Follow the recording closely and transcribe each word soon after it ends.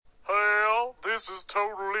This is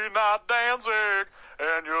totally not Danzig,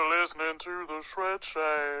 and you're listening to the Shred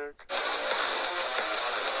Shack.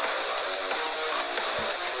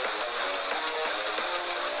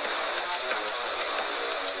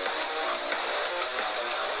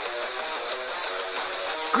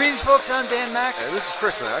 Greetings, folks. I'm Dan Mack. And this is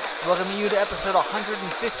Chris Mack. Welcoming you to episode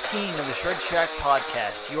 115 of the Shred Shack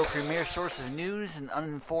podcast, your premier source of news and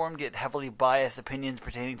uninformed yet heavily biased opinions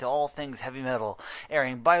pertaining to all things heavy metal,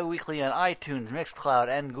 airing bi-weekly on iTunes, Mixcloud,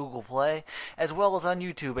 and Google Play, as well as on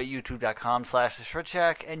YouTube at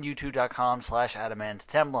youtube.com/theshredshack and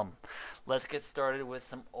youtube.com/adamanttemblem. Let's get started with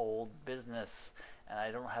some old business, and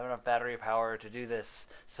I don't have enough battery power to do this,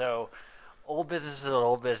 so old business is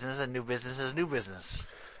old business, and new business is new business.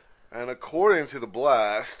 And according to The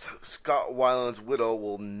Blast, Scott Weiland's widow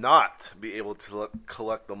will not be able to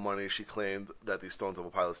collect the money she claimed that the Stone Temple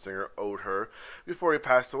Pilots singer owed her before he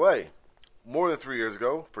passed away. More than 3 years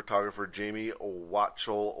ago, photographer Jamie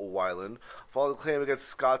Watchell Weiland filed a claim against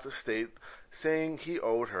Scott's estate, saying he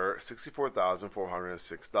owed her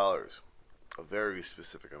 $64,406. A very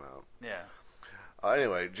specific amount. Yeah.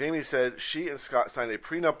 Anyway, Jamie said she and Scott signed a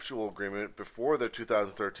prenuptial agreement before their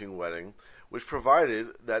 2013 wedding, which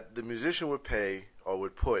provided that the musician would put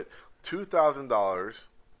 $2,000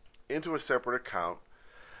 into a separate account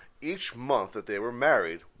each month that they were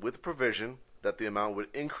married, with the provision that the amount would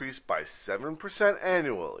increase by 7%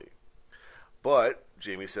 annually. But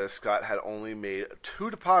Jamie says Scott had only made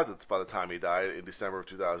 2 deposits by the time he died in December of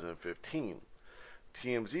 2015.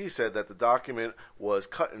 TMZ said that the document was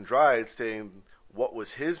cut and dried, stating what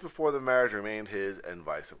was his before the marriage remained his, and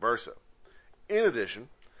vice versa. In addition,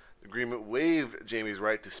 the agreement waived Jamie's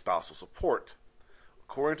right to spousal support.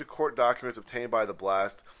 According to court documents obtained by The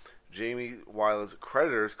Blast, Jamie Weiland's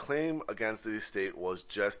creditors' claim against the estate was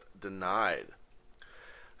just denied.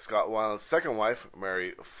 Scott Weiland's second wife,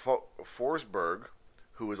 Mary Forsberg,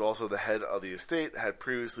 who was also the head of the estate, had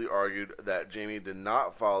previously argued that Jamie did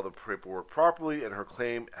not file the paperwork properly and her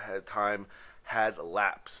claim had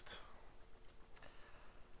lapsed.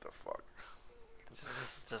 The fuck?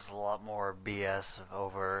 Just a lot more BS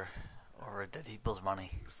over dead people's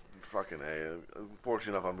money. Fucking A.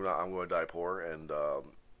 Fortunate enough, I'm going to die poor, and I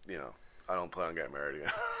don't plan on getting married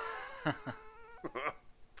again. I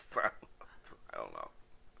don't know.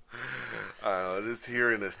 Just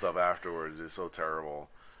hearing this stuff afterwards is so terrible.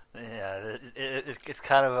 Yeah, it's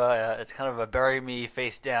kind of a bury me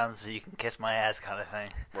face down so you can kiss my ass kind of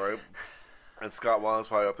thing. Right. And Scott Weiland's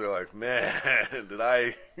probably up there like, man, did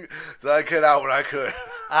I get out when I could?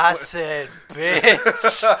 I said,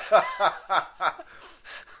 bitch.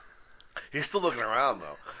 He's still looking around,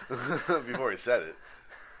 though, before he said it.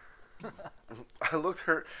 I looked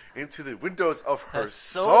her into the windows of her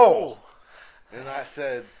soul. And I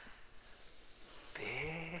said,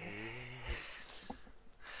 bitch.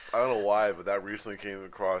 I don't know why, but that recently came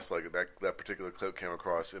across, like, that particular clip came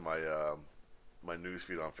across in my news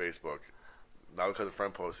feed on Facebook. Not because a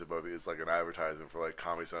friend posted, but it's like an advertisement for like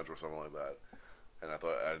Comedy Central or something like that. And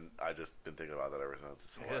I just been thinking about that ever since.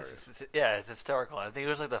 It's hilarious. It's hysterical. I think it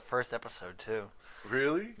was like the first episode too.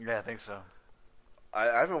 Really? Yeah, I think so. I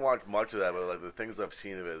haven't watched much of that, but like the things I've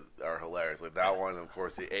seen of it are hilarious. Like that one, and of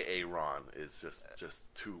course, the AA Ron is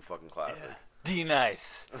just too fucking classic. Yeah. D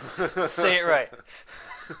nice. Say it right.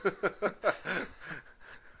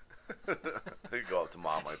 You go up to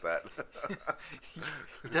mom like that.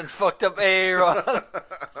 You done fucked up AA Ron.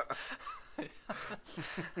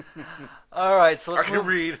 All right, so let's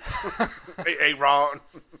read. AA Ron.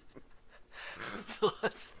 So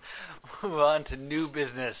let's move on to new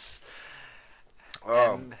business.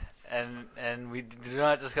 And we do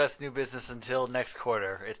not discuss new business until next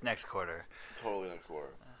quarter. It's next quarter. Totally next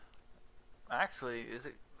quarter. Actually, it's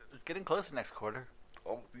getting close to next quarter.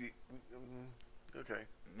 Oh, okay.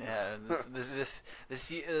 Yeah, this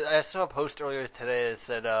year, I saw a post earlier today that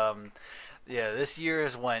said, this year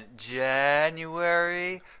has went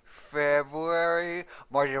January, February,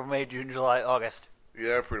 March, April, May, June, July, August.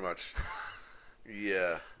 Yeah, pretty much.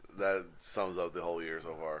 Yeah, that sums up the whole year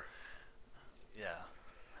so far. Yeah.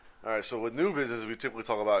 All right, so with new business, we typically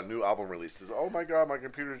talk about new album releases. Oh my god, my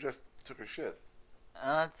computer just took a shit.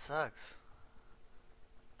 That sucks.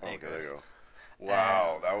 Okay, there you go.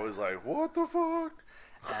 Wow, that was like, what the fuck?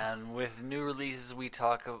 And with new releases, with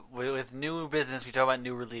new business, we talk about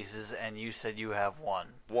new releases, and you said you have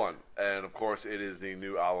one. One, and of course, it is the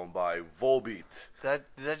new album by Volbeat. Did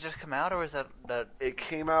that just come out, or is that? It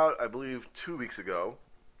came out, I believe, 2 weeks ago.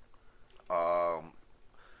 Yeah,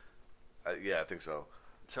 I think so.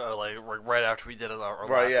 So, like, right after we did our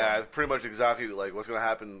right, last yeah, one. it's pretty much exactly like what's going to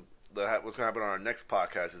happen. What's going to happen on our next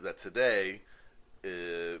podcast is that today,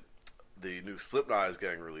 the new Slipknot is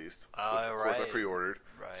getting released. Which, of course, I pre-ordered.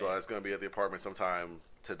 Right. So that's going to be at the apartment sometime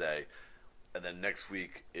today. And then next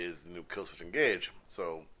week is the new Killswitch Engage.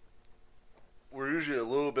 So we're usually a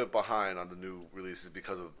little bit behind on the new releases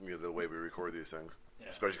because of the way we record these things. Yeah.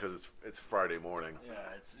 Especially because it's Friday morning. Yeah,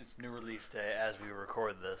 it's new release day as we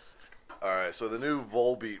record this. All right, so the new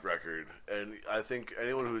Volbeat record. And I think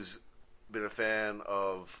anyone who's been a fan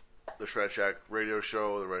of the Shred Shack radio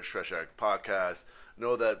show, the Shred Shack podcast,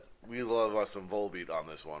 know that we love us some Volbeat on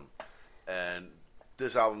this one. And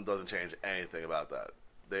this album doesn't change anything about that.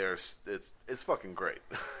 It's fucking great.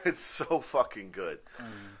 It's so fucking good.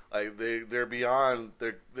 Like they're beyond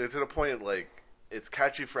they're to the point like it's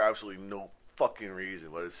catchy for absolutely no fucking reason,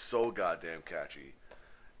 but it's so goddamn catchy,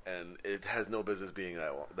 and it has no business being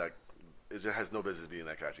that it just has no business being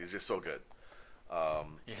that catchy. It's just so good.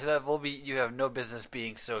 You hear that, Volbeat? You have no business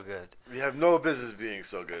being so good. You have no business being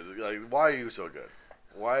so good. Like, why are you so good?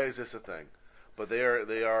 Why is this a thing? But they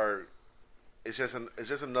are. It's just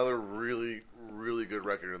another really, really good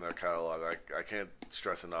record in their catalog. I can't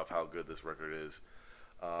stress enough how good this record is.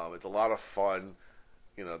 It's a lot of fun.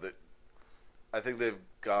 I think they've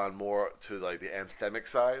gone more to like the anthemic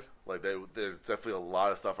side. Like there's definitely a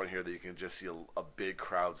lot of stuff on here that you can just see a big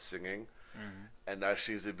crowd singing, and that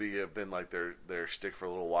seems to have been like their shtick for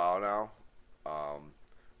a little while now. I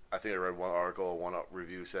think I read one article, one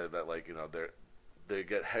review said that like they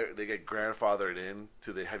get grandfathered in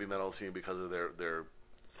to the heavy metal scene because of their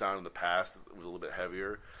sound in the past. It was a little bit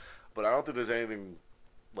heavier, but I don't think there's anything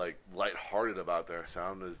like lighthearted about their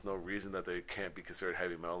sound. There's no reason that they can't be considered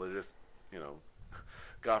heavy metal. They're just,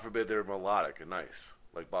 God forbid they're melodic and nice,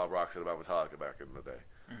 like Bob Rock said about Metallica back in the day.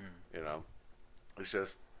 It's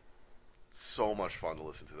just so much fun to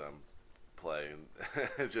listen to them play, and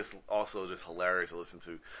it's just also just hilarious to listen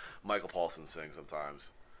to Michael Paulson sing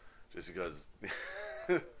sometimes. Just because,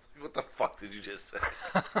 what the fuck did you just say?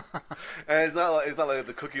 And it's not like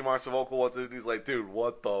the Cookie Monster vocal wants it. He's like, dude,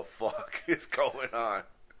 what the fuck is going on?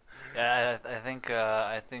 Yeah, I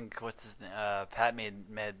think what's his name? Pat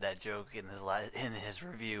made that joke in his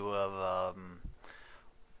review of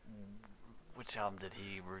which album did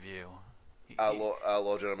he review?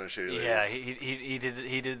 Outlaw Gentlemen Shady Ladies. Yeah, he did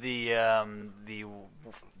the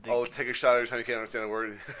take a shot every time you can't understand a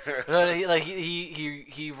word.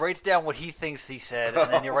 he writes down what he thinks he said,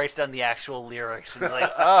 and then he writes down the actual lyrics, and he's like,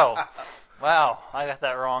 oh, wow, I got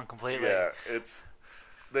that wrong completely. Yeah,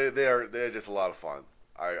 they're just a lot of fun.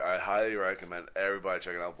 I highly recommend everybody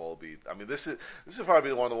checking out Volbeat. I mean, this is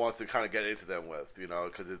probably one of the ones to kind of get into them with,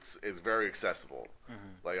 because it's very accessible.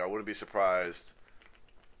 Like I wouldn't be surprised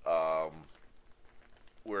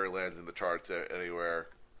where it lands in the charts anywhere.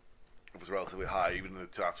 It was relatively high, even in the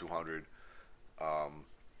top 200.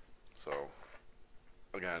 So,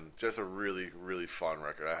 again, just a really, really fun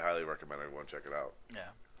record. I highly recommend everyone check it out.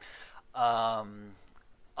 Yeah.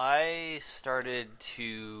 I started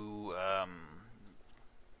to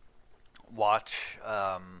watch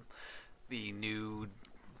the new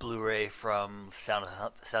Blu-ray from Sound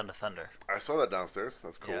of Thunder. I saw that downstairs.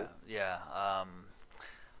 That's cool. Yeah.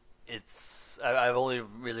 I've only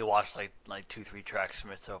really watched like 2-3 tracks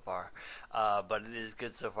from it so far, but it is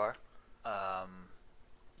good so far.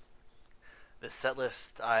 The set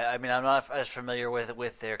list, I mean, I'm not as familiar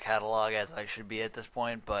with their catalog as I should be at this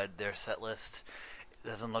point, but their set list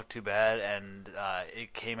doesn't look too bad, and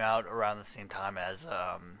it came out around the same time as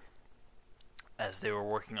they were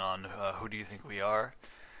working on Who Do You Think We Are,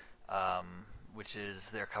 which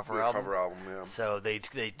is their cover album. Cover album, yeah. So they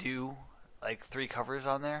do like 3 covers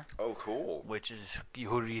on there. Oh, cool. Which is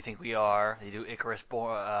Who Do You Think We Are? They do Icarus, Born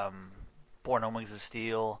on Wings of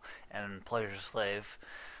Steel, and Pleasure Slave.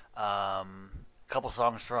 A couple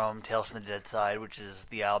songs from Tales from the Dead Side, which is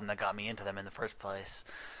the album that got me into them in the first place.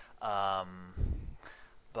 But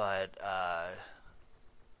I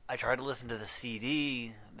tried to listen to the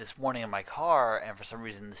CD this morning in my car, and for some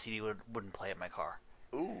reason the CD wouldn't play in my car.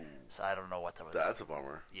 Ooh. So I don't know what's up with that. That's a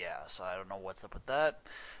bummer. Yeah, so I don't know what's up with that.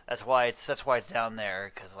 That's why it's down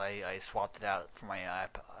there, because I swapped it out for my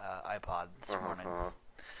iPod this morning.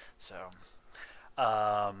 So,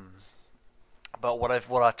 but what I've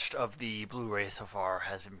watched of the Blu-ray so far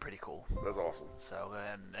has been pretty cool. That's awesome. So,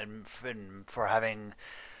 and for having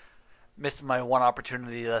missed my one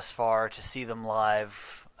opportunity thus far to see them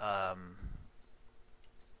live,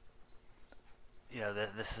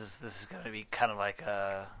 this is going to be kind of like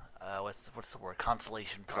a what's the word?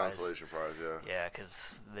 Consolation prize. Consolation prize, yeah. Yeah,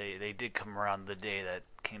 because they did come around the day that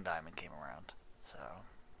King Diamond came around. So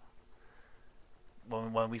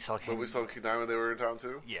when we saw King Diamond, they were in town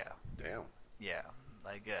too. Yeah. Damn. Yeah,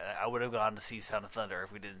 like I would have gone to see Sound of Thunder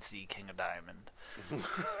if we didn't see King of Diamond.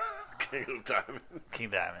 King of Diamonds. King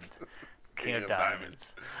Diamond. King of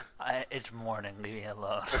Diamonds. It's morning. Leave me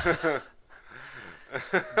alone.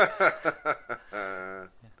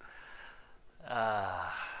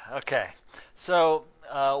 Okay. So,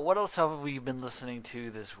 what else have we been listening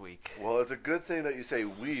to this week? Well, it's a good thing that you say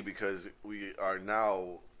we, because we are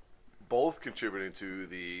now both contributing to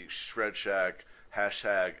the Shred Shack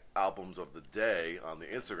hashtag albums of the day on the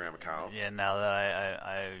Instagram account. Yeah, now that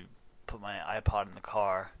I put my iPod in the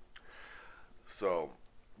car. So,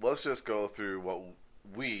 let's just go through what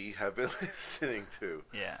we have been listening to.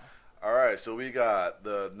 Yeah. Alright, so we got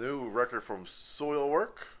the new record from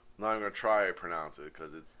Soilwork. I'm not even going to try to pronounce it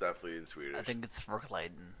because it's definitely in Swedish. I think it's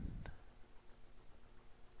Verkleiden.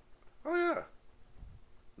 Oh, yeah.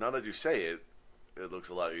 Now that you say it, it looks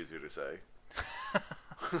a lot easier to say.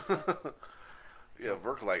 Yeah,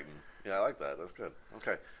 Verkleiden. Yeah, I like that. That's good.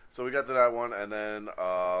 Okay. So we got to that one, and then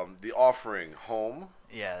The Offering, Home.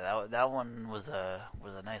 Yeah, that one was a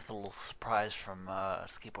nice little surprise from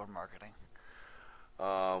Skateboard Marketing.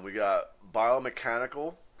 We got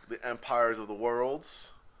Biomechanical, The Empires of the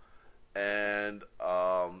Worlds, and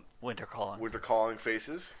Winter Calling. Winter Calling,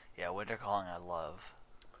 Faces. Yeah, Winter Calling I love.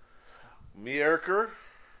 Mierker,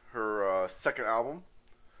 her second album,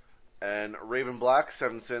 and Raven Black,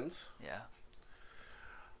 Seven Sins. Yeah.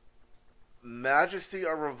 Majesty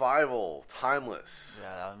of Revival, Timeless.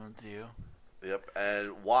 Yeah, that one to you. Yep,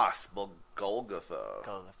 and Wasp, Golgotha.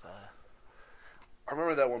 I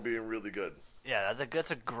remember that one being really good. Yeah, that's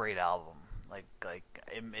a great album. Like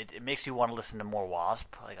it makes you want to listen to more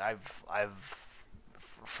Wasp. Like I've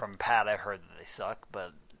from Pat I heard that they suck,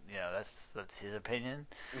 but you know that's his opinion.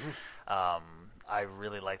 I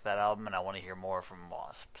really like that album, and I want to hear more from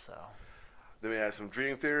Wasp. So then we had some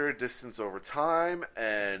Dream Theater, Distance Over Time,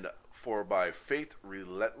 and 4x Fate,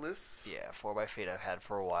 Relentless. Yeah, 4x Fate I've had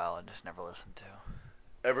for a while and just never listened to.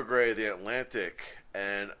 Evergrey, The Atlantic,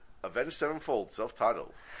 and Avenged Sevenfold,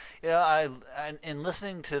 self-titled. Yeah, in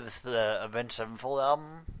listening to the Avenged Sevenfold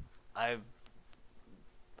album, I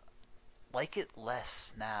like it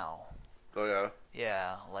less now. Oh yeah.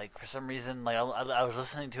 Yeah, like for some reason, like I was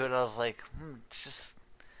listening to it, I was like, it's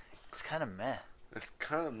kind of meh. It's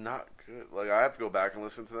kind of not good. Like I have to go back and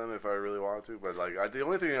listen to them if I really wanted to, but like the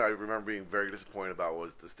only thing I remember being very disappointed about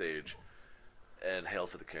was the stage and Hail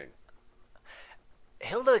to the King.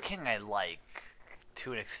 Hail to the King I like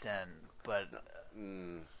to an extent, but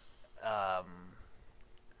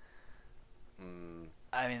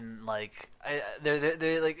I mean, like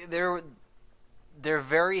they're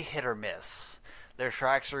very hit or miss. Their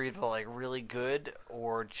tracks are either like really good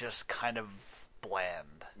or just kind of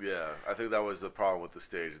bland. Yeah, I think that was the problem with the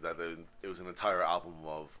stage, that it was an entire album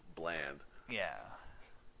of bland. Yeah.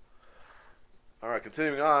 All right,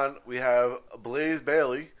 continuing on, we have Blaze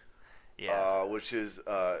Bailey. Yeah. Which is,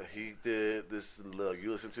 he did this,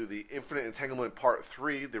 you listen to the Infinite Entanglement Part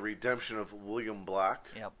 3, The Redemption of William Black.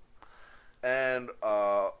 Yep. And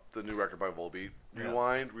the new record by Volbeat. Yep.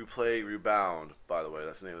 Rewind, Replay, Rebound, by the way.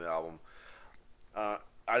 That's the name of the album.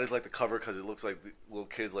 I just like the cover because it looks like the little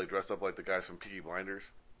kids like dressed up like the guys from Peaky Blinders.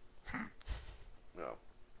 No.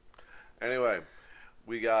 Anyway,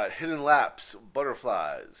 we got Hidden Laps,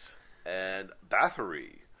 Butterflies, and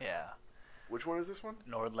Bathory. Yeah. Which one is this one?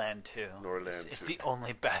 Nordland 2. Nordland 2. It's the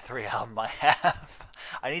only Bathory album I have.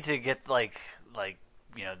 I need to get like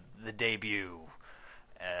you know the debut,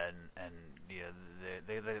 and you know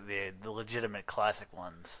the legitimate classic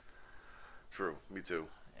ones. True, me too.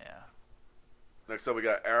 Yeah. Next up, we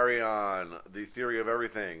got Arion, The Theory of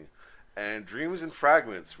Everything, and Dreams and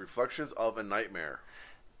Fragments, Reflections of a Nightmare.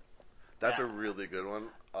 That's a really good one.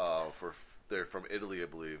 They're from Italy, I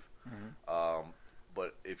believe. Mm-hmm.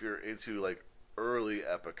 But if you're into like early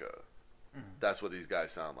Epica, that's what these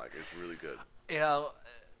guys sound like. It's really good. You know,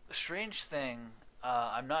 strange thing.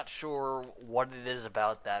 I'm not sure what it is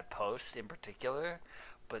about that post in particular,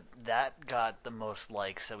 but that got the most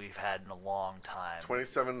likes that we've had in a long time.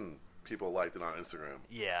 27 people liked it on Instagram.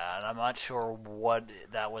 Yeah, and I'm not sure what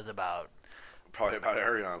that was about. Probably about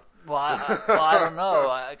Arion. Well, I don't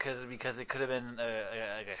know, because it could have been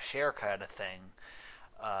like a share kind of thing.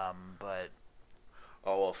 But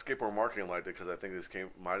oh well, Skateboard Marketing liked it because I think this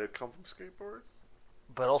might have come from Skateboard.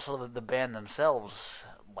 But also the band themselves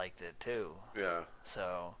liked it too. Yeah.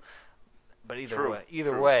 So, but True.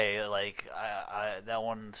 Either way, like I that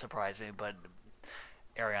one surprised me. But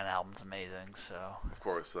Arion album's amazing. So of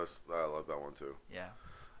course, I love that one too. Yeah.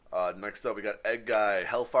 Next up, we got Egg Guy,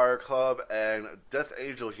 Hellfire Club, and Death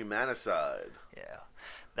Angel Humanicide. Yeah,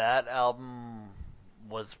 that album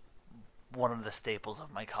was one of the staples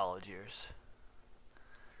of my college years.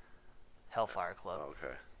 Hellfire Club.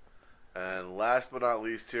 Okay. And last but not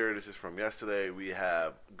least here, this is from yesterday, we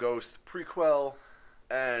have Ghost Prequel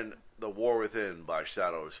and The War Within by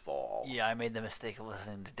Shadows Fall. Yeah, I made the mistake of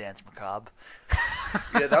listening to Dance Macabre.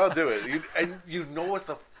 Yeah, that'll do it. You know what's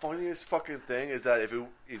the funniest fucking thing is that if you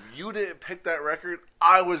didn't pick that record,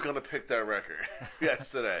 I was gonna pick that record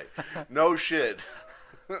yesterday. No shit.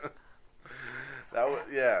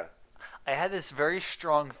 Yeah. I had this very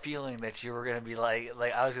strong feeling that you were gonna be like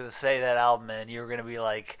I was gonna say that album, and you were gonna be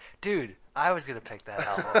like, dude, I was gonna pick that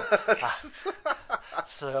album.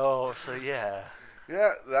 So yeah.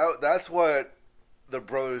 Yeah, that's what the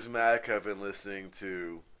Brothers Mac have been listening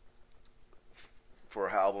to for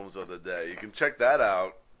albums of the day. You can check that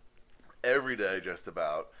out every day, just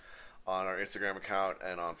about, on our Instagram account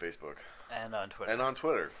and on Facebook. And on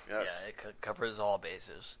Twitter. Yes. Yeah, it covers all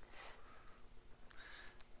bases.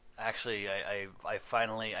 Actually, I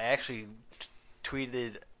actually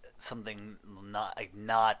tweeted something not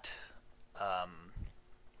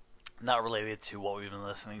related to what we've been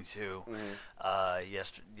listening to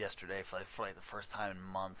yesterday for like the first time in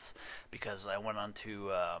months, because I went on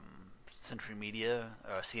to Century Media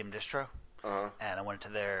or CM Distro, and I went to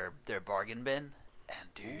their bargain bin,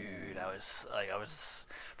 and dude, I was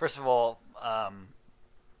first of all,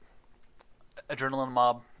 Adrenaline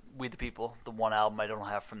Mob, We the People, the one album I don't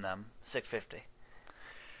have from them, $6.50.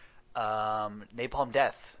 Napalm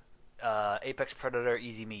Death, Apex Predator,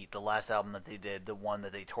 Easy Meat, the last album that they did, the one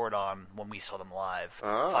that they toured on when we saw them live,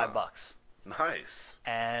 $5. Nice.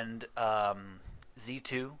 And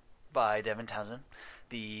Z2 by Devin Townsend,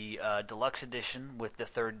 the deluxe edition with the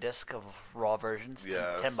third disc of raw versions,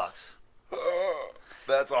 yes. $10.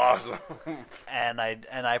 That's awesome. And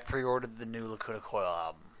I pre-ordered the new Lacuna Coil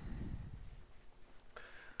album.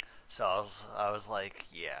 So I was like,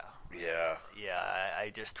 yeah. I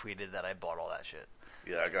just tweeted that I bought all that shit.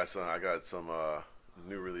 Yeah, I got some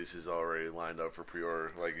new releases already lined up for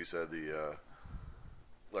pre-order. Like you said,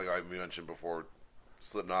 like I mentioned before,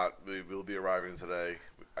 Slipknot will be arriving today.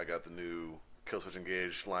 I got the new Killswitch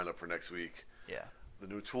Engage lined up for next week. Yeah. The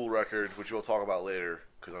new Tool record, which we'll talk about later,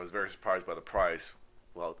 because I was very surprised by the price.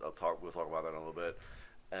 Well, we'll talk about that in a little bit.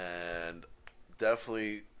 And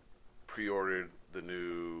definitely pre-ordered the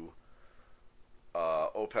new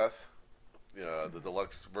Opeth, the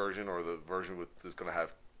deluxe version, or the version that's going to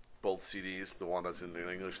have both CDs, the one that's in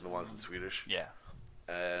English and the one that's in Swedish. Yeah.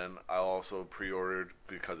 And I also pre-ordered,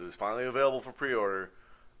 because it was finally available for pre-order,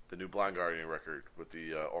 the new Blind Guardian record with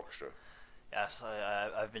the orchestra. Yes,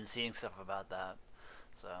 I've been seeing stuff about that.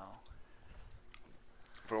 So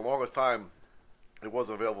for the longest time, it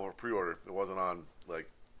wasn't available for pre-order. It wasn't on,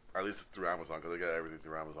 at least through Amazon, because I get everything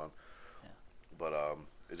through Amazon. Yeah. But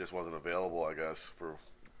it just wasn't available, I guess, for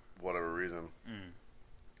whatever reason.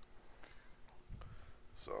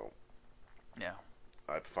 So yeah,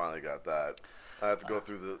 I finally got that. I have to go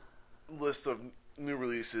through the list of new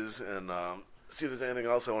releases and see if there's anything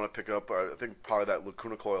else I want to pick up. I think probably that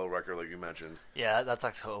Lacuna Coil record, like you mentioned. Yeah, that's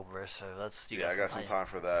October, so that's... I got some time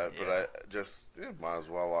for that, but I just might as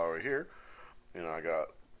well while we're here. I got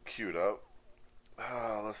queued up.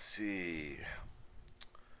 Let's see.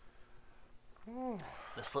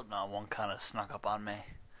 The Slipknot one kind of snuck up on me.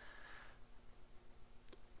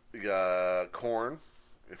 We got Korn.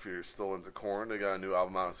 If you're still into Korn, they got a new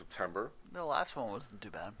album out in September. The last one wasn't too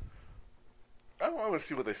bad. I want to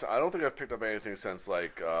see what they say. I don't think I've picked up anything since 3?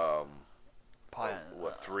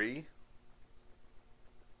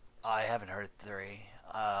 I haven't heard 3.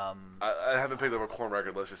 I haven't picked up a Korn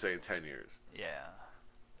record, let's just say, in 10 years. Yeah.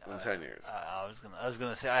 In 10 years. I was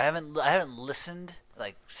gonna say I haven't listened,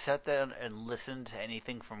 sat down and listened to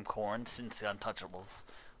anything from Korn since the Untouchables,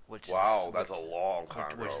 that's a long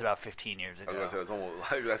time ago. Which is about 15 years ago. I was gonna say, it's almost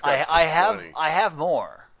that's I have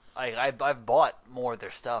more. I've bought more of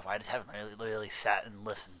their stuff. I just haven't really sat and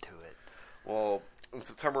listened to it. Well, on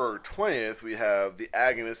September 20th, we have the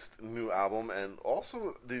Agonist new album, and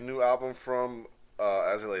also the new album from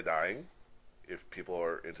As I Lay Dying, if people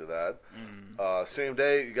are into that. Same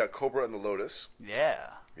day, you got Cobra and the Lotus. Yeah.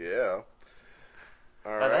 Yeah.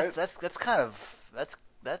 All right. That's kind of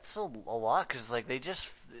that's a lot, because they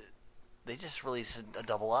just released a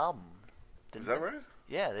double album. Is that right?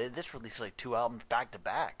 Yeah, they just released 2 albums back to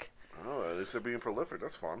back. Oh, at least they're being prolific.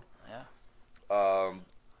 That's fun. Yeah.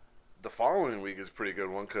 The following week is a pretty good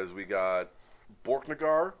one, because we got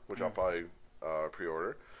Borknagar, which I'll probably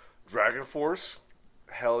pre-order. Dragon Force,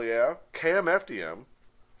 hell yeah. KMFDM.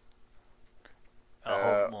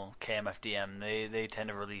 KMFDM, they tend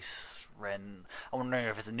to release I'm wondering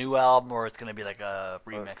if it's a new album or it's going to be a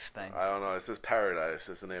remix thing. I don't know. It says Paradise.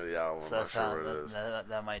 That's the name of the album. So I'm not sure what it is.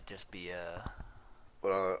 That might just be a...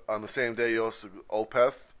 But on the same day, you also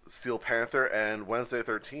Opeth, Steel Panther and Wednesday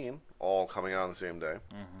 13, all coming out on the same day.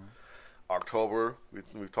 Mm-hmm. October,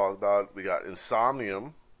 we've talked about. We got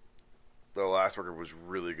Insomnium. The last record was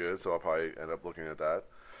really good, so I'll probably end up looking at that.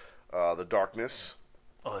 The Darkness.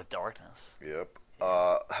 Oh, The Darkness. Yep.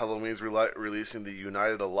 Halloween's releasing the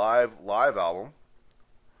United Alive live album.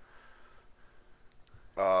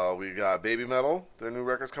 We got Baby Metal. Their new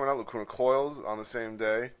record's coming out. Lacuna Coils on the same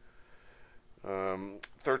day.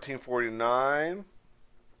 1349.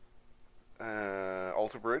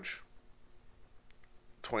 Alter Bridge.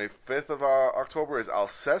 25th of October is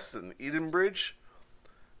Alcest and Eden Bridge.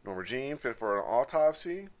 Norma Jean, Fit for an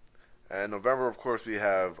Autopsy. And November, of course, we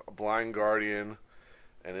have Blind Guardian.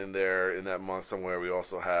 And in that month somewhere, we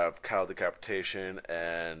also have Cow Decapitation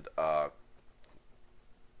and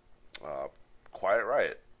Quiet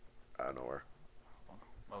Riot out of nowhere.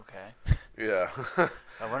 Okay. Yeah.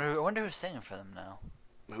 I wonder who's singing for them now.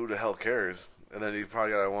 Who the hell cares? And then you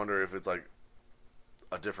probably gotta wonder if it's like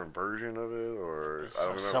a different version of it, or I don't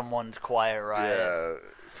remember. Someone's Quiet Riot. Yeah,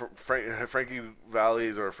 Frankie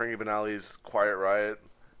Valli's or Frankie Banali's Quiet Riot.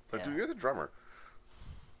 It's like, dude, you're the drummer.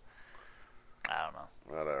 I don't know.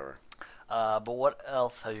 Whatever. But what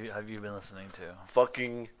else have you been listening to?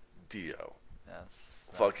 Fucking Dio. That's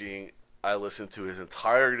I listened to his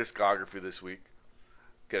entire discography this week,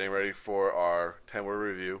 getting ready for our 10-word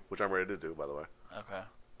review, which I'm ready to do, by the way. Okay.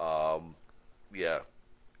 Yeah.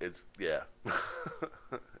 It's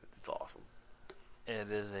awesome.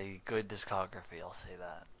 It is a good discography, I'll say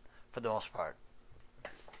that. For the most part.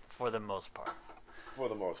 For the most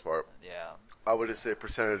part. Yeah. I would just say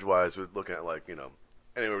percentage-wise, we're looking at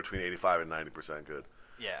anywhere between 85 and 90% good.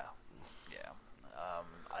 Yeah.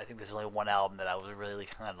 I think there's only one album that I was really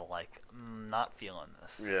kind of not feeling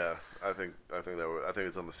this. Yeah, I think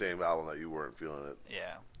it's on the same album that you weren't feeling it.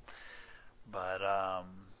 Yeah. But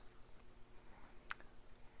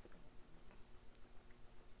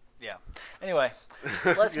yeah. Anyway,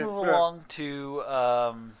 let's move along to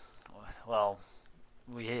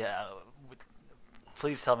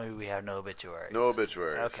please tell me we have no obituaries. No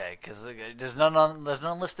obituaries. Okay, because there's none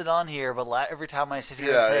listed on here. But every time I sit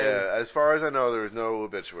here and say, as far as I know, there is no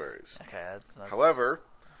obituaries. Okay. That's... However,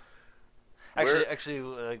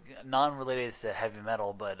 actually, non-related to heavy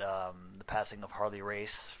metal, but the passing of Harley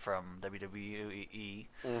Race from WWE.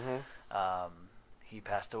 Mm-hmm. He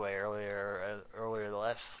passed away earlier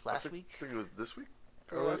last week. I think it was this week.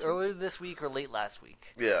 Earlier this week or late last week.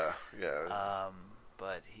 Yeah.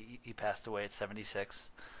 But he passed away at 76.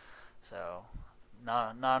 So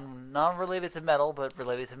non-related to metal, but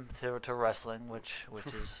related to wrestling, which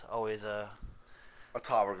is always a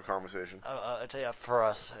topic of conversation. For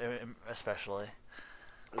us especially.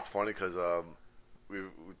 It's funny because we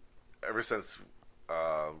ever since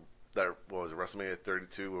WrestleMania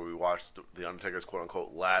 32, where we watched the Undertaker's quote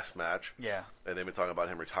unquote last match. Yeah. And they've been talking about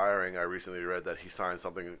him retiring. I recently read that he signed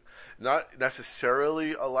something, not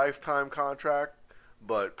necessarily a lifetime contract,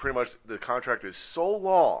 but pretty much the contract is so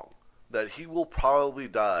long that he will probably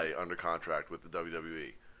die under contract with the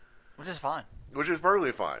WWE. Which is fine. Which is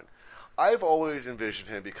perfectly fine. I've always envisioned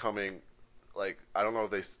him becoming, I don't know if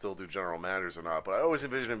they still do general managers or not, but I always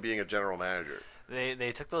envisioned him being a general manager.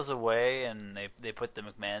 They took those away, and they put the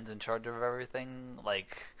McMahons in charge of everything.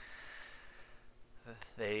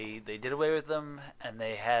 They did away with them, and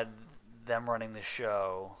they had them running the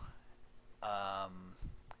show.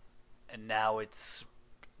 And now it's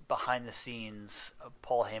behind the scenes.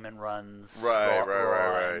 Paul Heyman runs Raw,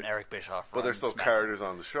 and Eric Bischoff runs. But they're still SmackDown. characters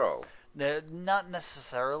on the show. They're not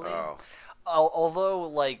necessarily. Oh. Although,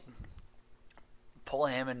 Paul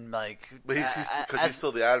Heyman, but he's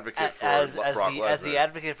still the advocate for Brock Lesnar. As the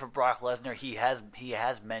advocate for Brock Lesnar, he has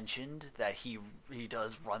mentioned that he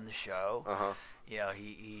does run the show. Uh-huh.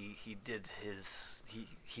 He did his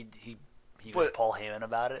he was Paul Heyman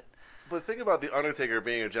about it. But think about the Undertaker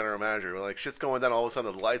being a general manager. When shit's going down, all of a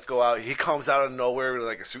sudden the lights go out. He comes out of nowhere with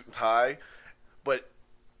a suit and tie. But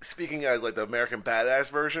speaking as the American Badass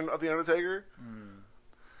version of the Undertaker,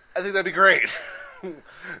 I think that'd be great.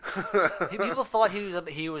 People thought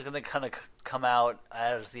he was going to kind of come out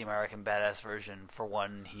as the American Badass version for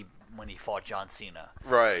when he fought John Cena,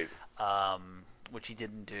 right? Which he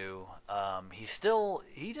didn't do. He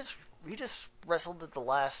just wrestled at the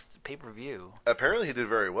last pay-per-view. Apparently, he did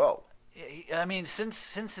very well. I mean,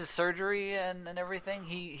 since his surgery and everything,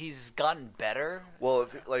 he's gotten better. Well,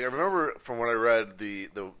 I remember from what I read, the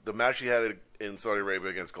match he had in Saudi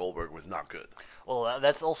Arabia against Goldberg was not good. Well,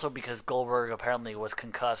 that's also because Goldberg apparently was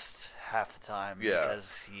concussed half the time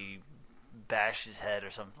because he bashed his head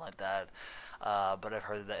or something like that. But I've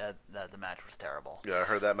heard that the match was terrible. Yeah, I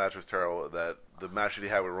heard that match was terrible. That the match that he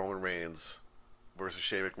had with Roman Reigns versus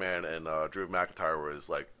Shane McMahon and Drew McIntyre was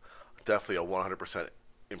like definitely a 100%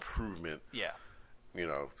 improvement. Yeah. You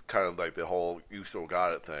know, kind of like the whole "you still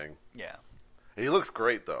got it" thing. Yeah. And he looks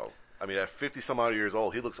great though. I mean, at 50 some odd years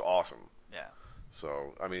old, he looks awesome. Yeah.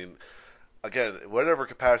 So I mean, again, whatever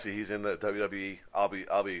capacity he's in the WWE,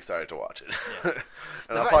 I'll be excited to watch it. Yeah.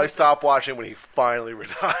 And I'll probably stop watching when he finally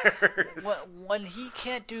retires. When he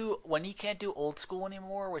can't do old school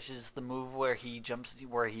anymore, which is the move where he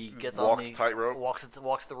gets walks on the tightrope,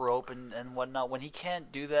 walks the rope and whatnot. When he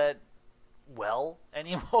can't do that well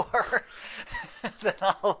anymore, then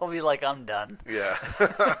I'll be like, I'm done. Yeah.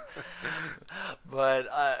 But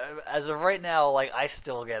as of right now, like, I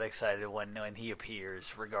still get excited when he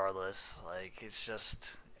appears, regardless. Like, it's just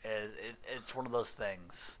it's one of those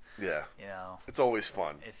things. Yeah. You know, it's always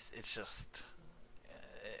fun. It's just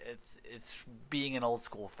it's being an old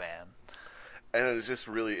school fan. And it's just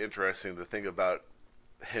really interesting to think about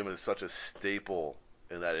him as such a staple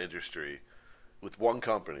in that industry, with one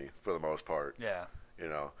company for the most part. Yeah. You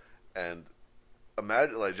know, and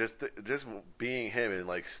imagine like just being him and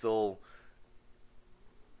like still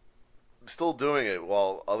doing it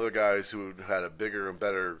while other guys who had a bigger and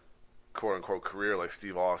better quote unquote career like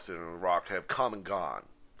Steve Austin and Rock have come and gone.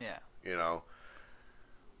 Yeah. You know,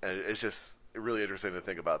 and it's just really interesting to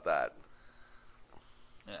think about that.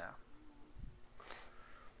 Yeah.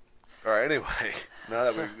 All right. Anyway,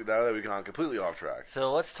 now that we've gone completely off track.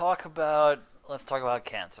 So let's talk about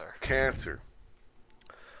cancer. Cancer.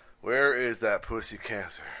 Where is that pussy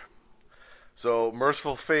cancer? So,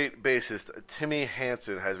 Mercyful Fate bassist Timmy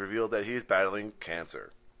Hansen has revealed that he's battling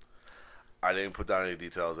cancer. I didn't put down any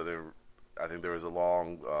details. I think there was a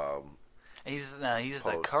long. He's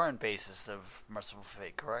the current bassist of Mercyful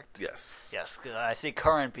Fate, correct? Yes. Yes. I say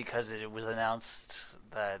current because it was announced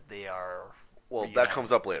that they are. Well, that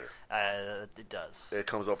comes up later. It does. It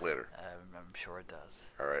comes up later. I'm sure it does.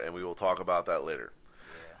 All right, and we will talk about that later.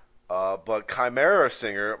 Yeah. But Chimaira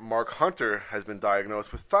singer Mark Hunter has been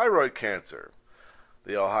diagnosed with thyroid cancer.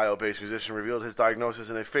 The Ohio-based musician revealed his diagnosis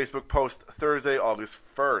in a Facebook post Thursday, August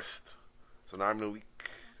 1st. So not even a week,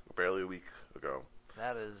 barely a week ago.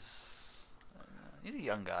 That is... he's a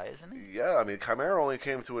young guy, isn't he? Yeah, I mean, Chimaira only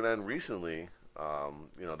came to an end recently.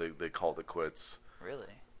 You know, they called it quits. Really?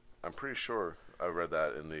 I'm pretty sure I read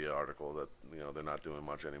that in the article that, you know, they're not doing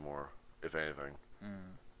much anymore, if anything.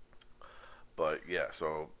 But, yeah,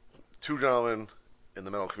 so 2 gentlemen in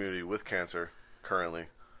the metal community with cancer currently.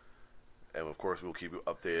 And, of course, we'll keep you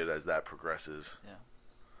updated as that progresses. Yeah.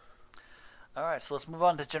 All right, so let's move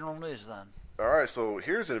on to general news then. All right, so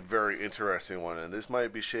here's a very interesting one, and this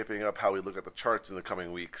might be shaping up how we look at the charts in the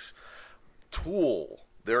coming weeks. Tool.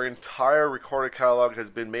 Their entire recorded catalog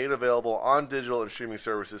has been made available on digital and streaming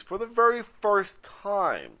services for the very first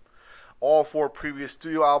time. All 4 previous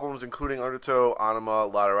studio albums, including Undertow, Anima,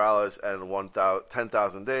 Lateralis, and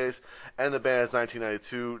 10,000 Days, and the band's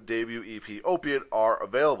 1992 debut EP, Opiate, are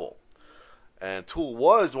available. And Tool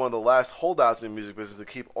was one of the last holdouts in the music business to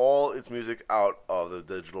keep all its music out of the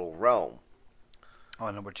digital realm. Oh,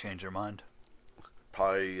 I never changed your mind.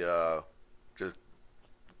 Probably just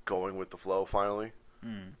going with the flow finally.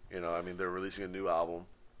 Mm. You know, I mean, they're releasing a new album.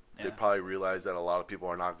 Yeah. They probably realize that a lot of people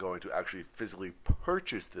are not going to actually physically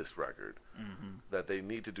purchase this record. Mm-hmm. That they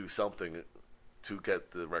need to do something to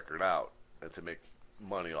get the record out and to make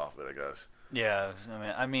money off it, I guess. Yeah,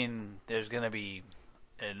 I mean, there's going to be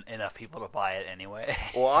enough people to buy it anyway.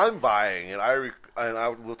 Well, I'm buying, and I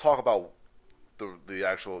will talk about the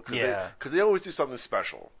actual because they always do something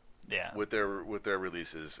special. Yeah. With their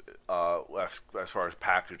releases, as far as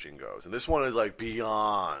packaging goes, and this one is like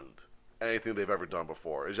beyond anything they've ever done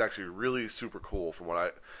before. It's actually really super cool. From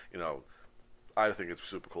what I think it's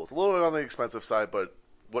super cool. It's a little bit on the expensive side, but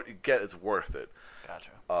what you get is worth it.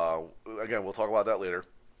 Gotcha. Again, we'll talk about that later.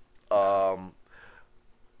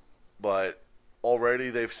 But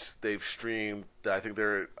already they've streamed. I think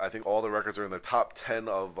all the records are in the top 10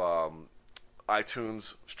 of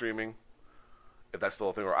iTunes streaming, if that's still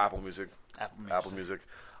a thing, or Apple Music. Apple Music.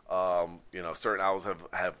 You know, certain albums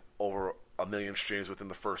have over 1 million streams within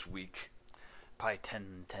the first week. Probably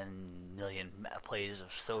 10 million plays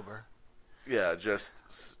of Sober. Yeah,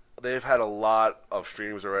 just they've had a lot of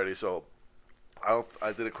streams already. So I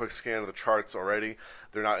did a quick scan of the charts already.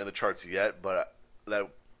 They're not in the charts yet, but that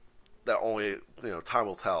only, time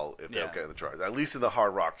will tell if they'll get in the charts. At least in the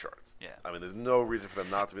hard rock charts. Yeah. I mean, there's no reason for them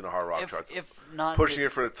not to be in the hard rock charts. If not pushing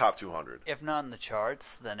it for the top 200. If not in the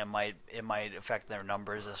charts, then it might affect their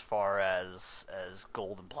numbers as far as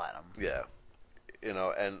gold and platinum. Yeah.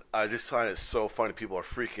 And I just find it so funny. People are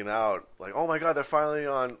freaking out, like, "Oh my God, they're finally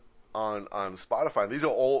on on Spotify. These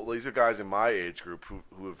are guys in my age group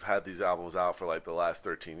who have had these albums out for like the last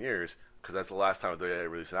 13 years, because that's the last time they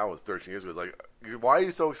released an album was 13 years ago. It's like, why are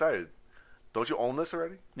you so excited? Don't you own this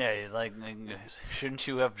already? Yeah, like shouldn't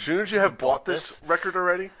you have bought this record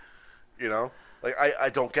already? You know, like I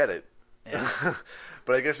don't get it. Yeah.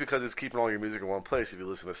 But I guess because it's keeping all your music in one place, if you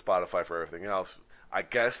listen to Spotify for everything else, I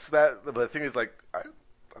guess that. But the thing is, like, I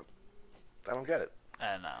don't get it.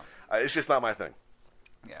 I know. It's just not my thing.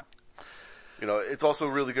 Yeah. You know, it's also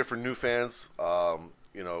really good for new fans.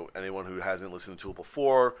 You know, anyone who hasn't listened to it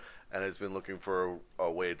before and has been looking for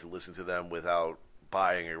a way to listen to them without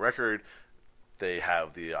buying a record, they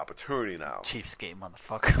have the opportunity now. Cheapskate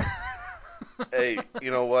motherfucker. Hey, you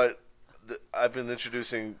know what? I've been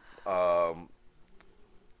introducing some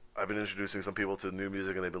people to new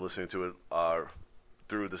music, and they've been listening to it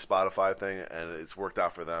through the Spotify thing, and it's worked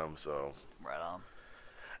out for them. So right on.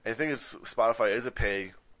 And the thing is, Spotify is a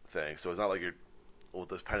pay thing, so it's not like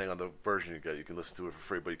depending on the version you get, you can listen to it for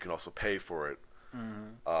free, but you can also pay for it.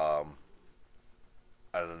 Mm-hmm.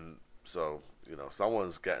 And so, you know,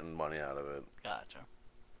 someone's getting money out of it. Gotcha.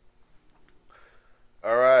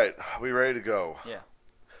 All right, we ready to go? Yeah.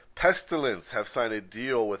 Pestilence have signed a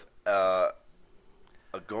deal with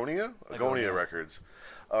Agonia Records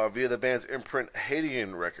via the band's imprint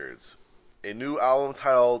Hadean Records. A new album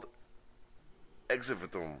titled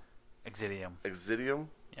Exidium.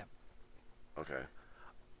 Yeah. Okay.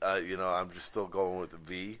 You know, I'm just still going with the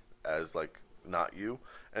V as like not you.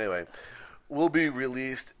 Anyway, will be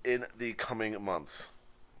released in the coming months.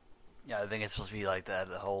 Yeah, I think it's supposed to be like that,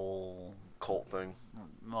 the whole cult thing.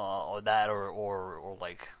 Or that, or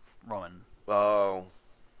like Roman. Oh,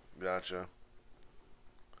 gotcha.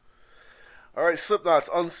 All right, Slipknot's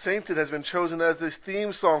Unsainted has been chosen as this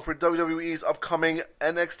theme song for WWE's upcoming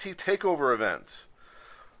NXT TakeOver event.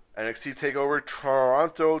 NXT TakeOver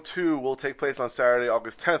Toronto 2 will take place on Saturday,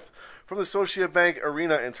 August 10th from the Scotiabank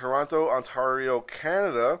Arena in Toronto, Ontario,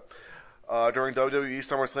 Canada, during WWE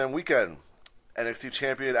SummerSlam weekend. NXT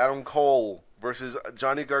champion Adam Cole versus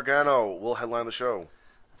Johnny Gargano will headline the show.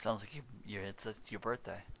 It sounds like it's your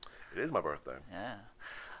birthday. It is my birthday. Yeah,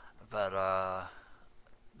 but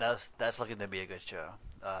that's looking to be a good show.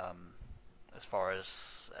 As far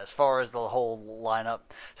as the whole lineup,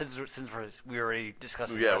 since we already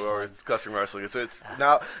discussed. Yeah, we were discussing wrestling. It's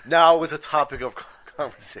now it's a topic of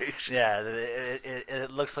conversation. Yeah,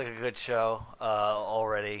 it looks like a good show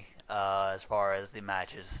already. As far as the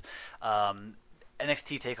matches,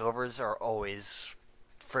 NXT takeovers are always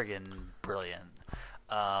friggin' brilliant.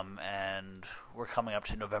 And we're coming up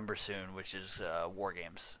to November soon, which is War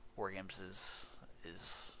Games. War Games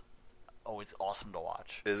is always awesome to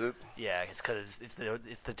watch. Is it? Yeah, it's because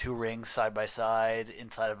it's the two rings side by side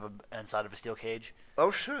inside of a steel cage.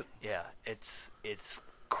 Oh shit! Yeah, it's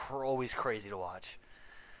always crazy to watch.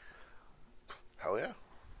 Hell yeah!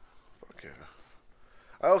 Fuck yeah!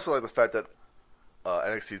 I also like the fact that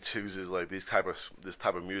NXT chooses like this type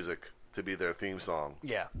of music to be their theme song.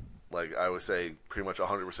 Yeah. Like I would say, pretty much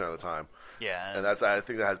 100% of the time. Yeah, and I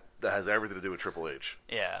think that has everything to do with Triple H.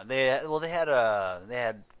 Yeah, they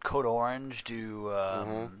had Code Orange do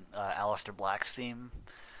Aleister Black's theme,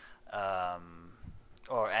 and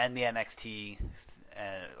the NXT,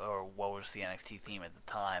 or what was the NXT theme at the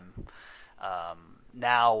time.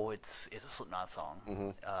 Now it's a Slipknot song.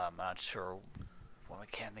 Mm-hmm. I'm not sure. Well, I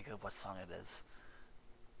can't think of what song it is.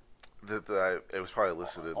 It was probably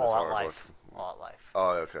listed in this All article. All Out Life.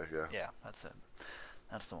 Oh, okay, yeah. Yeah, that's it.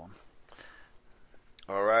 That's the one.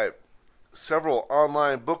 All right. Several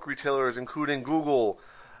online book retailers, including Google,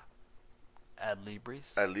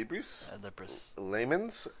 Adlibris,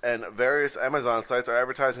 Layman's, and various Amazon sites, are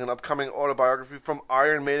advertising an upcoming autobiography from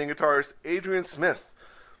Iron Maiden guitarist Adrian Smith,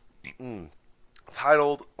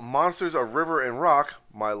 titled "Monsters of River and Rock: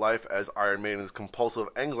 My Life as Iron Maiden's Compulsive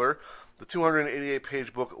Angler." The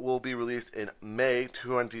 288-page book will be released in May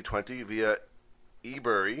 2020 via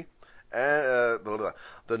eBury, and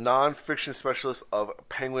the non-fiction specialist of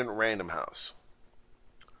Penguin Random House.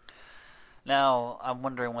 Now, I'm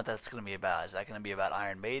wondering what that's going to be about. Is that going to be about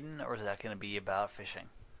Iron Maiden, or is that going to be about fishing?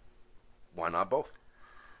 Why not both?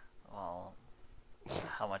 Well,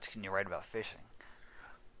 how much can you write about fishing?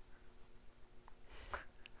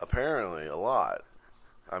 Apparently, a lot.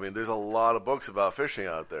 I mean, there's a lot of books about fishing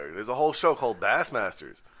out there. There's a whole show called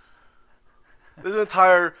Bassmasters. There's an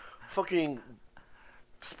entire fucking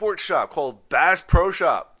sports shop called Bass Pro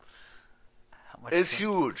Shop. It's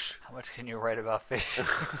huge. How much can you write about fishing?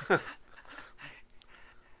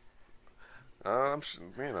 I'm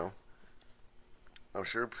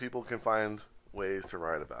sure people can find ways to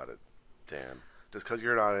write about it, Dan. Just because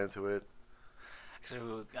you're not into it.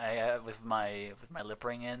 So with my lip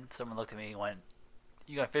ring in, someone looked at me and went,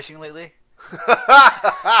 "You gone fishing lately?"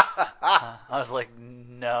 I was like,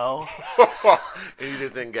 "No." And you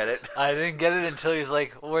just didn't get it? I didn't get it until he was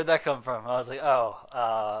like, "Where'd that come from?" I was like, "Oh,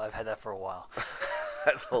 I've had that for a while."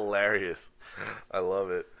 That's hilarious. I love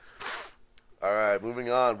it. All right, moving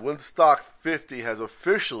on. Woodstock 50 has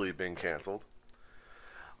officially been canceled.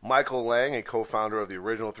 Michael Lang, a co-founder of the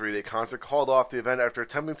original 3-day concert, called off the event after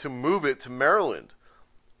attempting to move it to Maryland.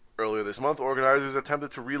 Earlier this month, organizers attempted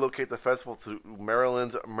to relocate the festival to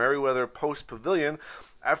Maryland's Merriweather Post Pavilion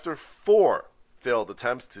after 4 failed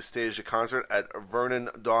attempts to stage the concert at Vernon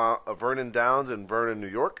Downs in Vernon, New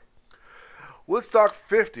York. Woodstock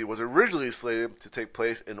 50 was originally slated to take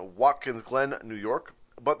place in Watkins Glen, New York,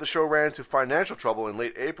 but the show ran into financial trouble in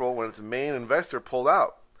late April when its main investor pulled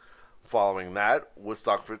out. Following that,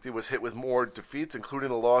 Woodstock 50 was hit with more defeats, including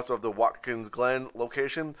the loss of the Watkins Glen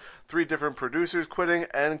location, 3 different producers quitting,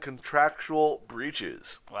 and contractual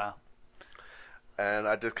breaches. Wow. And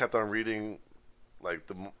I just kept on reading, like,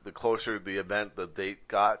 the closer the event, the date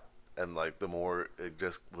got, and, like, the more it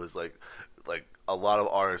just was, like a lot of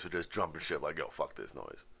artists would just jump and shit, like, yo, fuck this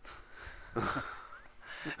noise.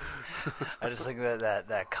 I just think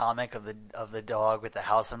that comic of the dog with the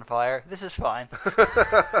house on fire. This is fine.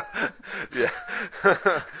 Yeah.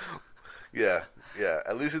 Yeah.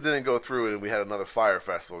 At least it didn't go through it and we had another fire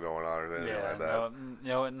festival going on or anything like that.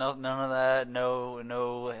 No, none of that.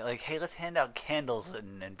 No, like, hey, let's hand out candles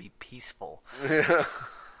and be peaceful. Yeah.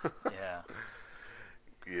 Yeah.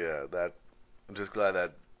 Yeah, I'm just glad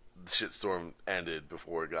that the shitstorm ended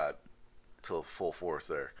before it got to full force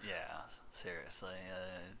there. Yeah. Seriously,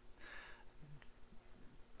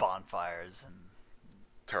 bonfires and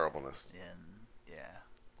terribleness. Yeah.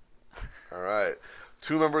 All right.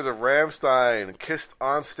 2 members of Rammstein kissed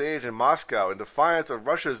on stage in Moscow in defiance of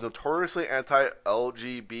Russia's notoriously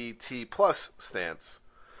anti-LGBT plus stance.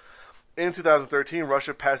 In 2013,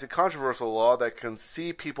 Russia passed a controversial law that can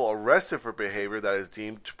see people arrested for behavior that is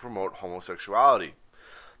deemed to promote homosexuality.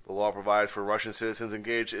 The law provides for Russian citizens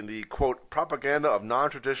engaged in the, quote, propaganda of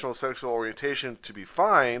non-traditional sexual orientation to be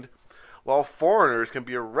fined, while foreigners can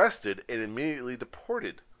be arrested and immediately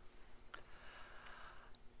deported.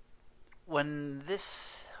 When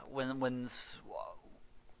this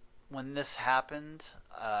happened,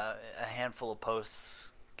 a handful of posts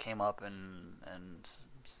came up and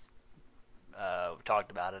talked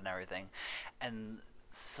about it and everything, and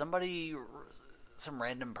some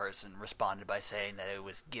random person responded by saying that it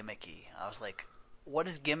was gimmicky. I was like, what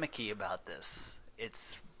is gimmicky about this?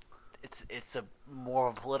 It's a more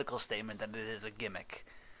of a political statement than it is a gimmick.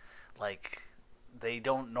 Like, they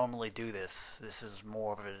don't normally do this. This is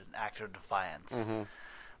more of an act of defiance. Mm-hmm.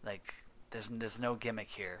 Like, there's no gimmick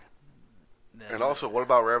here. And also, what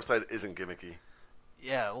about Rammstein isn't gimmicky?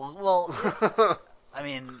 Yeah, well I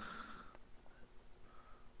mean,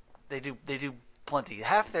 they do plenty.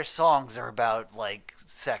 Half their songs are about, like,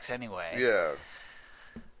 sex anyway. Yeah.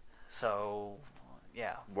 So,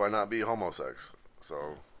 yeah. Why not be homosex?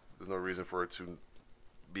 So there's no reason for it to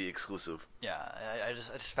be exclusive. Yeah, I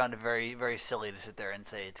just found it very, very silly to sit there and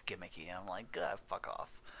say it's gimmicky. I'm like, fuck off.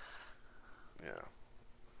 Yeah.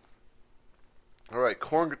 All right,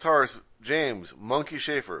 Korn guitarist James Monkey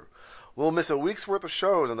Schaefer will miss a week's worth of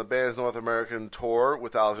shows on the band's North American tour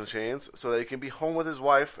with Alice in Chains so that he can be home with his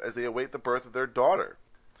wife as they await the birth of their daughter.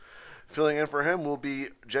 Filling in for him will be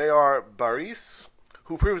J.R. Baris,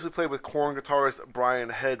 who previously played with Korn guitarist Brian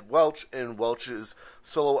Head Welch in Welch's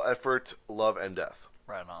solo effort Love and Death.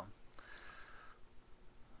 Right on.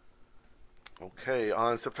 Okay,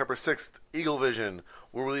 on September 6th, Eagle Vision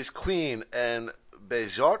will release Queen and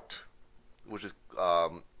Bejart, which is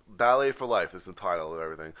Ballet for Life, is the title of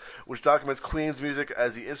everything, which documents Queen's music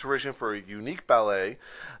as the inspiration for a unique ballet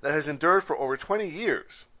that has endured for over 20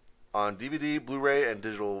 years on DVD, Blu-ray, and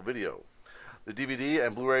digital video. The DVD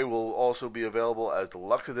and Blu-ray will also be available as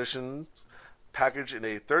deluxe editions packaged in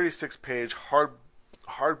a 36-page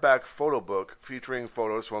hardback photo book featuring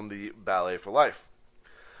photos from the Ballet for Life.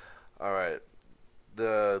 All right.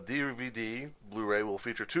 The DVD Blu-ray will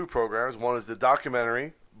feature 2 programs. One is the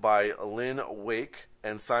documentary by Lynn Wake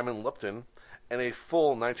and Simon Lupton, and a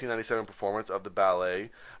full 1997 performance of the ballet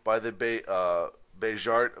by the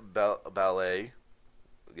Bejart Ballet.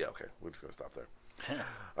 Yeah, okay, we're just going to stop there.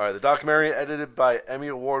 All right, the documentary, edited by Emmy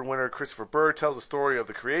Award winner Christopher Bird, tells the story of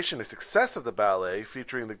the creation and success of the ballet,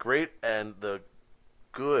 featuring the great and the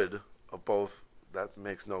good of both. That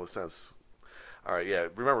makes no sense. All right, yeah,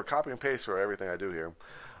 remember, copy and paste for everything I do here.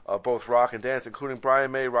 Both rock and dance, including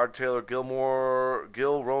Brian May, Roger Taylor,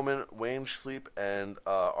 Gil Roman, Wayne Sleep, and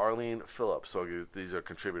Arlene Phillips. So these are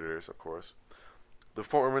contributors, of course. The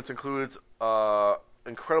performance includes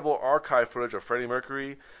incredible archive footage of Freddie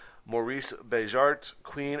Mercury, Maurice Béjart,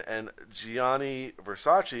 Queen, and Gianni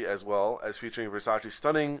Versace, as well as featuring Versace's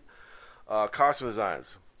stunning costume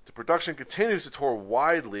designs. The production continues to tour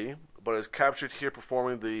widely, but is captured here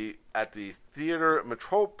performing at the Theatre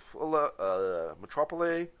Metropole.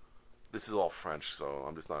 This is all French, so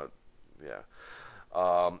I'm just not... Yeah.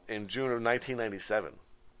 In June of 1997.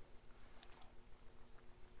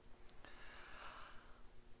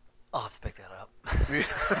 I'll have to pick that up.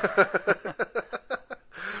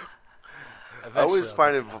 I always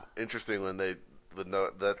find it interesting when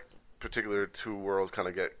that particular two worlds kind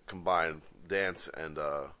of get combined, dance and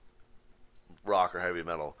rock or heavy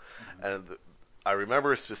metal. Mm-hmm. And I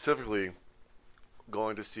remember specifically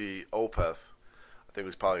going to see Opeth. I think it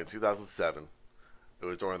was probably in 2007. It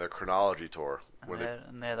was during their Chronology tour.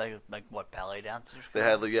 And they had like what, ballet dancers? They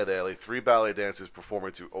had like 3 ballet dancers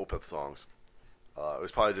performing to Opeth songs. It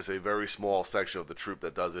was probably just a very small section of the troupe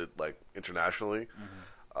that does it like internationally.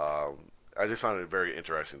 Mm-hmm. I just found it very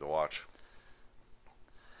interesting to watch.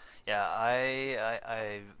 Yeah,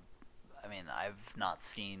 I mean, I've not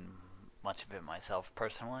seen much of it myself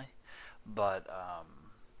personally, but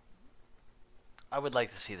I would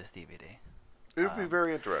like to see this DVD. It would be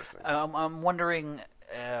very interesting. I'm wondering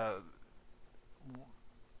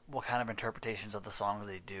what kind of interpretations of the songs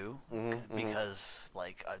they do, because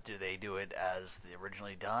do they do it as they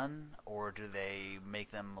originally done, or do they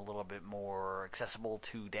make them a little bit more accessible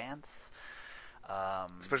to dance?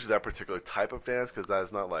 Especially that particular type of dance, because that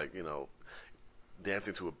is not like,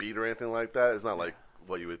 dancing to a beat or anything like that. It's not like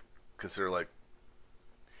what you would consider like...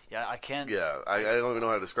 Yeah, I can't... Yeah, I don't even know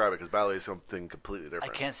how to describe it, because ballet is something completely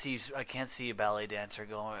different. I can't see a ballet dancer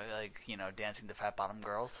going, dancing to Fat Bottom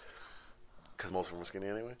Girls. Because most of them are skinny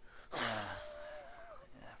anyway? Yeah,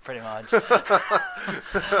 pretty much.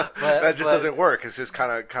 That just doesn't work. It's just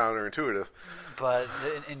kind of counterintuitive. But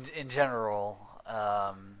in general,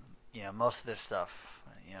 most of their stuff,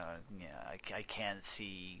 I can't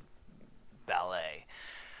see ballet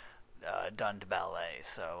done to ballet,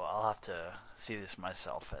 so I'll have to see this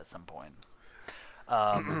myself at some point.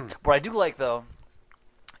 What I do like, though,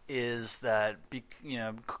 is that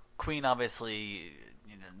Queen obviously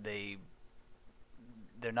they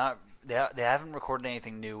haven't recorded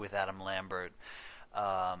anything new with Adam Lambert.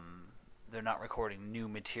 They're not recording new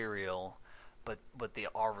material, but what they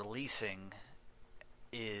are releasing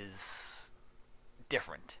is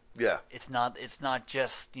different. Yeah. It's not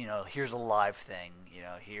just, here's a live thing,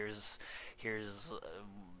 here's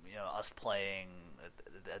us playing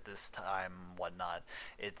at this time, whatnot.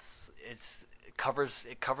 It covers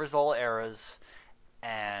all eras,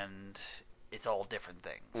 and it's all different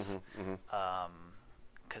things. Mm-hmm, mm-hmm.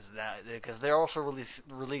 Because they're also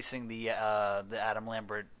releasing the Adam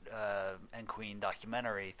Lambert and Queen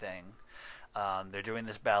documentary thing. They're doing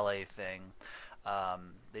this ballet thing.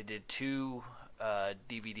 They did 2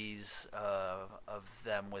 DVDs of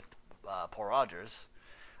them with Paul Rogers.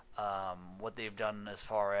 What they've done as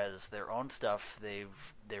far as their own stuff, they've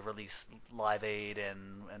released Live Aid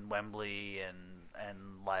and Wembley and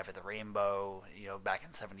Live at the Rainbow, back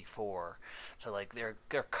in '74. So they're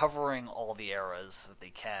covering all the eras that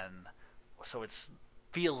they can, so it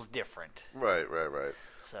feels different. Right.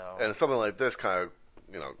 So, and something like this kind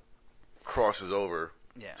of crosses over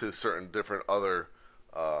to certain different other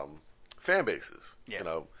fan bases. Yeah.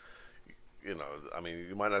 I mean,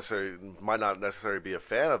 you might not necessarily be a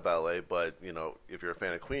fan of ballet, but if you're a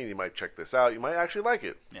fan of Queen, you might check this out. You might actually like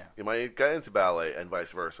it. Yeah. You might get into ballet, and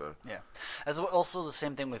vice versa. Yeah. As also the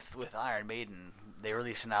same thing with Iron Maiden. They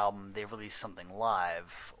release an album, they release something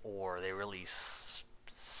live, or they release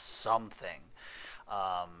something,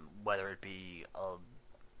 whether it be a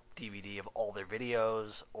DVD of all their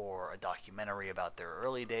videos, or a documentary about their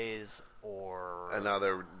early days, and now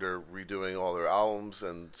they're redoing all their albums,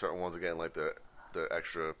 and certain ones are getting like the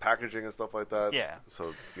extra packaging and stuff like that. Yeah.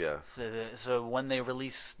 So yeah. So when they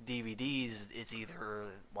release DVDs, it's either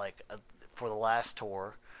for the last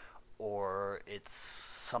tour, or it's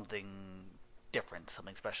something different,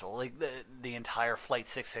 something special, like the entire Flight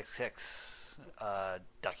 666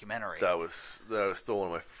 documentary. That was still one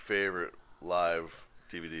of my favorite live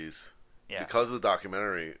DVDs. Yeah. Because of the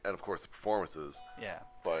documentary and of course the performances. Yeah.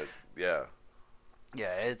 But yeah.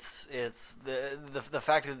 Yeah, it's the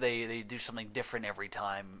fact that they do something different every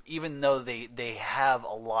time, even though they have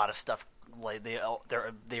a lot of stuff, like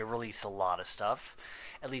they release a lot of stuff.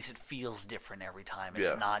 At least it feels different every time.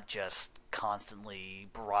 It's not just constantly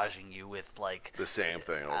barraging you with the same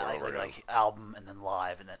thing over and over again. Like album and then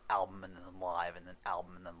live and then album and then live and then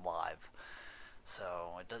album and then live.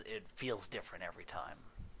 So it feels different every time.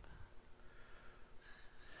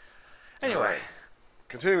 Anyway. Right.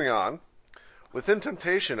 Continuing on. Within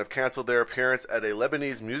Temptation have canceled their appearance at a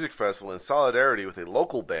Lebanese music festival in solidarity with a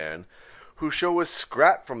local band whose show was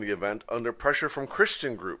scrapped from the event under pressure from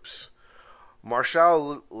Christian groups.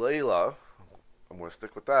 Marshall Layla, I'm going to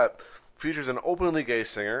stick with that, features an openly gay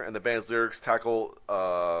singer, and the band's lyrics tackle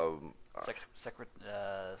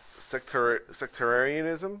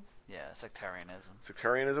sectarianism? Yeah, sectarianism.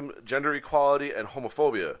 Sectarianism, gender equality, and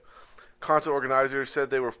homophobia. Concert organizers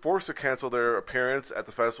said they were forced to cancel their appearance at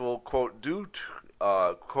the festival, quote, due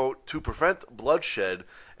to, quote, to prevent bloodshed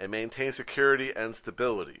and maintain security and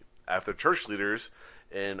stability, after church leaders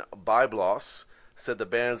in Byblos said the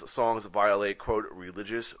band's songs violate, quote,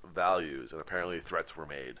 religious values, and apparently threats were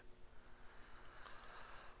made.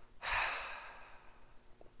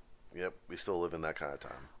 Yep, we still live in that kind of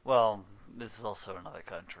time. Well, this is also another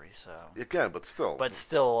country, so... Again, but still. But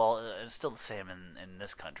still, it's still the same in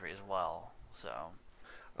this country as well, so...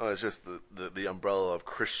 Oh, it's just the umbrella of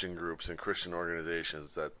Christian groups and Christian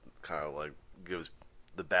organizations that kind of, like, gives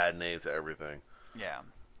the bad name to everything. Yeah.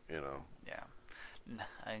 You know? Yeah.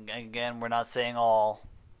 Again, we're not saying all,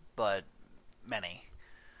 but many.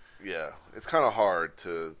 Yeah. It's kind of hard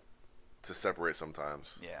to separate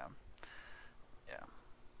sometimes. Yeah. Yeah.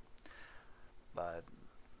 But...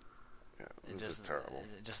 Yeah, this is terrible.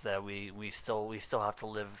 Just that we still have to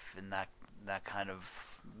live in that kind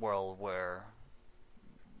of world where,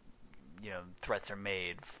 you know, threats are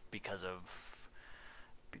made because of.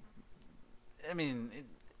 I mean,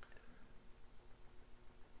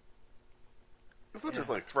 it's not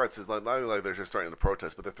just like threats. It's not only like they're just threatening to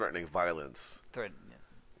protest, but they're threatening violence.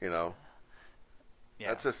 You know.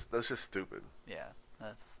 Yeah. That's just stupid. Yeah,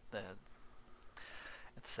 it's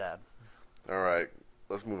sad. All right,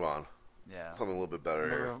 let's move on. Yeah. Something a little bit better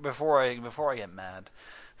here. Before I get mad.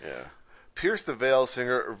 Yeah. Pierce the Veil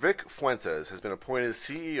singer Vic Fuentes has been appointed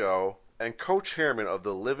CEO and co-chairman of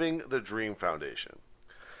the Living the Dream Foundation.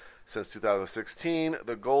 Since 2016,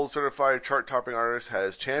 the gold-certified chart-topping artist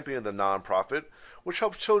has championed the nonprofit, which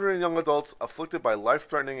helps children and young adults afflicted by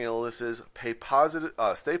life-threatening illnesses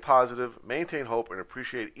stay positive, maintain hope, and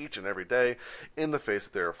appreciate each and every day in the face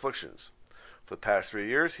of their afflictions. For the past 3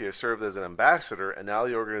 years, he has served as an ambassador, and now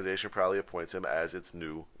the organization proudly appoints him as its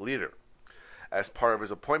new leader. As part of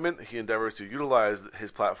his appointment, he endeavors to utilize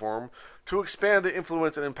his platform to expand the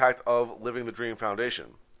influence and impact of Living the Dream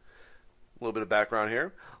Foundation. A little bit of background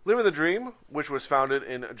here. Living the Dream, which was founded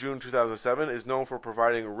in June 2007, is known for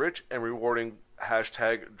providing rich and rewarding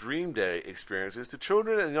 #Dream Day experiences to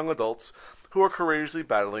children and young adults who are courageously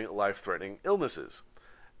battling life-threatening illnesses.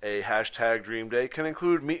 A #Dream Day can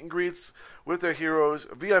include meet and greets with their heroes,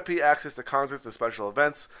 VIP access to concerts and special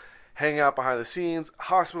events, hanging out behind the scenes,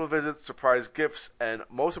 hospital visits, surprise gifts, and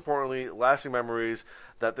most importantly, lasting memories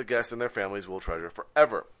that the guests and their families will treasure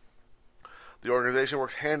forever. The organization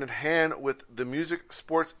works hand in hand with the music,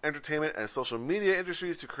 sports, entertainment, and social media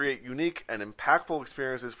industries to create unique and impactful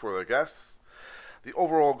experiences for their guests. The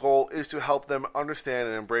overall goal is to help them understand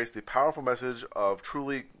and embrace the powerful message of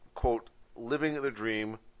truly, quote, living the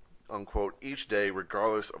dream, unquote, each day,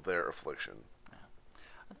 regardless of their affliction.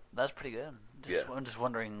 That's pretty good. I'm just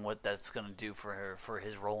wondering what that's going to do for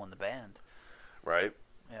his role in the band. Right.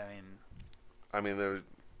 Yeah, I mean,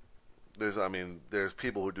 there's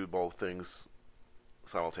people who do both things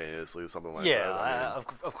simultaneously, something like that. Yeah,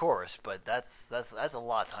 of course, but that's a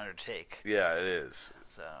lot to undertake. Yeah, it is.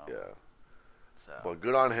 So. Yeah. But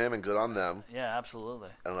good on him and good on them. Yeah, absolutely.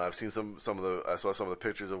 And I've seen I saw some of the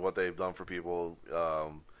pictures of what they've done for people.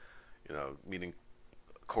 Meeting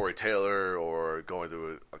Corey Taylor or going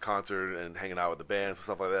to a concert and hanging out with the bands and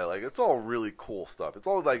stuff like that. Like, it's all really cool stuff. It's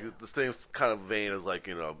all like the same kind of vein as, like,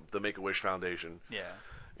 the Make-A-Wish Foundation. Yeah.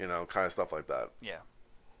 Kind of stuff like that. Yeah.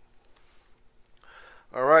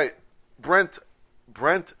 All right. Brent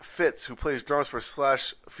Fitz, who plays drums for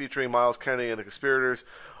Slash featuring Miles Kennedy and the Conspirators,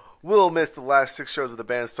 will miss the last 6 shows of the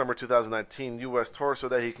band's summer 2019 U.S. tour so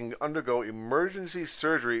that he can undergo emergency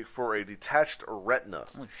surgery for a detached retina.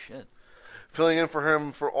 Oh, shit. Filling in for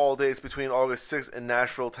him for all dates between August 6th in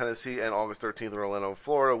Nashville, Tennessee, and August 13th in Orlando,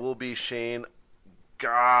 Florida, will be Shane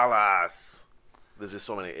Gallas. There's just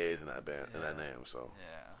so many A's in that band, in that name. So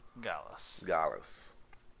yeah, Gallas.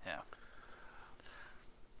 Yeah.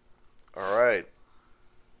 All right.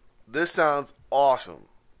 This sounds awesome.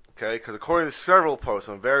 Okay, because according to several posts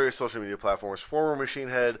on various social media platforms, former Machine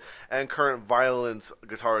Head and current Violence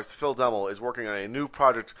guitarist Phil Demmel is working on a new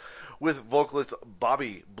project with vocalist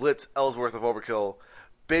Bobby Blitz Ellsworth of Overkill,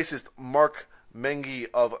 bassist Mark Mengi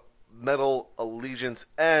of Metal Allegiance,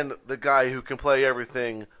 and the guy who can play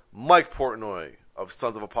everything, Mike Portnoy of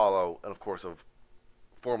Sons of Apollo, and of course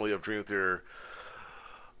formerly of Dream Theater,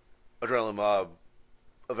 Adrenaline Mob,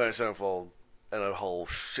 Avenged Sevenfold, and a whole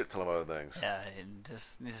shit ton of other things. Yeah, and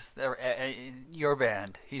just your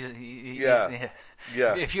band. Yeah.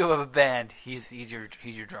 If you have a band, he's your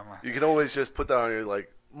drummer. You can always just put that on your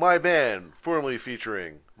like my band, formerly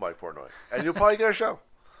featuring Mike Portnoy, and you'll probably get a show.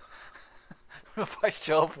 If I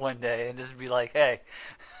show up one day and just be like, "Hey,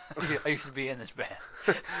 I used to be in this band,"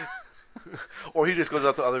 or he just goes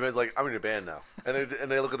up to other bands like, "I'm in your band now," and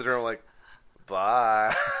they look at the drummer like,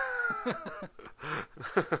 "Bye."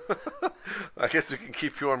 I guess we can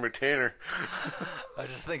keep you on retainer. I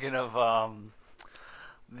was just thinking of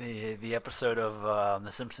the episode of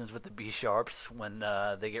The Simpsons with the B Sharps when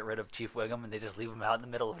they get rid of Chief Wiggum and they just leave him out in the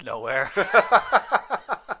middle of nowhere.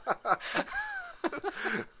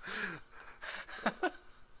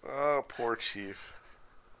 Oh, poor Chief.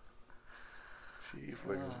 Chief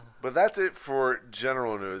Wiggum. But that's it for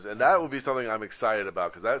general news, and that would be something I'm excited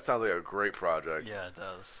about because that sounds like a great project. Yeah, it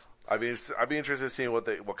does. I mean, I'd be interested in seeing what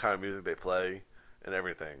kind of music they play and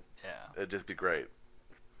everything. Yeah. It'd just be great.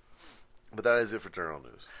 But that is it for general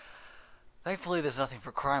news. Thankfully, there's nothing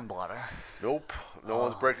for Crime Blotter. Nope. No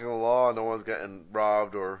one's breaking the law. No one's getting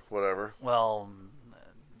robbed or whatever. Well,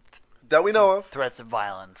 that we know of. Threats of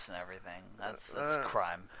violence and everything. That's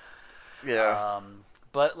crime. Yeah.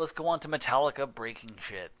 But let's go on to Metallica breaking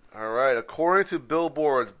shit. All right. According to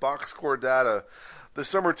Billboard's box score data, the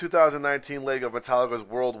summer 2019 leg of Metallica's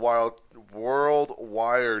Worldwide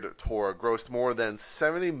tour grossed more than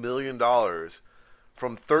 $70 million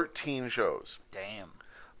from 13 shows. Damn.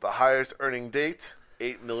 The highest earning date,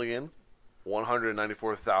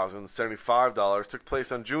 $8,194,075, took place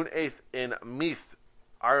on June 8th in Meath,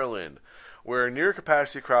 Ireland, where a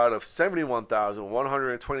near-capacity crowd of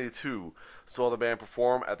 71,122 saw the band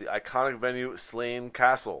perform at the iconic venue Slane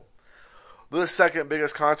Castle. The second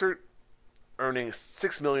biggest concert, earning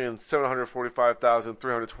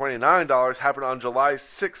 $6,745,329, happened on July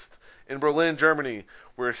 6th in Berlin, Germany,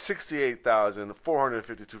 where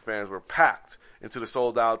 68,452 fans were packed into the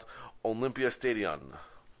sold-out Olympia Stadion.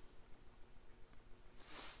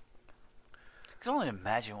 I can only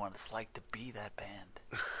imagine what it's like to be that band.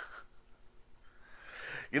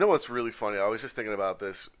 You know what's really funny? I was just thinking about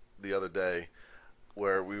this the other day,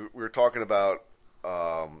 where we were talking about,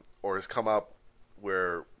 or has come up,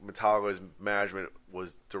 where Metallica's management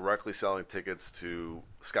was directly selling tickets to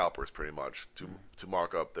scalpers, pretty much, to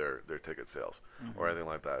mark up their ticket sales or anything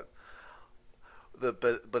like that. But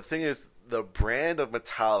the thing is, the brand of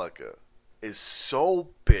Metallica is so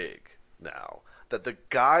big now that the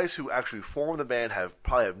guys who actually form the band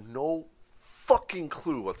probably have no fucking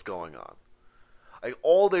clue what's going on. Like,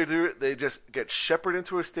 all they do, they just get shepherded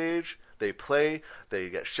into a stage, they play,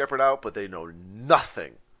 they get shepherded out, but they know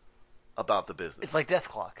nothing about the business. It's like Death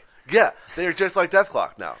Clock. Yeah, they're just like Death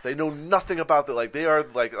Clock now. They know nothing about they are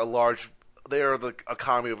like they are the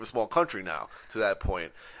economy of a small country now to that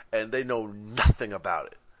point, and they know nothing about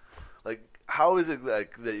it. Like, how is it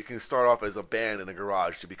like that you can start off as a band in a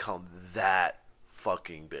garage to become that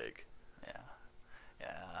fucking big?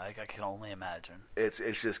 Yeah, I can only imagine. It's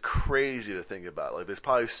just crazy to think about. Like, there's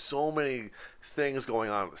probably so many things going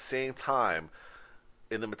on at the same time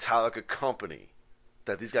in the Metallica company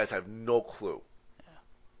that these guys have no clue. Yeah.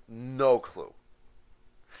 No clue.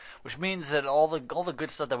 Which means that all the good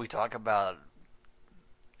stuff that we talk about,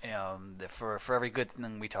 for every good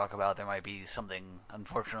thing we talk about, there might be something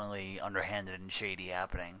unfortunately underhanded and shady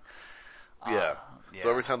happening. Yeah. So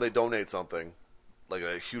every time they donate something, like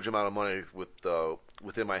a huge amount of money with the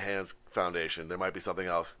Within My Hands Foundation, there might be something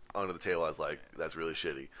else under the table that's really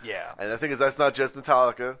shitty. Yeah. And the thing is, that's not just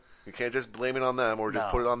Metallica. You can't just blame it on them or just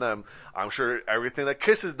put it on them. I'm sure everything that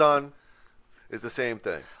Kiss has done is the same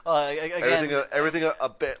thing. Again, everything a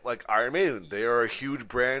bit like Iron Maiden. They are a huge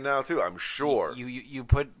brand now too. I'm sure. You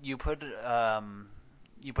put the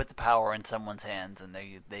power in someone's hands, and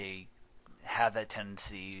they have that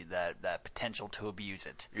tendency, that potential to abuse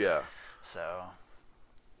it. Yeah. So.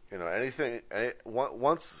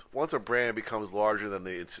 Once a brand becomes larger than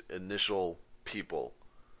the initial people,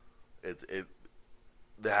 it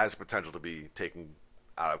has potential to be taken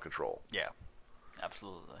out of control. Yeah,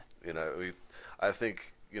 absolutely. I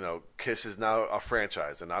think Kiss is now a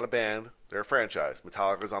franchise. They're not a band; they're a franchise.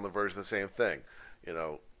 Metallica's on the verge of the same thing.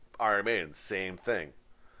 Iron Maiden, same thing.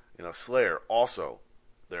 Slayer also,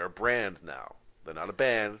 they're a brand now. They're not a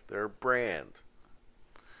band; they're a brand.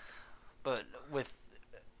 But with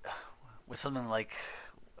something like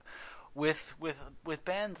with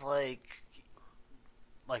bands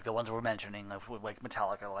like the ones we're mentioning, like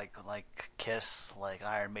Metallica, like Kiss, like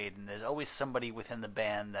Iron Maiden, there's always somebody within the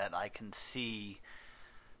band that I can see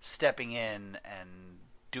stepping in and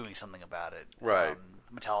doing something about it. Right.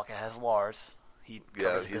 Metallica has Lars. He's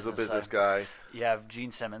a business guy. You have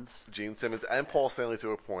Gene Simmons. And Paul Stanley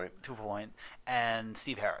to a point. And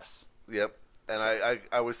Steve Harris. Yep. And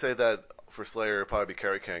I would say that for Slayer, it'd probably be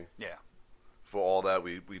Kerry King. Yeah. For all that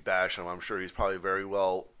we bash him, I'm sure he's probably very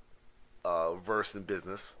well versed in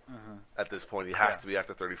business at this point. He has to be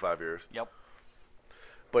after 35 years. Yep.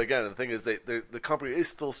 But again, the thing is, the company is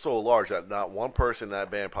still so large that not one person in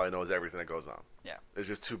that band probably knows everything that goes on. Yeah. It's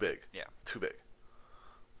just too big. Yeah. Too big.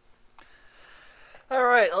 All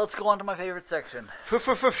right, let's go on to my favorite section.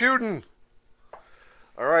 Feuden.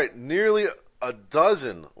 All right, nearly a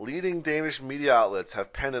dozen leading Danish media outlets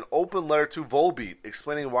have penned an open letter to Volbeat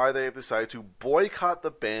explaining why they have decided to boycott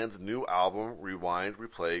the band's new album, Rewind,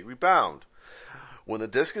 Replay, Rebound. When the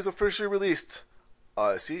disc is officially released,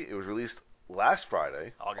 it was released last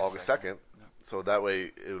Friday, August 2nd, so that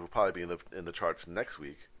way it will probably be in the charts next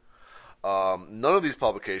week. None of these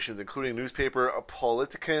publications, including newspaper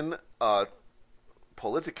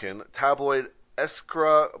Politiken, tabloid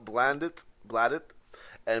Eskra Bladet,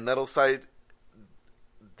 and metal site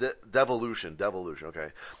Devolution,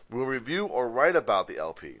 will review or write about the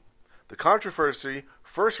LP. The controversy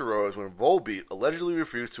first arose when Volbeat allegedly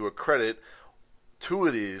refused to accredit two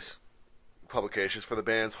of these publications for the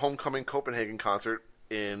band's homecoming Copenhagen concert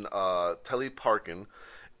in Teleparken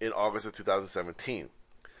in August of 2017.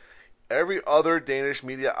 Every other Danish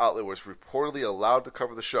media outlet was reportedly allowed to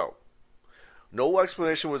cover the show. No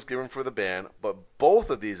explanation was given for the band, but both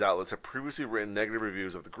of these outlets have previously written negative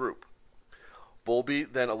reviews of the group.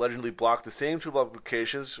 Volbeat then allegedly blocked the same two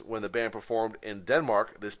publications when the band performed in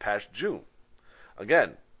Denmark this past June.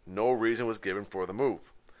 Again, no reason was given for the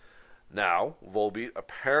move. Now, Volbeat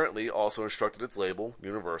apparently also instructed its label,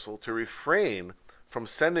 Universal, to refrain from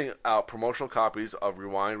sending out promotional copies of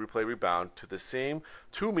Rewind, Replay, Rebound to the same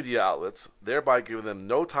two media outlets, thereby giving them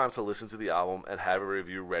no time to listen to the album and have a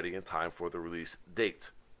review ready in time for the release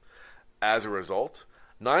date. As a result,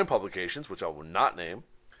 9 publications, which I will not name,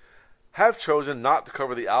 have chosen not to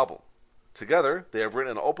cover the album. Together, they have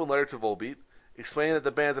written an open letter to Volbeat, explaining that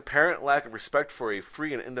the band's apparent lack of respect for a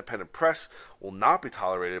free and independent press will not be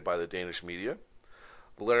tolerated by the Danish media.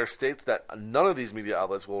 The letter states that none of these media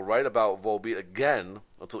outlets will write about Volbeat again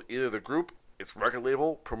until either the group, its record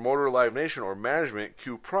label, promoter Live Nation, or management,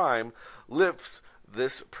 Q Prime, lifts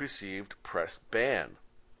this perceived press ban.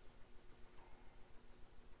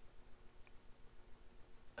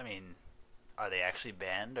 I mean, are they actually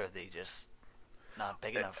banned, or are they just not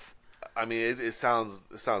big enough? I mean, it sounds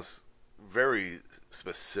very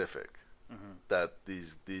specific that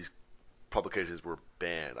these publications were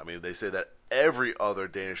banned. I mean, they say that every other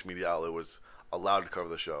Danish media outlet was allowed to cover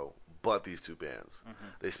the show, but these two bands.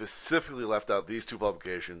 They specifically left out these two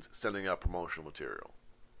publications sending out promotional material.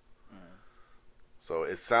 So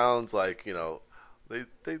it sounds like, they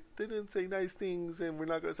didn't say nice things, and we're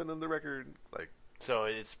not going to send them the record. Like, so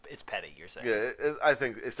it's petty, you're saying? Yeah, I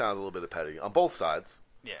think it sounds a little bit of petty on both sides.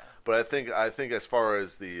 Yeah, but I think as far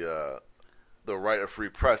as the right of free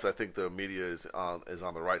press, I think the media is on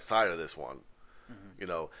the right side of this one.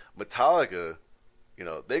 Metallica,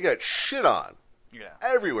 they got shit on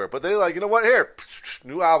everywhere, but they're like, you know what? Here,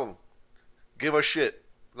 new album, give us shit.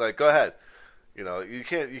 Like, go ahead. You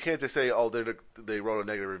can't just say, oh, they wrote a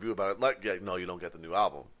negative review about it. Like, yeah, no, you don't get the new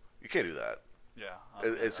album. You can't do that. Yeah,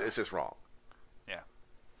 it's just wrong. Yeah.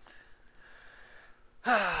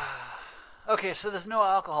 Okay, so there's no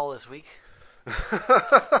alcohol this week.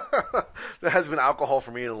 There hasn't been alcohol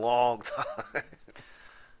for me in a long time.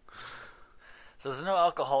 So there's no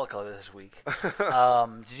alcoholic this week.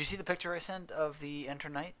 Did you see the picture I sent of the Enter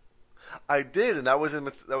Night? I did, and that was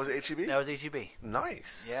HEB? That was HEB.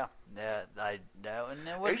 Nice. Yeah. And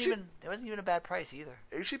it wasn't even a bad price either.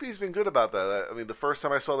 HEB's been good about that. I mean, the first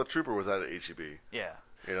time I saw the Trooper was at HEB. Yeah.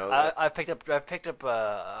 I've picked up a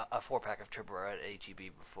 4-pack of Trooper at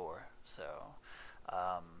HEB before. So,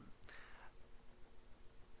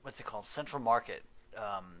 what's it called? Central Market.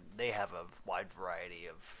 They have a wide variety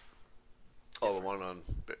of. Oh, the one on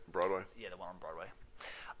Broadway. Yeah, the one on Broadway.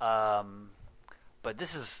 But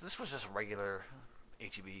this was just a regular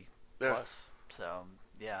HEB plus. So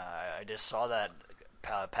yeah, I just saw that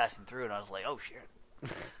passing through, and I was like, oh shit.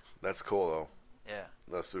 That's cool though. Yeah.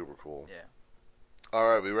 That's super cool. Yeah. All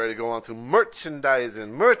right, we ready to go on to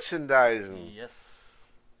merchandising? Yes.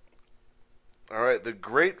 All right, the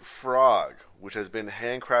Great Frog, which has been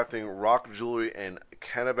handcrafting rock jewelry in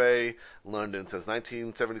Canterbury, London since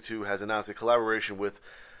 1972, has announced a collaboration with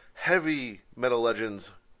heavy metal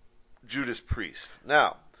legends Judas Priest.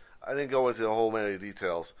 Now, I didn't go into a whole many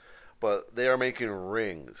details, but they are making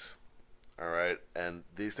rings. All right, and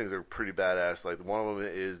these things are pretty badass. Like, one of them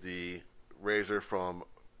is the Razor from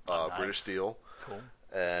Nice. British Steel. Cool.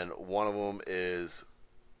 And one of them is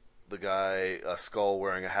the guy, a skull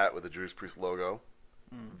wearing a hat with the Judas Priest logo.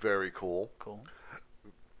 Very cool. Cool.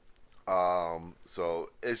 So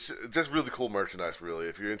it's just really cool merchandise, really.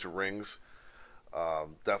 If you're into rings,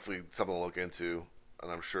 definitely something to look into.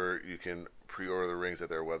 And I'm sure you can pre-order the rings at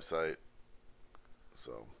their website.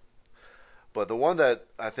 So, but the one that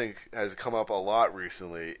I think has come up a lot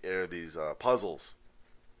recently are these puzzles.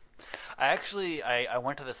 I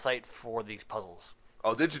went to the site for these puzzles.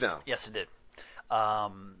 Oh, did you now? Yes, I did.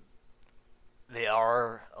 They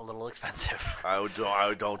are a little expensive. I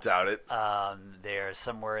don't doubt it. They're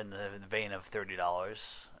somewhere in the vein of $30.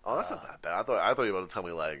 Oh, that's not that bad. I thought you were about to tell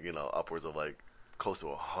me upwards of close to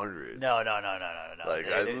 $100. No. Like,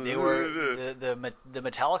 They were the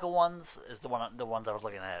Metallica ones is the ones I was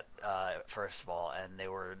looking at first of all, and they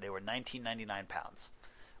were £19.99,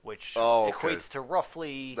 which equates to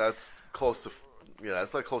roughly. That's close to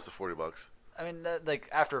it's like close to $40. I mean,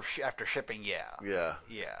 after shipping, yeah. Yeah.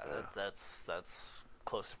 That's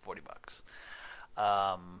close to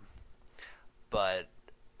 $40. But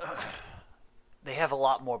they have a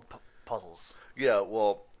lot more puzzles. Yeah,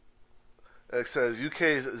 well, it says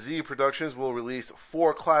UK's Z Productions will release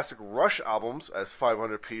 4 classic Rush albums as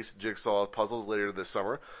 500-piece jigsaw puzzles later this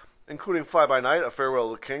summer, including Fly By Night, A Farewell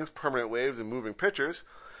to the Kings, Permanent Waves, and Moving Pictures,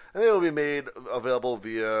 and they will be made available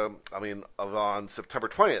on September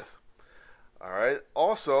 20th. All right.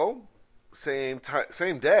 Also, same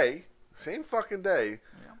fucking day,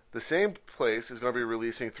 the same place is going to be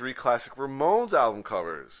releasing 3 classic Ramones album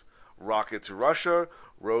covers: "Rocket to Russia,"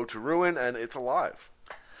 "Road to Ruin," and "It's Alive."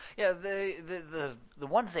 Yeah, the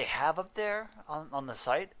ones they have up there on the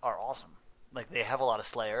site are awesome. Like, they have a lot of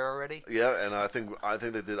Slayer already. Yeah, and I think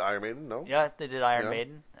they did Iron Maiden. No. Yeah, they did Iron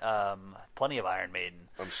Maiden. Plenty of Iron Maiden.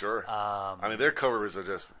 I'm sure. I mean, their covers are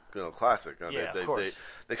just classic. Yeah, of course.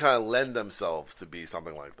 They kind of lend themselves to be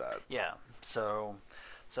something like that. Yeah. So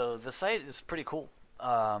the site is pretty cool.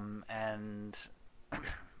 And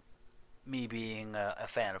me being a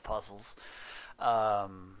fan of puzzles, I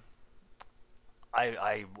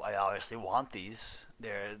obviously want these.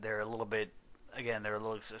 They're a little bit. Again, they're a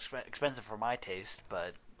little expensive for my taste,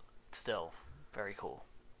 but still very cool.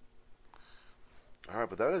 All right,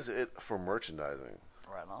 but that is it for merchandising.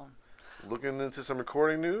 Right on. Looking into some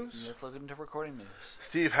recording news? Let's look into recording news.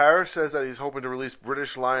 Steve Harris says that he's hoping to release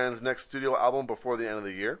British Lion's next studio album before the end of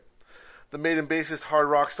the year. The Maiden bassist hard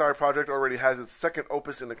rock side project already has its second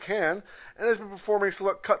opus in the can and has been performing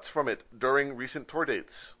select cuts from it during recent tour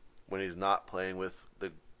dates, when he's not playing with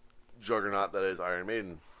the juggernaut that is Iron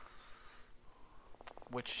Maiden.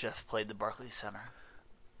 Which just played the Barclays Center.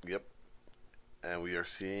 Yep. And we are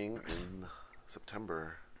seeing in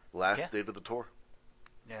September, last date of the tour.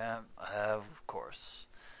 Yeah, of course.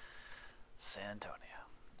 San Antonio.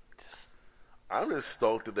 I'm just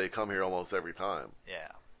stoked that they come here almost every time. Yeah.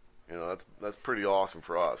 That's pretty awesome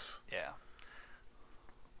for us. Yeah.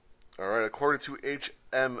 All right, according to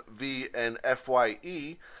HMV and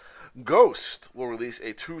FYE, Ghost will release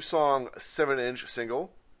a 2-song 7-inch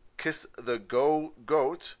single, "Kiss the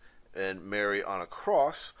Goat" and "Mary on a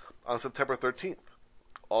Cross," on September 13th.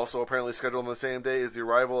 Also apparently scheduled on the same day is the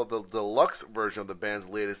arrival of the deluxe version of the band's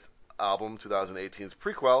latest album, 2018's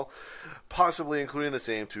prequel, possibly including the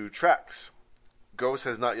same 2 tracks. Ghost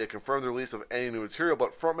has not yet confirmed the release of any new material,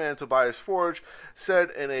 but frontman Tobias Forge said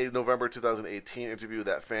in a November 2018 interview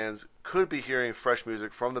that fans could be hearing fresh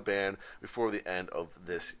music from the band before the end of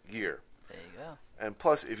this year. There you go. And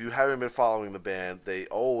plus, if you haven't been following the band, they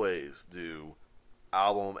always do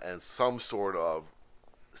album and some sort of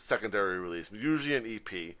secondary release, usually an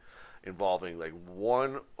EP, involving like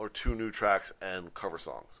 1 or 2 new tracks and cover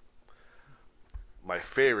songs. My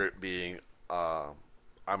favorite being "I'm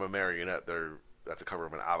a Marionette." That's a cover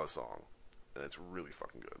of an ABBA song, and it's really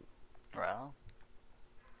fucking good. Well.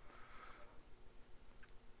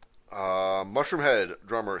 Mushroomhead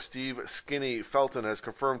drummer Steve "Skinny" Felton has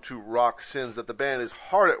confirmed to Rock Sins that the band is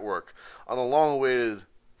hard at work on the long-awaited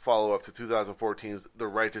follow-up to 2014's The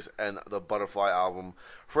Righteous and the Butterfly album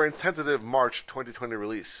for a tentative March 2020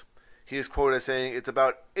 release. He is quoted as saying, "It's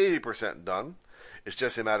about 80% done. It's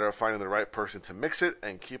just a matter of finding the right person to mix it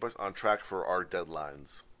and keep us on track for our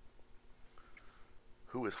deadlines."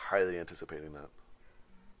 Who is highly anticipating that?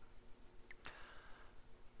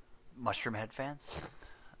 Mushroomhead fans?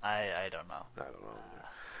 I don't know. I don't know.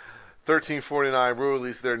 1349 will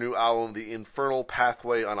release their new album, The Infernal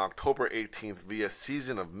Pathway, on October 18th via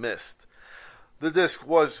Season of Mist. The disc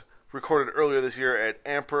was recorded earlier this year at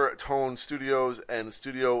Amper Tone Studios and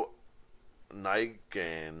Studio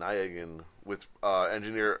Niagan with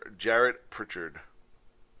engineer Jarrett Pritchard.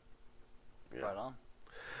 Yeah. Right on.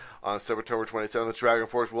 On September 27th, Dragon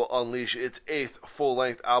Force will unleash its 8th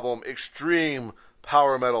full-length album, Extreme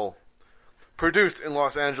Power Metal. Produced in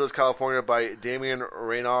Los Angeles, California by Damian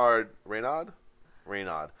Reynaud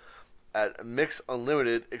at Mix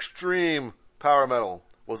Unlimited, Extreme Power Metal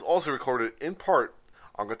was also recorded in part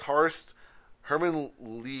on guitarist Herman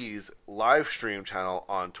Lee's live stream channel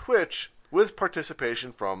on Twitch with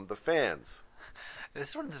participation from the fans.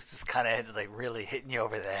 This one just kind of like really hitting you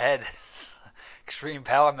over the head. Extreme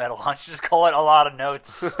power metal. Why don't you just call it a lot of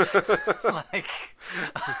notes? Like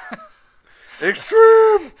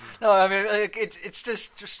Extreme. No, I mean like it's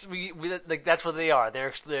just we like that's what they are.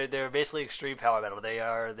 They're basically extreme power metal. They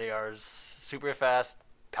are super fast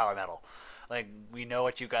power metal. Like we know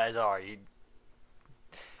what you guys are.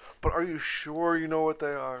 But are you sure you know what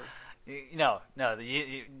they are? No,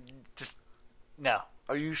 you just no.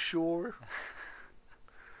 Are you sure?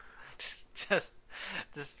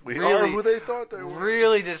 Just we really, are who they thought they were.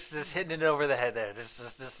 Really, just hitting it over the head there.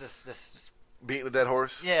 Just beating a dead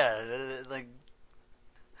horse. Yeah, like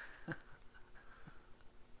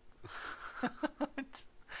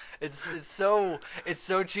it's so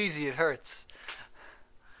cheesy. It hurts.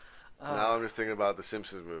 Now I'm just thinking about the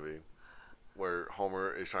Simpsons movie, where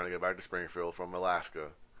Homer is trying to get back to Springfield from Alaska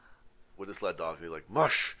with his sled dogs, and he's like,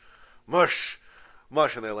 mush, mush,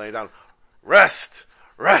 mush, and they're laying down, rest,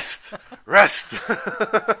 rest, rest.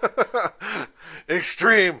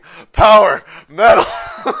 Extreme power metal.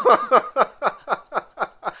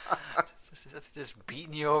 It's just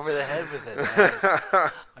beating you over the head with it,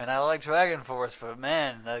 man. And I like Dragon Force, but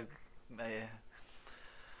man,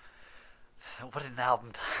 what an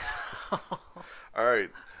album title. All right,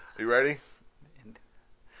 are you ready?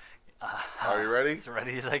 Are you ready? As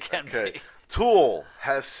ready as I can be. be. Tool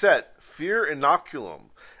has set Fear Inoculum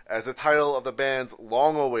as the title of the band's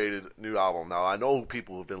long-awaited new album. Now, I know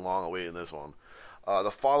people who've been long-awaiting this one.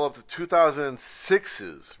 The follow-up to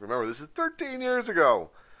 2006's, remember, this is 13 years ago,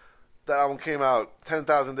 that album came out,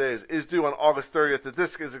 10,000 Days, is due on August 30th. The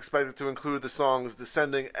disc is expected to include the songs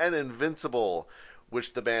Descending and Invincible,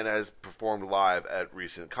 which the band has performed live at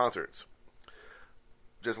recent concerts.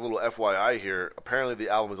 Just a little FYI here, apparently the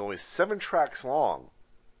album is only 7 tracks long,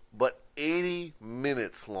 but 80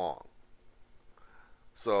 minutes long.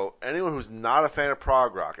 So anyone who's not a fan of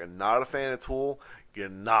prog rock and not a fan of Tool, you're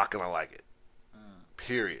not going to like it.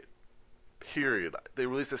 Period. Period. They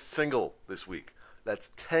released a single this week that's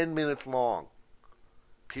 10 minutes long.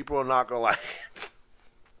 People are not going to like it.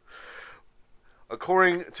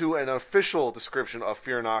 According to an official description of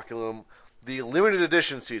Fear Inoculum, the limited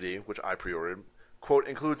edition CD, which I pre-ordered, quote,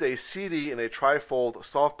 includes a CD and a trifold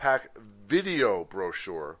soft pack video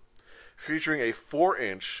brochure featuring a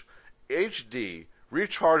 4-inch HD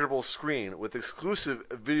rechargeable screen with exclusive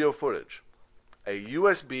video footage, a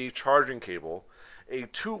USB charging cable, a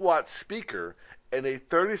 2-watt speaker, and a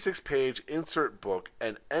 36-page insert book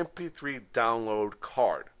and MP3 download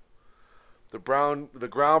card. The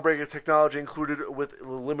groundbreaking technology included with the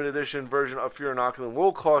limited edition version of Fear Inoculum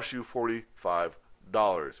will cost you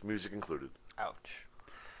 $45, music included. Ouch.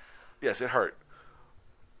 Yes, it hurt.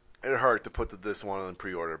 It hurt to put this one on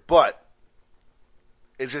pre-order, but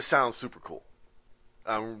it just sounds super cool.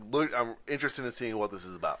 I'm interested in seeing what this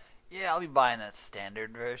is about. Yeah, I'll be buying that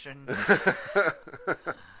standard version.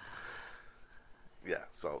 Yeah,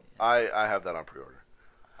 so I have that on pre-order.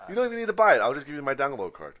 You don't even need to buy it. I'll just give you my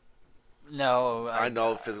download card. No, I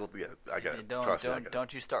know physical. Yeah, I get it. Trust me, I get it.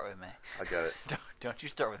 Don't you start with me. I get it. Don't you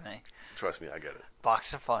start with me. Trust me, I get it.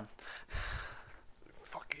 Box of fun.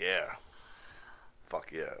 Fuck yeah.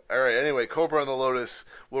 Fuck yeah. All right. Anyway, Cobra and the Lotus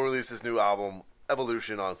will release this new album,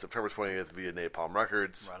 Evolution, on September 20th via Napalm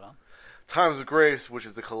Records. Right on. Times of Grace, which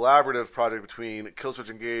is the collaborative project between Killswitch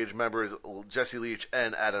Engage members Jesse Leach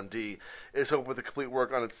and Adam D, is hoping to complete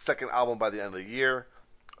work on its second album by the end of the year.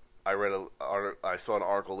 I saw an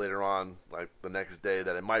article later on, like the next day,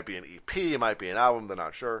 that it might be an EP, it might be an album. They're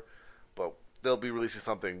not sure, but they'll be releasing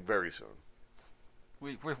something very soon.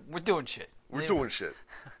 We're doing shit. We're doing shit.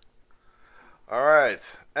 All right,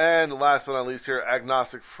 and last but not least, here,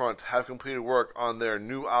 Agnostic Front have completed work on their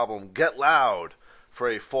new album Get Loud for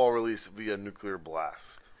a fall release via Nuclear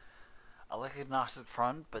Blast. I like Agnostic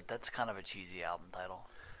Front, but that's kind of a cheesy album title.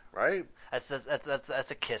 Right? That's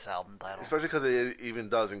a Kiss album title. Especially because it even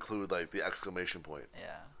does include like the exclamation point.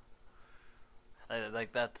 Yeah.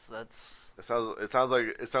 Like that's. It sounds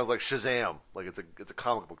like Shazam. Like it's a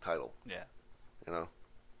comic book title. Yeah. You know.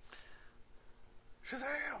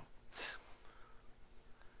 Shazam.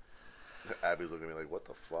 Abby's looking at me like, what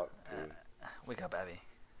the fuck, dude? Wake up, Abby.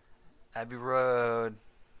 Abbey Road.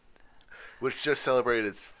 Which just celebrated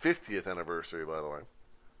its 50th anniversary, by the way.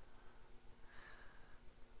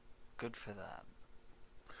 good for that.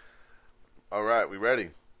 All right, we ready?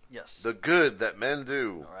 Yes. The good that men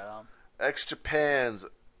do. Right on. Ex-Japan's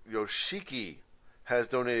Yoshiki has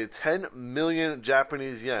donated 10 million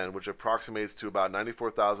Japanese yen, which approximates to about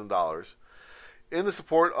 $94,000, in the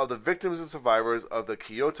support of the victims and survivors of the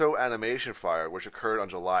Kyoto animation fire, which occurred on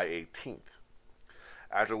July 18th.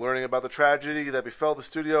 After learning about the tragedy that befell the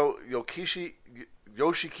studio, Yoshiki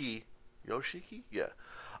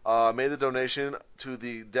made the donation to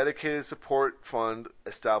the dedicated support fund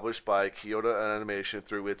established by Kyoto Animation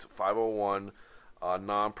through its 501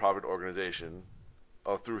 nonprofit organization,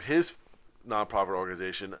 through his nonprofit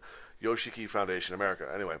organization, Yoshiki Foundation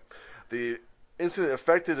America. Anyway, the incident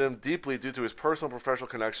affected him deeply due to his personal and professional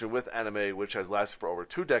connection with anime, which has lasted for over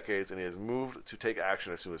 2 decades, and he has moved to take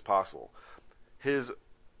action as soon as possible. His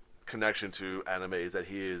connection to anime is that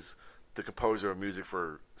he is the composer of music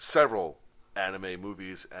for several anime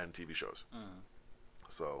movies and TV shows.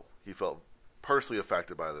 So he felt personally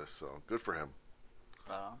affected by this, so good for him.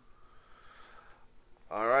 All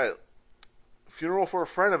right. Funeral for a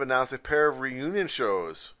Friend have announced a pair of reunion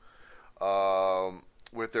shows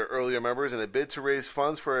with their earlier members in a bid to raise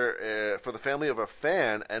funds for the family of a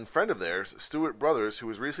fan and friend of theirs, Stewart Brothers, who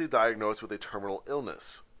was recently diagnosed with a terminal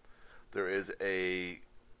illness. There is a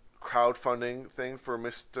crowdfunding thing for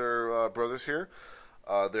Mr. Brothers here.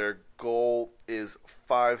 Their goal is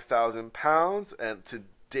 £5,000, and to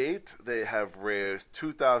date they have raised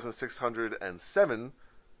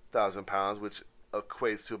 £2,607,000, which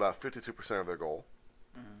equates to about 52% of their goal.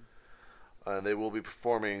 And they will be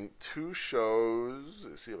performing 2 shows.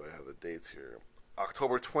 Let's see if I have the dates here.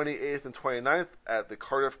 October 28th and 29th at the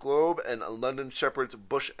Cardiff Globe and London Shepherd's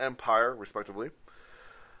Bush Empire, respectively.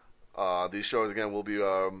 These shows, again, will be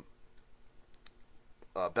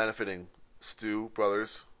benefiting Stu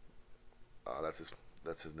Brothers.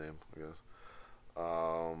 That's his name, I guess.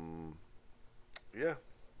 Yeah,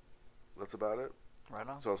 that's about it. Right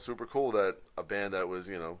on. So super cool that a band that was,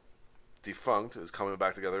 defunct is coming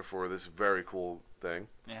back together for this very cool thing.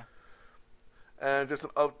 Yeah. And just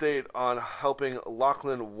an update on helping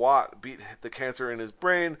Lachlan Watt beat the cancer in his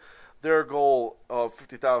brain. Their goal of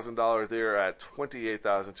 $50,000, they are at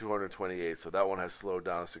 $28,228, so that one has slowed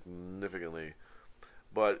down significantly.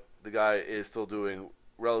 But the guy is still doing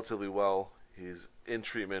relatively well. He's in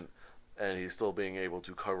treatment, and he's still being able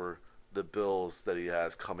to cover the bills that he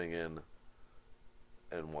has coming in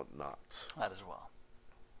and whatnot. That as well.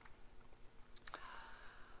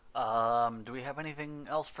 Do we have anything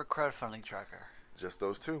else for crowdfunding tracker? Just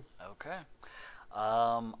those 2. Okay.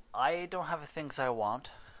 I don't have things I want.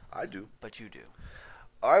 I do. But you do.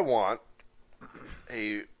 I want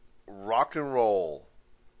a rock and roll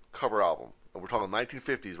cover album. And we're talking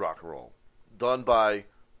 1950s rock and roll. Done by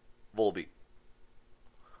Volbeat.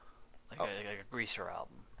 Like a Greaser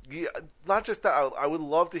album. Yeah, not just that. I would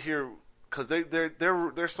love to hear, because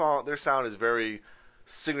their sound is very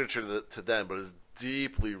signature to them, but is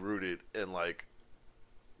deeply rooted in like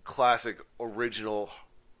classic original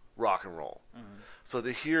rock and roll. So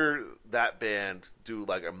to hear that band do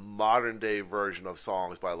like a modern day version of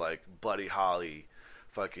songs by like Buddy Holly,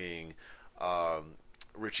 fucking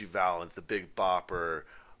Richie Valens, the Big Bopper,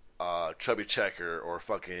 Chubby Checker, or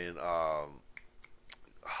fucking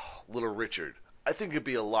Little Richard, I think it'd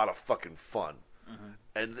be a lot of fucking fun.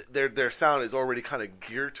 And their sound is already kind of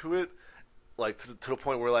geared to it, like to the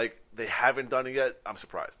point where like they haven't done it yet. I'm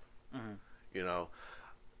surprised,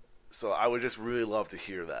 So I would just really love to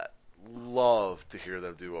hear that. Love to hear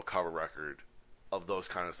them do a cover record of those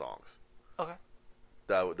kind of songs. Okay.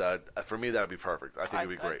 That for me that'd be perfect. I think it'd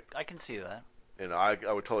be great. I can see that. I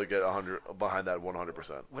would totally get 100 behind that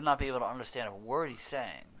 100%. Would not be able to understand a word he's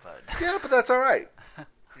saying, but yeah, but that's all right.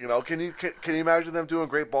 Can you imagine them doing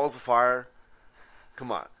Great Balls of Fire?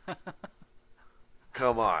 Come on.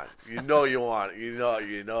 Come on. You want it. You want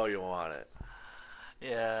it.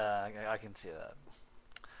 Yeah, I can see that.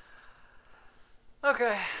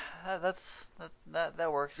 Okay,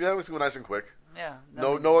 that works. Yeah, it was nice and quick. Yeah.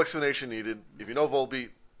 No explanation needed. If you know Volbeat,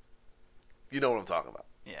 you know what I'm talking about.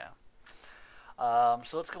 Yeah.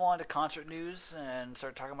 So let's go on to concert news and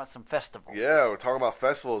start talking about some festivals. Yeah, we're talking about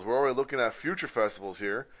festivals. We're already looking at future festivals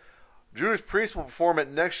here. Judas Priest will perform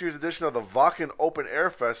at next year's edition of the Wacken Open Air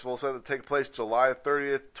Festival, set to take place July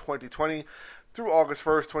 30th, 2020 through August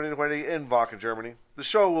 1st, 2020 in Wacken, Germany. The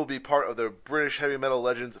show will be part of the British heavy metal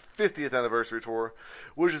legends' 50th anniversary tour,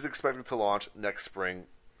 which is expected to launch next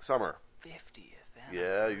summer. 50th anniversary.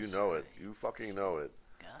 Yeah, you know it. You fucking know it.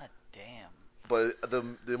 God damn. But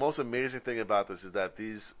the most amazing thing about this is that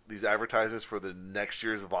these advertisements for the next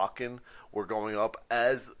year's Wacken were going up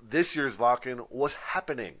as this year's Wacken was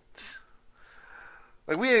happening.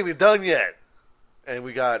 Like, we ain't even done yet. And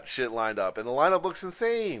we got shit lined up. And the lineup looks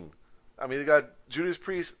insane. I mean, they got Judas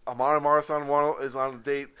Priest, Amon Amarth is on a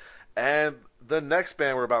date. And the next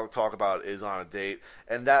band we're about to talk about is on a date.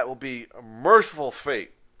 And that will be Mercyful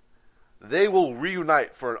Fate. They will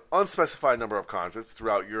reunite for an unspecified number of concerts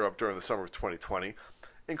throughout Europe during the summer of 2020,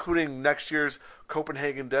 including next year's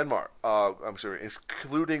Copenhagen, Denmark.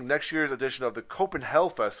 Including next year's edition of the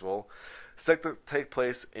Copenhagen Festival, set to take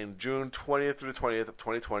place in June 20th through the 20th of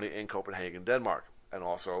 2020 in Copenhagen, Denmark, and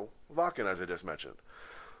also Wacken, as I just mentioned.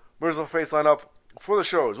 Mercyful Fate's lineup for the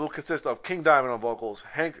shows will consist of King Diamond on vocals,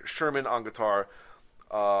 Hank Sherman on guitar,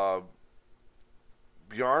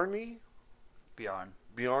 Bjarne.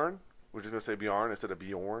 We're just going to say Bjarne instead of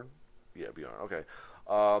Bjorn. Yeah, Bjorn. Okay.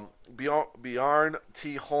 Bjorn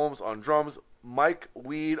T. Holmes on drums, Mike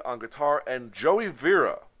Weed on guitar, and Joey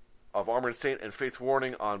Vera of Armored Saint and Fate's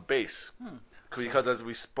Warning on bass. Because, as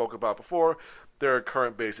we spoke about before, their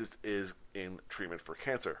current bassist is in treatment for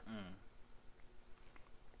cancer.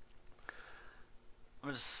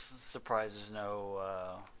 I'm just surprised there's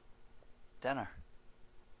no Denner.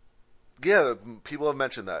 Yeah, people have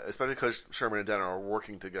mentioned that, especially because Sherman and Denner are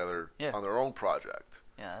working together on their own project.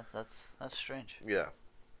 Yeah, that's strange. Yeah.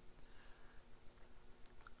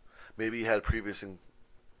 Maybe he had previous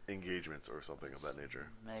engagements or something of that nature.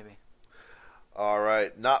 Maybe. All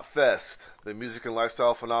right, Knotfest, the music and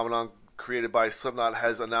lifestyle phenomenon created by Slipknot,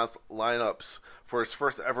 has announced lineups for its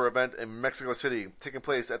first ever event in Mexico City, taking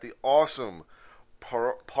place at the awesome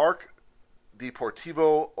Parque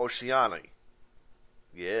Deportivo Oceani.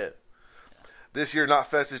 Yeah. This year,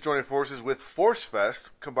 Knotfest is joining forces with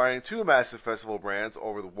Forcefest, combining two massive festival brands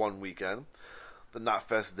over the one weekend. The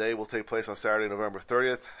Knotfest Day will take place on Saturday, November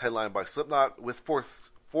 30th, headlined by Slipknot, with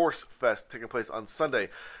Forcefest taking place on Sunday,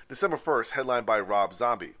 December 1st, headlined by Rob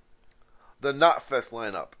Zombie. The Knotfest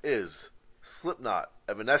lineup is Slipknot,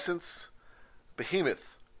 Evanescence,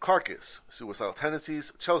 Behemoth, Carcass, Suicidal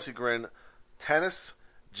Tendencies, Chelsea Grin, Tannis,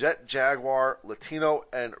 Jet Jaguar, Latino,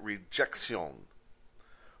 and Rejection.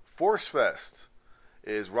 Forcefest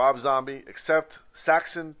is Rob Zombie, Accept,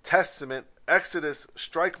 Saxon, Testament, Exodus,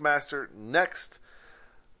 Strike Master, Next,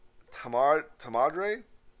 Tamadre?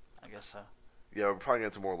 I guess so. Yeah, we're probably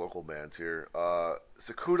getting some more local bands here.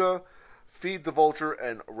 Sakuda, Feed the Vulture,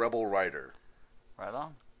 and Rebel Rider. Right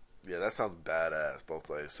on. Yeah, that sounds badass. Both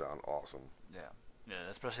plays sound awesome. Yeah,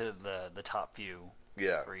 especially the top few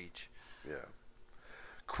for each. Yeah.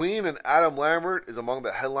 Queen and Adam Lambert is among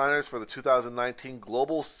the headliners for the 2019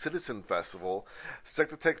 Global Citizen Festival, set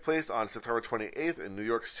to take place on September 28th in New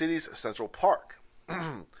York City's Central Park.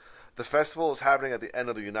 The festival is happening at the end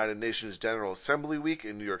of the United Nations General Assembly Week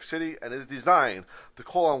in New York City and is designed to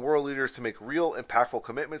call on world leaders to make real, impactful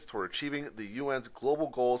commitments toward achieving the UN's global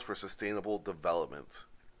goals for sustainable development.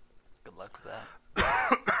 Good luck with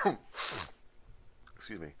that.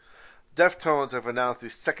 Excuse me. Deftones have announced the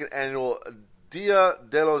second annual Dia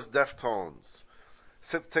de los Deftones,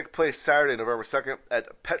 set to take place Saturday, November 2nd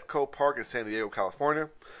at Petco Park in San Diego, California.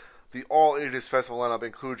 The all-ages festival lineup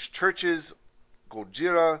includes Churches,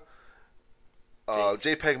 Gojira,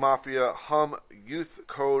 JPEG Mafia, Hum, Youth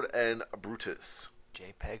Code, and Brutus.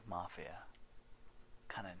 JPEG Mafia.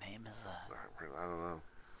 What kind of name is that? I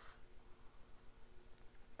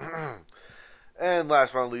don't know. And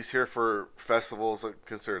last but not least here for festivals,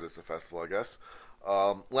 consider this a festival, I guess.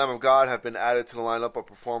 Lamb of God have been added to the lineup of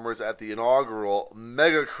performers at the inaugural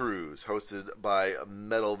Mega Cruise hosted by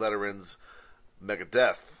metal veterans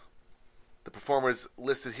Megadeth. The performers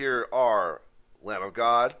listed here are Lamb of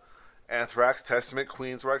God, Anthrax, Testament,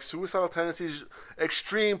 Queensryche, Suicidal Tendencies,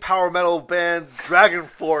 extreme power metal band Dragon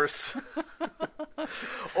Force,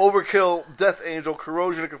 Overkill, Death Angel,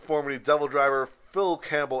 Corrosion of Conformity, Devil Driver, Phil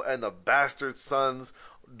Campbell and the Bastard Sons,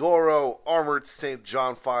 Doro, Armored St.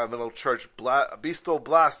 John 5 Metal Church, Bisto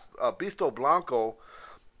Blanco,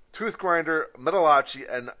 Tooth Grinder, Metalachi,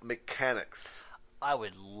 and Mechanics. I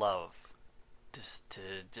would love to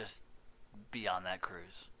just be on that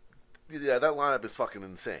cruise. Yeah, that lineup is fucking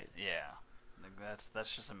insane. Yeah,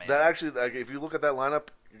 that's just amazing. That actually, like, if you look at that lineup,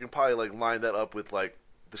 you can probably like line that up with like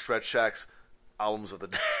the Shred Shack's albums of the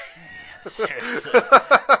day. Yeah, seriously.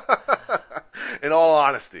 In all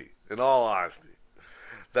honesty,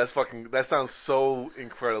 that sounds so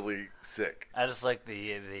incredibly sick. I just like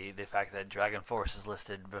the fact that Dragon Force is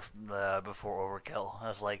listed before Overkill. I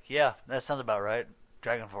was like, yeah, that sounds about right.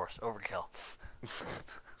 Dragon Force, Overkill.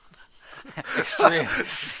 Extreme.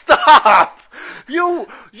 Stop! You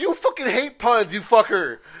fucking hate puns, you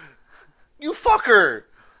fucker! You fucker!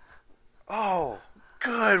 Oh,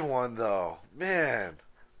 good one though, man.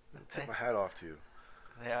 I take my hat off to you.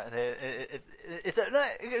 Yeah, it's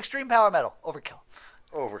extreme power metal, Overkill.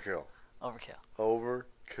 Overkill.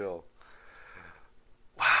 Overkill.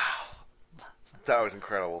 Wow. That was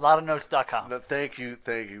incredible. Loudofnotes.com. No, thank you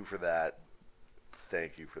for that.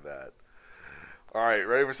 All right,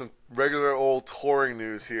 ready for some regular old touring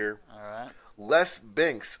news here. All right. Les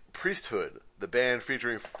Binks Priesthood, the band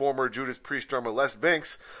featuring former Judas Priest drummer Les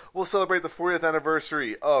Binks, will celebrate the 40th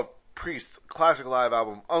anniversary of Priest's classic live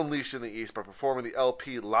album Unleashed in the East by performing the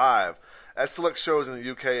LP live at select shows in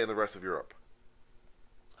the UK and the rest of Europe.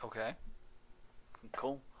 Okay.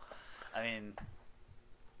 Cool. I mean,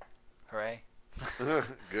 hooray.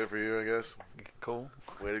 Good for you, I guess. Cool.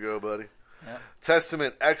 Way to go, buddy. Yeah.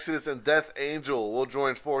 Testament, Exodus, and Death Angel will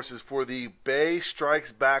join forces for the Bay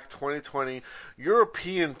Strikes Back 2020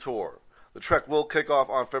 European Tour. The trek will kick off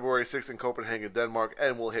on February 6th in Copenhagen, Denmark,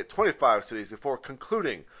 and will hit 25 cities before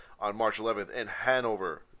concluding on March 11th in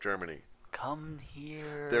Hanover, Germany. Come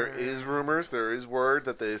here. There is word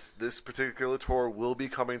that this particular tour will be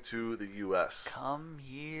coming to the U.S. Come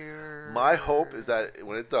here. My hope is that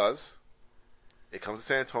when it does, it comes to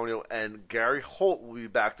San Antonio, and Gary Holt will be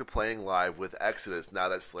back to playing live with Exodus now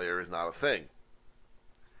that Slayer is not a thing.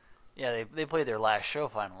 Yeah, they played their last show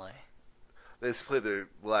finally. They just played their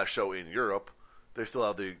last show in Europe. They still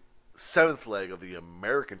have the 7th leg of the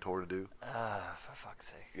American tour to do. For fuck's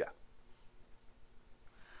sake.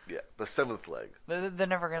 Yeah, the 7th leg. They're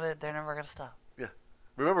never gonna stop. Yeah.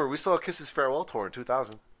 Remember, we saw Kiss's farewell tour in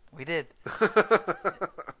 2000. We did.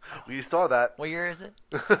 We saw that. What year is it?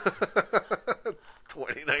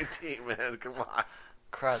 2019, man. Come on.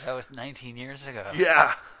 Crap, that was 19 years ago.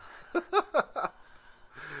 Yeah.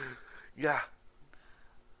 Yeah.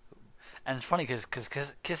 And it's funny because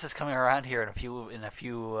Kiss is coming around here in a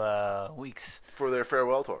few weeks For their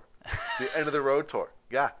farewell tour. The end of the road tour.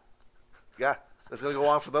 Yeah. Yeah. That's going to go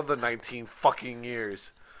on for another 19 fucking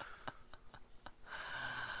years.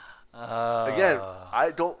 Again,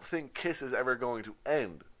 I don't think Kiss is ever going to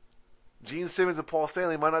end. Gene Simmons and Paul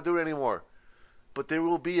Stanley might not do it anymore. But there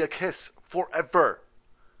will be a Kiss forever.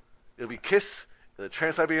 It'll be Kiss, the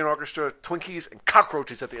Trans-Siberian Orchestra, Twinkies, and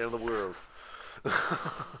cockroaches at the end of the world.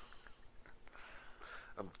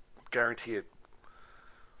 I'm guarantee it.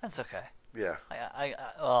 That's okay. Yeah. I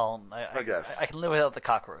guess. I can live without the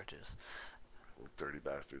cockroaches. Dirty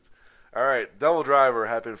bastards. All right, Devil Driver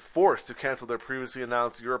have been forced to cancel their previously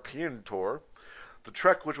announced European tour. The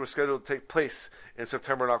trek, which was scheduled to take place in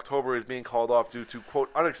September and October, is being called off due to,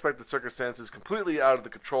 quote, unexpected circumstances completely out of the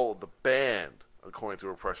control of the band, according to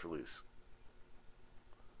a press release.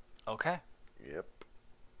 Okay. Yep.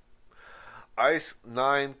 Ice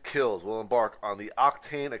Nine Kills will embark on the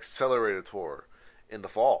Octane Accelerator Tour in the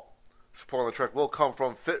fall. Support on the trek will come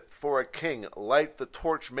from Fit for a King, Light the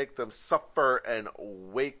Torch, Make Them Suffer, and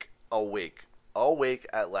Awake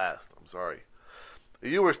at Last. I'm sorry. The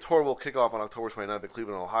U.S. tour will kick off on October 29th in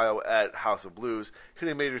Cleveland, Ohio at House of Blues,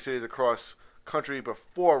 hitting major cities across country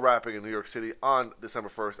before wrapping in New York City on December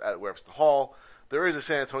 1st at Webster Hall. There is a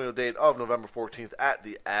San Antonio date of November 14th at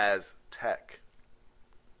the Aztec.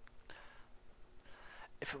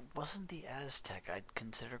 If it wasn't the Aztec, I'd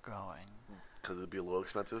consider going. Because it'd be a little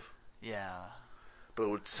expensive? Yeah. But it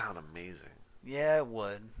would sound amazing. Yeah, it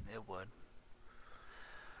would.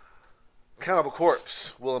 Cannibal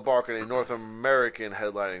Corpse will embark on a North American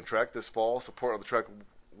headlining trek this fall. Support on the trek,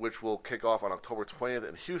 which will kick off on October 20th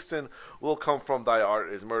in Houston, will come from Thy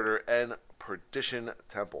Art Is Murder and Perdition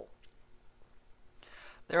Temple.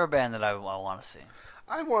 They're a band that I want to see.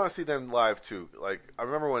 I want to see them live too. Like, I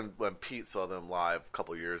remember when Pete saw them live a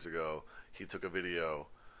couple years ago, he took a video,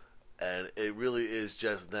 and it really is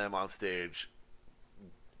just them on stage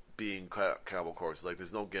being Cannibal Corpse. Like,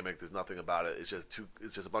 there's no gimmick, there's nothing about it. It's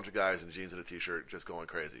just a bunch of guys in jeans and a t-shirt just going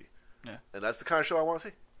crazy. Yeah. And that's the kind of show I want to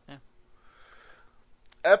see. Yeah.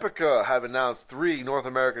 Epica have announced 3 North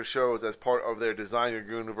American shows as part of their Design Your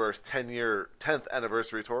Universe 10th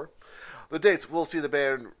anniversary tour. The dates will see the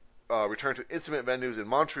band return to intimate venues in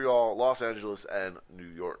Montreal, Los Angeles, and New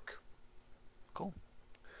York. Cool.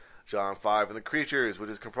 John 5 and the Creatures,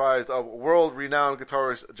 which is comprised of world-renowned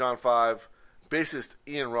guitarist John 5, bassist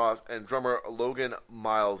Ian Ross, and drummer Logan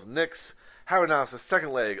Miles Nix, have announced the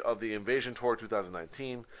second leg of the Invasion Tour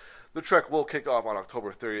 2019. The trek will kick off on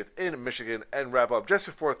October 30th in Michigan and wrap up just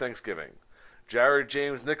before Thanksgiving. Jared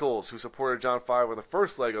James Nichols, who supported John 5 on the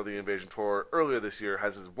first leg of the Invasion Tour earlier this year,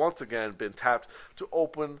 has once again been tapped to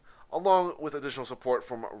open, along with additional support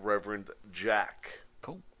from Reverend Jack.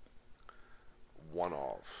 Cool.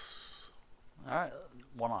 One-offs. All right,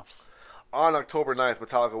 one-offs. On October 9th,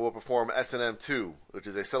 Metallica will perform S&M 2, which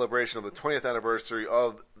is a celebration of the 20th anniversary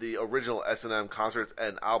of the original S&M concerts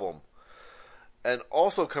and album. and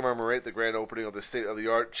also commemorate the grand opening of the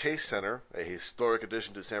state-of-the-art Chase Center, a historic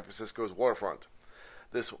addition to San Francisco's waterfront.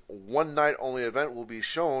 This one-night-only event will be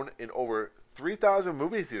shown in over 3,000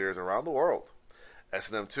 movie theaters around the world.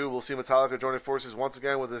 S&M 2 will see Metallica joining forces once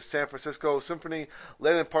again with the San Francisco Symphony,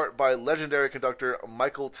 led in part by legendary conductor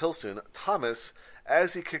Michael Tilson Thomas,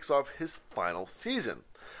 as he kicks off his final season.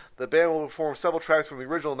 The band will perform several tracks from the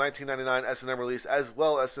original 1999 S&M release, as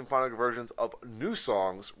well as symphonic versions of new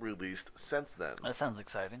songs released since then. That sounds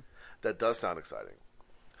exciting. That does sound exciting.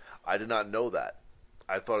 I did not know that.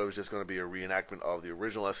 I thought it was just going to be a reenactment of the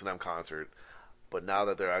original S&M concert. But now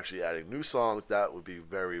that they're actually adding new songs, that would be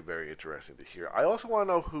very, very interesting to hear. I also want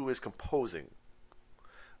to know who is composing.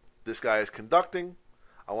 This guy is conducting.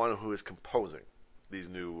 I want to know who is composing these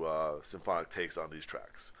new symphonic takes on these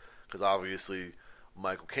tracks. Because obviously,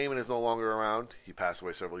 Michael Kamen is no longer around. He passed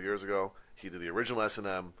away several years ago. He did the original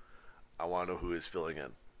S&M. I want to know who is filling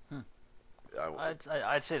in.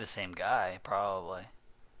 I'd say the same guy, probably.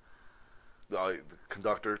 The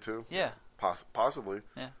conductor, too? Yeah. Possibly.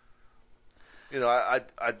 Yeah. I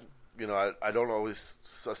don't always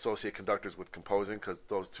associate conductors with composing because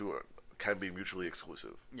those two can be mutually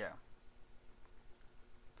exclusive. Yeah.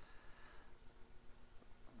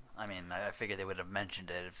 I mean, I figured they would have mentioned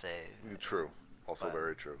it if they... True. Also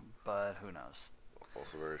very true. But who knows?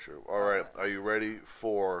 Also very true. All right. Are you ready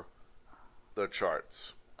for the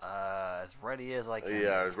charts? As ready as I can.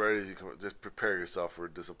 Yeah, as ready as you can. Just prepare yourself for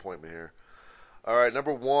disappointment here. All right.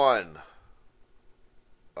 Number one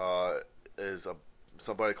is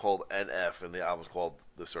somebody called NF, and the album's called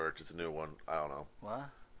The Search. It's a new one. I don't know. What?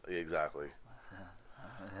 Yeah, exactly.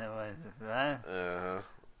 Uh-huh.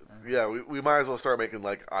 Yeah, we might as well start making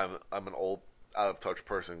like I'm an old, out of touch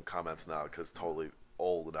person comments now because totally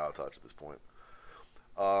old and out of touch at this point.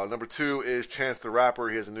 Number two is Chance the Rapper.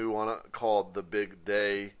 He has a new one called The Big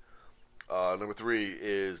Day. Number three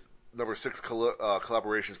is number 6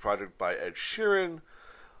 collaborations project by Ed Sheeran.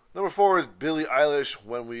 Number 4 is Billie Eilish,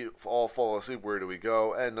 When We All Fall Asleep, Where Do We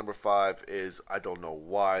Go? And number 5 is, I don't know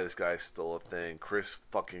why this guy's still a thing, Chris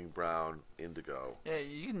fucking Brown, Indigo. Yeah,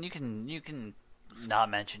 you can not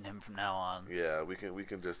mention him from now on. Yeah, we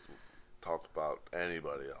can just talk about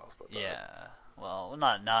anybody else. But yeah, well,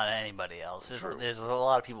 not anybody else. There's a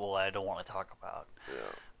lot of people I don't want to talk about.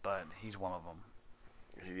 Yeah, but he's one of them.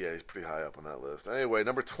 He's pretty high up on that list. Anyway,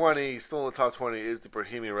 number 20, still in the top 20, is the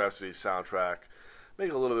Bohemian Rhapsody soundtrack.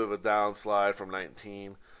 Make a little bit of a downslide from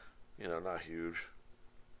 19. Not huge.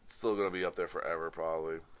 It's still going to be up there forever,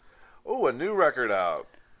 probably. Oh, a new record out,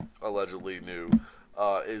 allegedly new,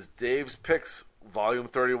 is Dave's Picks, Volume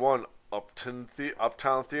 31, Uptown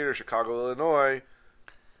Theater, Chicago, Illinois,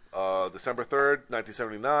 December 3rd,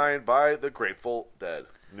 1979, by the Grateful Dead.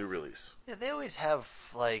 New release. Yeah, they always have,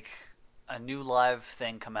 like, a new live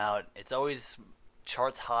thing come out. It's always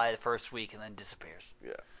charts high the first week and then disappears.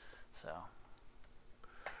 Yeah. So...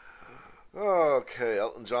 Okay,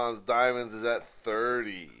 Elton John's Diamonds is at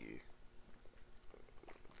 30.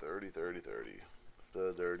 30. The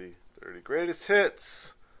Dirty 30. Greatest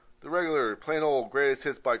Hits. The regular, plain old Greatest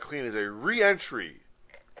Hits by Queen is a re-entry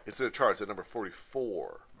into the charts at number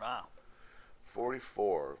 44. Wow.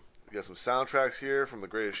 44. We got some soundtracks here from The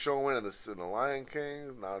Greatest Showman and The Lion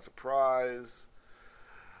King. Not a surprise.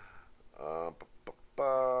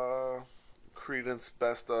 Creedence,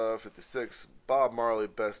 Best of 56. Bob Marley,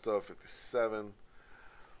 Best of 57.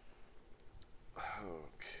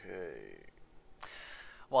 Okay.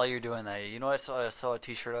 While you're doing that, you know what I saw a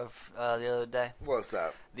T-shirt of the other day? What's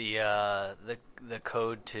that? The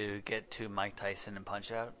code to get to Mike Tyson and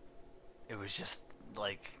Punch Out. It was just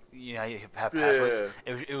like you have passwords.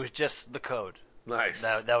 Yeah. It was just the code. Nice.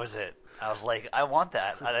 That was it. I was like, I want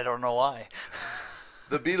that. I don't know why.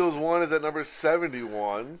 The Beatles one is at number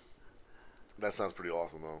 71. That sounds pretty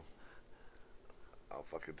awesome, though. I'll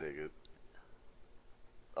fucking take it.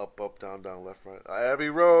 Up, up, down, down, left, right. Abbey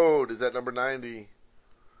Road is at number 90.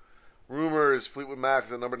 Rumors, Fleetwood Mac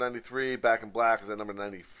is at number 93. Back in Black is at number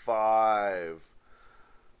 95.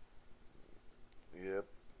 Yep.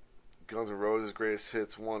 Guns N' Roses Greatest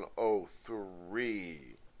Hits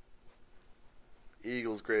 103.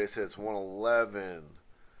 Eagles Greatest Hits 111.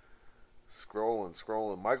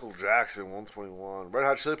 Scrolling. Michael Jackson 121. Red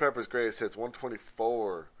Hot Chili Peppers Greatest Hits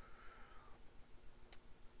 124.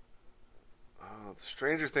 The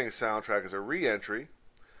Stranger Things soundtrack is a re-entry.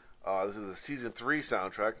 This is the season 3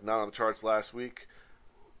 soundtrack, not on the charts last week.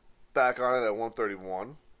 Back on it at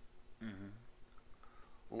 131.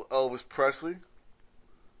 Elvis Presley.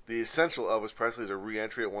 The Essential Elvis Presley is a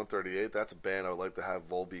re-entry at 138. That's a band I would like to have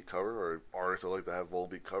Volbeat cover, or artist I would like to have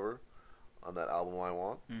Volbeat cover on that album I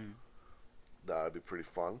want. That would be pretty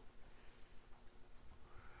fun.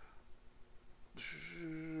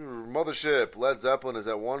 Mothership, Led Zeppelin is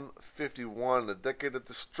at 151. A Decade of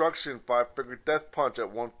Destruction, Five Finger Death Punch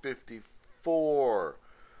at 154.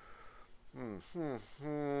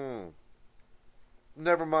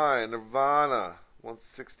 Nevermind, Nirvana,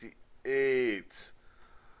 168.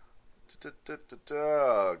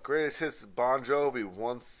 Greatest Hits, Bon Jovi,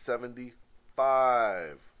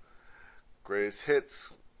 175. Greatest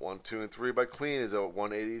Hits, 1, 2, and 3 by Queen is at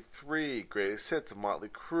 183. Greatest Hits, Motley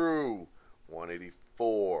Crue,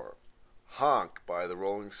 184. Honk by the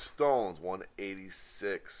Rolling Stones,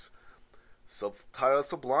 186. Self-titled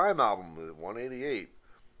Sublime album, 188.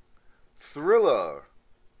 Thriller,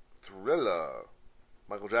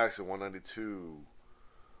 Michael Jackson, 192.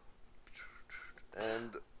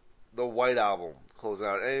 And the White Album, closing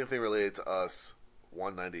out anything related to us,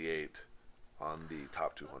 198 on the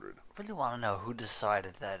top 200. I really want to know who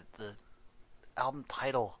decided that the album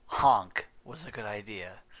title Honk was a good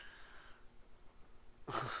idea.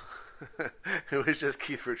 It was just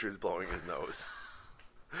Keith Richards blowing his nose.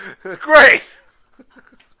 Great!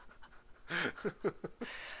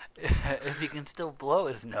 If he can still blow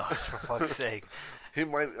his nose, for fuck's sake. He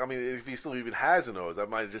might, I mean, if he still even has a nose, that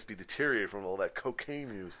might just be deteriorated from all that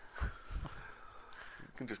cocaine use. You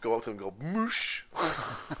can just go up to him and go, moosh.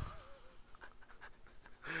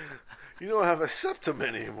 You don't have a septum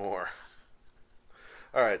anymore.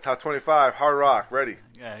 Alright, top 25, hard rock, ready?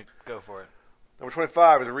 Yeah, go for it. Number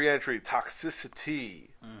 25 is a re-entry, Toxicity,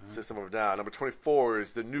 System of a Down. Number 24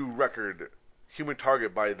 is the new record, Human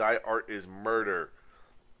Target by Thy Art Is Murder.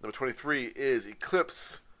 Number 23 is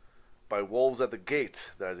Eclipse by Wolves at the Gate.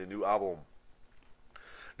 That is a new album.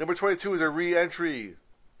 Number 22 is a re-entry,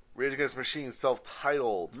 Rage Against the Machine,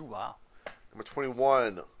 self-titled. Ooh, wow. Number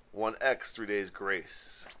 21, 1X, 3 Days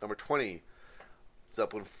Grace. Number 20,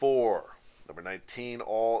 Zeppelin 4. Number 19,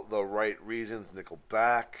 All the Right Reasons,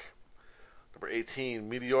 Nickelback. Number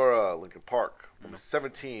 18, Meteora, Linkin Park. Number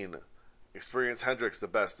 17, Experience Hendrix, The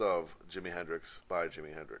Best of Jimi Hendrix by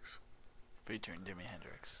Jimi Hendrix. Featuring Jimi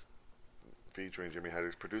Hendrix. Featuring Jimi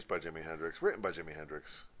Hendrix, produced by Jimi Hendrix, written by Jimi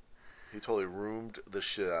Hendrix. He totally roomed the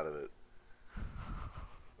shit out of it.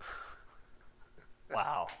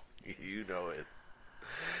 Wow. You know it.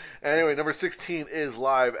 Anyway, number 16 is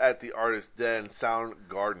Live at the Artist's Den,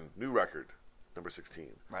 Soundgarden, new record. Number 16.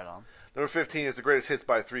 Right on. Number 15 is The Greatest Hits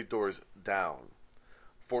by Three Doors Down.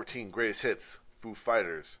 14, Greatest Hits, Foo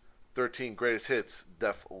Fighters. 13, Greatest Hits,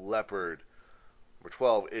 Def Leppard. Number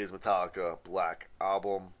 12 is Metallica, Black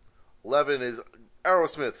Album. 11 is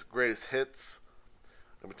Aerosmith's Greatest Hits.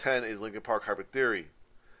 Number 10 is Linkin Park, Hyper Theory.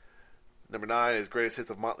 Number 9 is Greatest Hits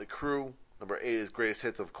of Motley Crue. Number 8 is Greatest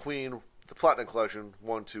Hits of Queen, the Platinum Collection,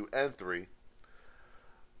 1, 2, and 3.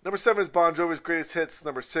 Number 7 is Bon Jovi's Greatest Hits.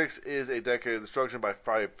 Number 6 is A Decade of Destruction by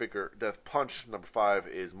Five Finger Death Punch. Number 5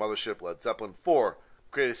 is Mothership, Led Zeppelin. 4,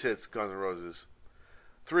 Greatest Hits, Guns N' Roses.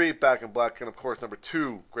 3, Back in Black. And of course, number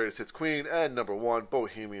 2, Greatest Hits, Queen. And number 1,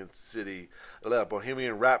 Bohemian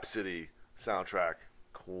Rhapsody soundtrack,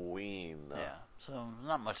 Queen. Yeah, so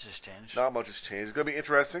not much has changed. Not much has changed. It's going to be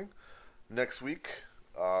interesting. Next week,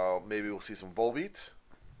 maybe we'll see some Volbeat.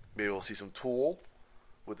 Maybe we'll see some Tool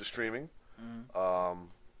with the streaming.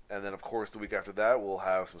 And then, of course, the week after that, we'll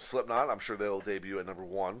have some Slipknot. I'm sure they'll debut at number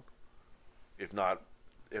 1, if not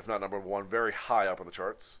number 1, very high up on the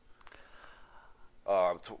charts.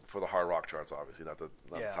 For the hard rock charts, obviously, not the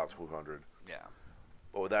top 200. Yeah.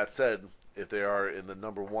 But with that said, if they are in the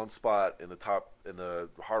number 1 spot in the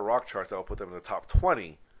hard rock charts, that will put them in the top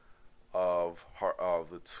 20 of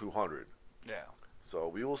the 200. Yeah. So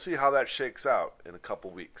we will see how that shakes out in a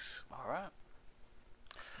couple weeks. All right.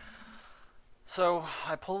 So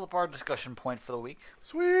I pulled up our discussion point for the week.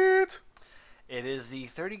 Sweet. It is the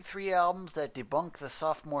 33 albums that debunk the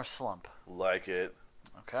sophomore slump. Like it.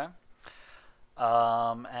 Okay.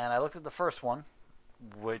 And I looked at the first one,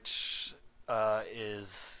 which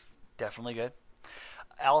is definitely good.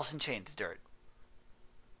 Alice in Chains, Dirt.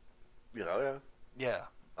 Yeah. Yeah.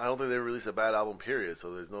 I don't think they released a bad album, period, so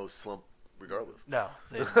there's no slump regardless. No.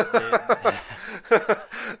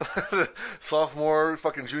 Sophomore,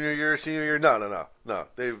 fucking junior year, senior year, no.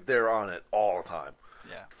 They're on it all the time.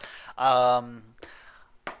 Yeah.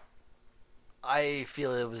 I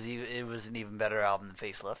feel it was an even better album than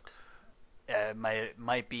Facelift. It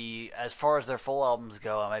might be, as far as their full albums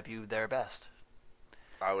go, it might be their best.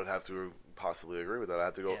 I would have to possibly agree with that. I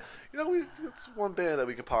have to go. Yeah. It's one band that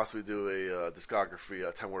we could possibly do a discography,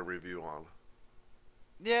 a 10-word review on.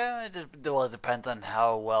 Yeah, it depends on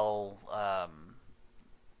how well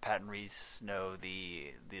Pat and Reese know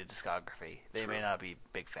the discography. They may not be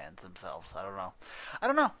big fans themselves. I don't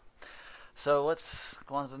know. So let's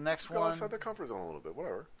go on to the next one. Go outside their comfort zone a little bit.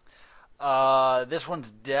 Whatever. This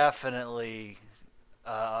one's definitely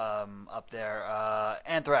up there.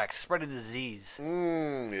 Anthrax, Spreading Disease.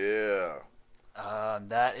 Yeah.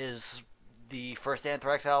 That is the first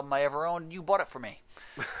Anthrax album I ever owned. You bought it for me.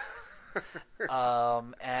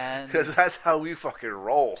 And Because that's how we fucking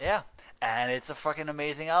roll. yeah, and it's a fucking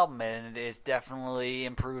amazing album, and it definitely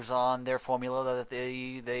improves on their formula that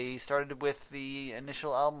they started with the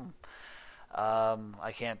initial album.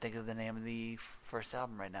 I can't think of the name of the first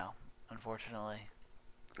album right now, unfortunately.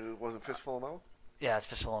 It wasn't Fistful of Metal? Yeah, it's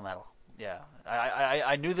Fistful of Metal. Yeah,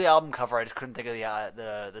 I knew the album cover, I just couldn't think of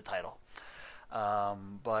the title.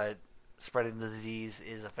 But Spreading the Disease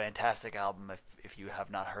is a fantastic album if you have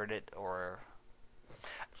not heard it, or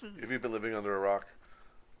If you've been living under a rock.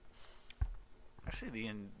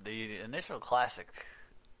 actually the initial classic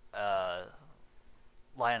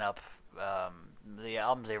lineup, the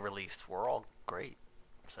albums they released were all great.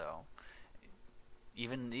 So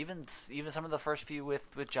even some of the first few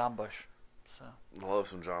with John Bush. So I love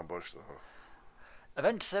some John Bush though.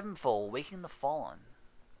 Avenged Sevenfold, Waking the Fallen.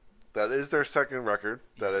 That is their second record.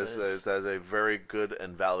 Yes, it is. That is a very good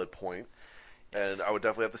and valid point. And I would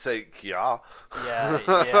definitely have to say, yeah.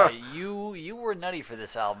 Yeah. You were nutty for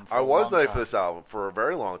this album. I was nutty for this album for a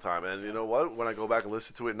very long time, and you know what? When I go back and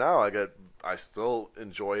listen to it now, I still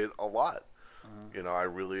enjoy it a lot. Mm-hmm. You know, I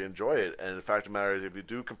really enjoy it. And the fact of the matter is, if you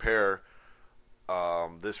do compare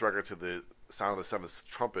this record to the Sound of the Seventh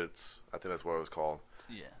Trumpets, I think that's what it was called.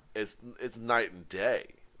 Yeah, it's night and day.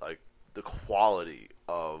 Like the quality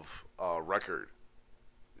of record.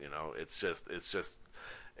 You know, it's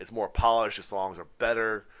more polished. The songs are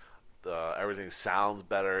better. Everything sounds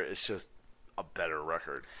better. It's just a better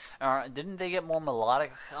record. Didn't they get more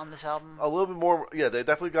melodic on this album? A little bit more. Yeah, they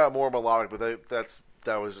definitely got more melodic, but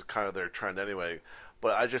that was kind of their trend anyway.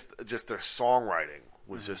 But I just their songwriting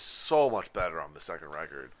was just so much better on the second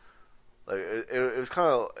record. Like it was kind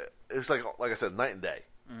of like I said, night and day,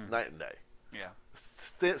 night and day. Yeah,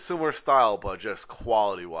 similar style, but just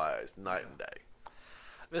quality wise, night and day.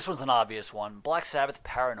 This one's an obvious one. Black Sabbath,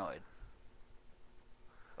 Paranoid.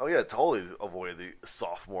 Oh yeah, totally avoid the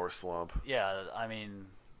sophomore slump. Yeah, I mean,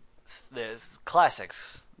 there's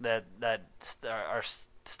classics that are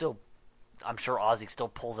still. I'm sure Ozzy still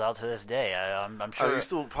pulls out to this day. I'm sure. You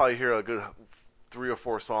still probably hear a good 3 or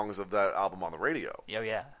 4 songs of that album on the radio. Oh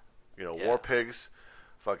yeah. You know, War Pigs,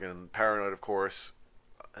 fucking Paranoid, of course.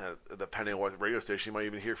 Depending on what radio station, you might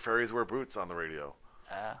even hear Fairies Wear Boots on the radio.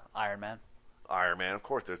 Iron Man, of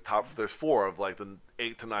course. There's 4 of like the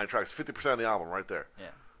 8 to 9 tracks, 50% of the album right there. Yeah.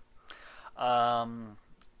 I'm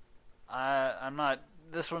not.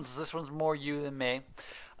 This one's more you than me.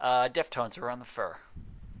 Deftones, Around the Fur.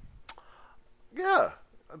 Yeah,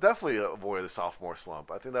 definitely avoid the sophomore slump.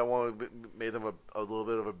 I think that one made them a little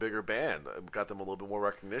bit of a bigger band. It got them a little bit more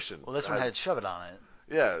recognition. Well, this one had Shove It on it.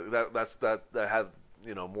 Yeah, that had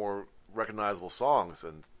more recognizable songs,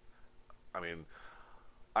 and I mean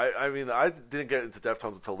I didn't get into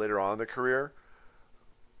Deftones until later on in their career,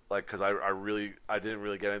 like because I didn't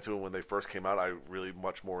really get into it when they first came out. I really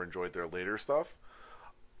much more enjoyed their later stuff,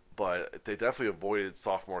 but they definitely avoided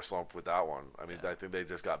sophomore slump with that one. I mean, I think they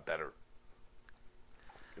just got better.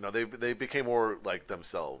 You know, they became more like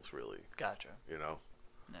themselves, really. Gotcha. You know.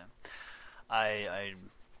 Yeah. I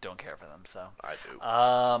don't care for them, so. I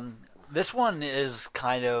do. This one is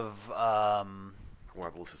kind of. We'll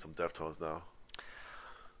have to listen to some Deftones now.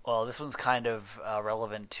 Well, this one's kind of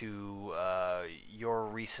relevant to your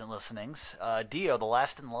recent listenings. Dio, The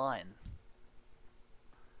Last in Line.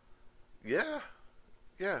 Yeah.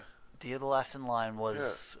 Dio, The Last in Line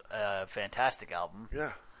was a fantastic album.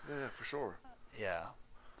 Yeah, for sure. Yeah.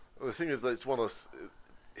 Well, the thing is that it's one of those.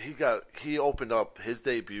 He opened up his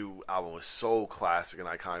debut album was so classic and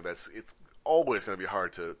iconic that it's always going to be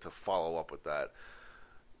hard to follow up with that.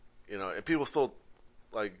 You know, and people still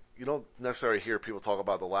like you don't necessarily hear people talk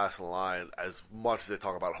about The Last in Line as much as they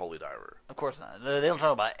talk about Holy Diver. Of course not. They don't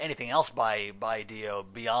talk about anything else by Dio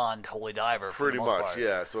beyond Holy Diver. Pretty much,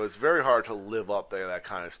 yeah. So it's very hard to live up to that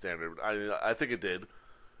kind of standard. I think it did.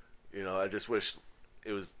 You know, I just wish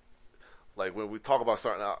it was like when we talk about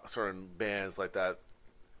certain bands like that,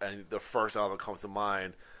 and the first album that comes to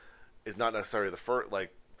mind is not necessarily the first.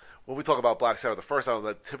 Like when we talk about Black Sabbath, the first album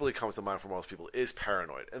that typically comes to mind for most people is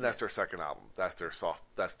Paranoid, and that's their second album. That's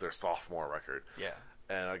their sophomore record. Yeah.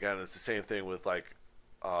 And again, it's the same thing with like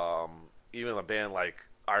even a band like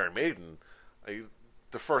Iron Maiden.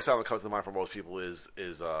 The first album that comes to mind for most people is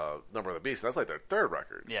Number of the Beast. And that's like their third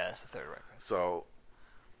record. Yeah, that's the third record. So,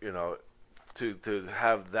 you know, to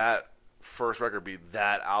have that first record be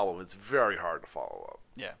that album, it's very hard to follow up.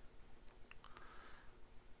 Yeah.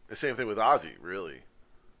 The same thing with Ozzy, really.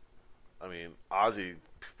 I mean, Ozzy.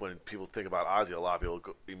 When people think about Ozzy, a lot of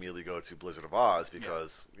people immediately go to Blizzard of Oz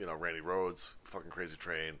because Randy Rhoads, fucking Crazy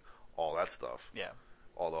Train, all that stuff. Yeah.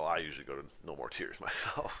 Although I usually go to No More Tears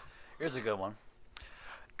myself. Here's a good one.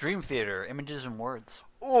 Dream Theater, Images and Words.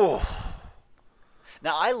 Oh.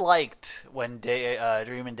 Now, I liked when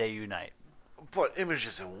Dream and Day Unite. But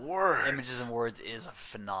Images and Words. Images and Words is a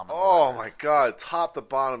phenomenal record. My God. Top to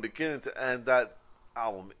bottom, beginning to end, that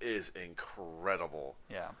album is incredible.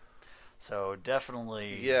 Yeah. So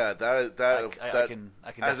definitely. Yeah, I can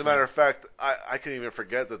as a matter of fact, I can even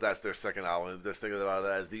forget that that's their second album. Just thinking about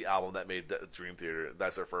it as the album that made Dream Theater.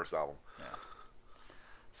 That's their first album. Yeah.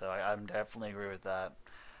 So I'm definitely agree with that.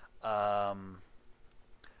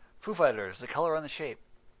 Foo Fighters, The Color and the Shape.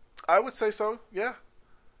 I would say so. Yeah.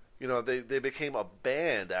 They became a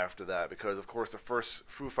band after that because, of course, the first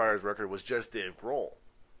Foo Fighters record was just Dave Grohl.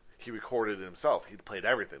 He recorded it himself. He played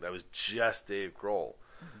everything. That was just Dave Grohl.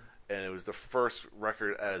 And it was the first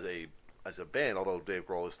record as a band, although Dave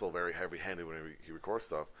Grohl is still very heavy-handed when he records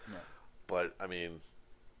stuff. Yeah. But I mean,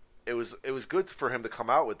 it was good for him to come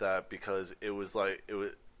out with that because it was like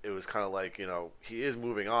it was kind of like he is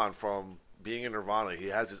moving on from being in Nirvana. He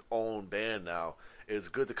has his own band now. It's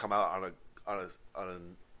good to come out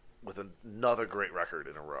with another great record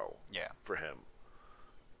in a row. Yeah. For him.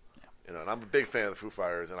 Yeah. And I'm a big fan of the Foo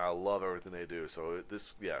Fighters, and I love everything they do. So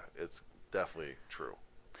it's definitely true.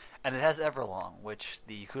 And it has Everlong, which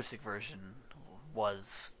the acoustic version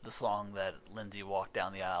was the song that Lindsay walked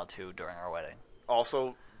down the aisle to during our wedding.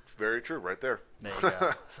 Also, very true, right there. There you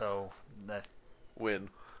go. So that win.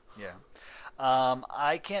 Yeah.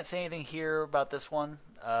 I can't say anything here about this one.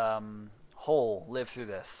 Hole, Live Through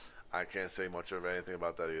This. I can't say much of anything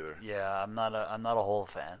about that either. Yeah, I'm not a Hole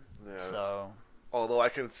fan. Yeah. So, although I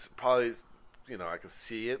can probably, I can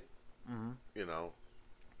see it. Mm-hmm.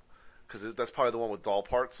 Because that's probably the one with doll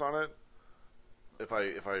parts on it, if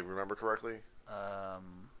I remember correctly.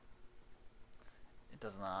 It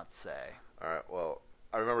does not say. All right. Well,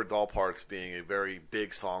 I remember doll parts being a very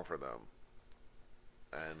big song for them,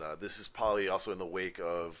 and this is probably also in the wake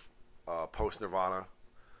of post Nirvana,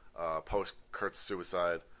 post Kurt's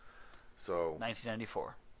suicide. So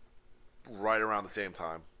 1994. Right around the same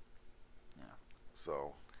time. Yeah.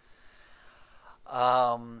 So.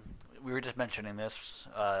 We were just mentioning this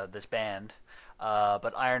band,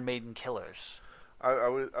 but Iron Maiden Killers. I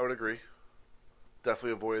would agree.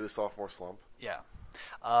 Definitely avoided the sophomore slump. Yeah.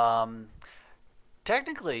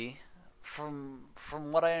 Technically, from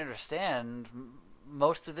what I understand,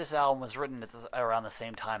 most of this album was written around the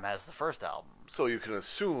same time as the first album. So you can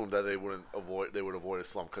assume that they would avoid a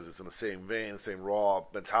slump because it's in the same vein, the same raw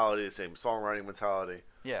mentality, the same songwriting mentality.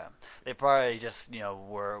 Yeah, they probably just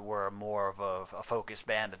were more of a focused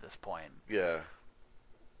band at this point. Yeah.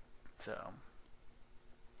 So,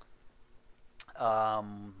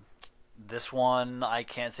 this one I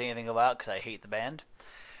can't say anything about because I hate the band.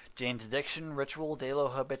 Jane's Addiction, Ritual, De Lo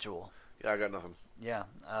Habitual. Yeah, I got nothing. Yeah,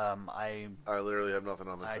 I literally have nothing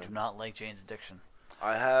on this. I band. do not like Jane's Addiction.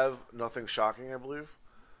 I have Nothing Shocking, I believe,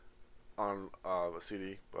 on a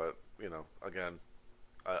CD, but again.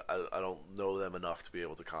 I don't know them enough to be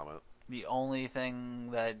able to comment. The only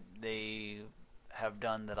thing that they have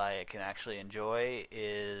done that I can actually enjoy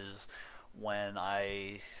is when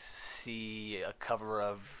I see a cover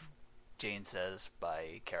of Jane Says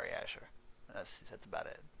by Carrie Asher. That's about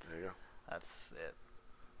it. There you go. That's it.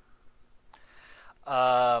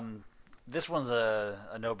 This one's a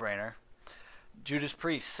no-brainer. Judas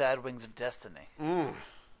Priest, Sad Wings of Destiny.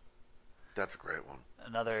 That's a great one.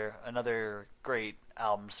 Another great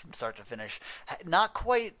albums from start to finish. Not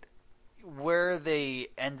quite where they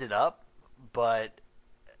ended up, but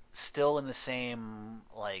still in the same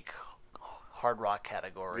hard rock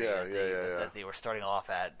category that they were starting off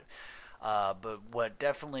at. But what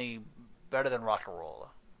definitely better than Rock and Rolla.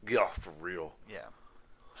 Yeah, for real. Yeah.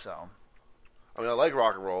 So. I mean, I like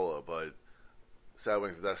Rock and Rolla, but Sad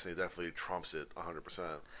Wings of Destiny definitely trumps it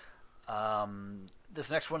 100%. This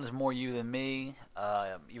next one is more you than me,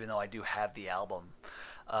 even though I do have the album.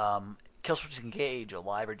 Killswitch Engage,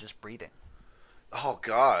 Alive or Just Breathing. Oh,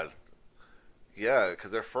 God. Yeah,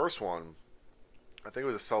 because their first one, I think it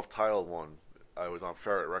was a self-titled one. I was on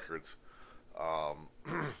Ferret Records.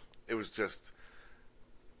 It was just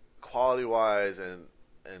quality-wise and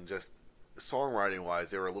just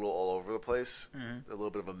songwriting-wise, they were a little all over the place, a little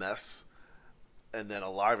bit of a mess. And then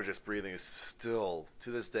Alive or Just Breathing is still,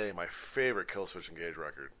 to this day, my favorite Killswitch Engage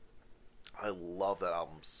record. I love that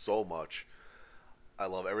album so much. I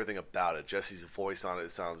love everything about it. Jesse's voice on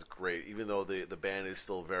it sounds great. Even though the band is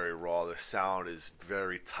still very raw, the sound is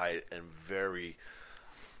very tight and very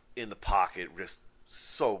in the pocket, just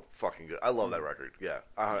so fucking good. I love that record. Yeah,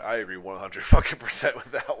 I agree 100 fucking percent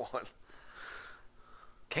with that one.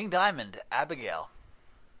 King Diamond, Abigail.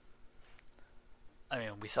 I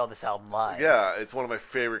mean, we saw this album live. Yeah, it's one of my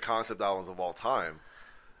favorite concept albums of all time.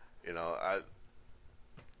 You know,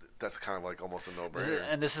 that's kind of like almost a no-brainer.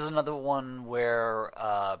 And this is another one where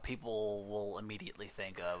people will immediately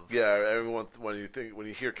think of. Yeah, everyone when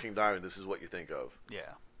you hear King Diamond, this is what you think of.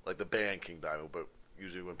 Yeah, like the band King Diamond, but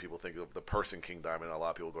usually when people think of the person King Diamond, a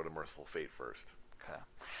lot of people go to Mercyful Fate first. Okay,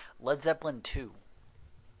 Led Zeppelin 2.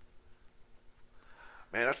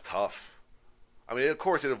 Man, that's tough. I mean, of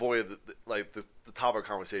course, it avoided the topic of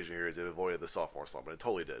conversation here is it avoided the sophomore slump, and it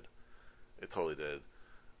totally did. It totally did.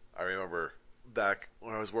 I remember back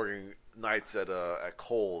when I was working nights at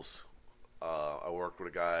Kohl's, I worked with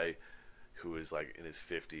a guy who was like in his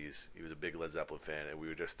 50s. He was a big Led Zeppelin fan, and we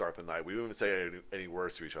would just start the night. We wouldn't even say any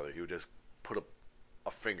words to each other. He would just put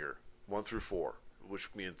a finger 1 through 4,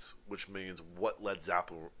 which means what Led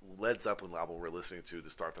Zeppelin album we're listening to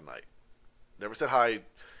start the night. Never said hi,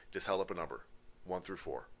 just held up a number, 1 through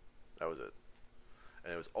 4. That was it,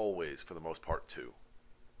 and it was always, for the most part, 2.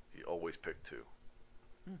 He always picked 2.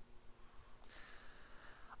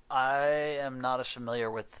 I am not as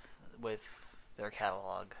familiar with their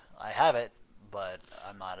catalog. I have it, but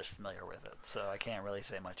I'm not as familiar with it, so I can't really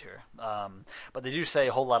say much here. But they do say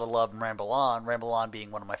a whole lot of love and Ramble On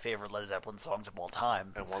being one of my favorite Led Zeppelin songs of all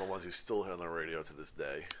time. And one of the ones you still hear on the radio to this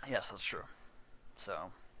day. Yes, that's true.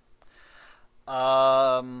 So,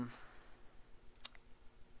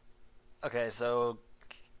 okay, so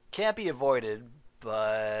can't be avoided,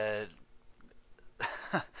 but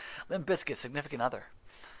Limp Bizkit, Significant Other.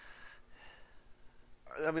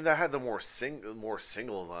 I mean, that had the more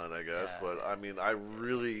singles on it, I guess. Yeah. But I mean, I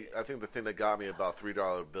think the thing that got me about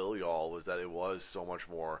 $3 Bill, y'all, was that it was so much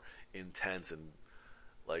more intense and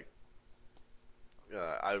like.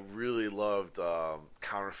 I really loved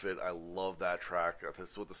Counterfeit. I love that track.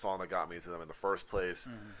 That's what the song that got me into them in the first place.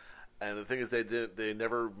 Mm-hmm. And the thing is, they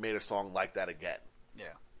never made a song like that again.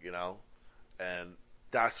 Yeah, you know, and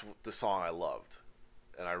that's the song I loved,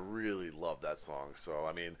 and I really loved that song. So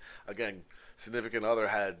I mean, again. Significant Other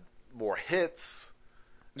had more hits.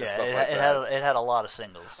 Yeah, it had a lot of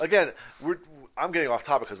singles. Again, I'm getting off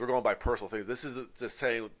topic because we're going by personal things. This is just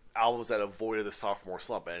saying albums that avoided the sophomore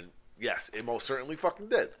slump, and yes, it most certainly fucking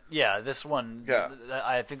did. Yeah, this one. Yeah.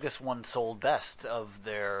 I think this one sold best of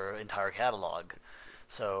their entire catalog.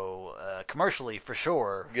 So commercially, for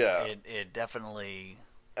sure. Yeah, it definitely.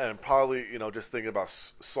 And probably, just thinking about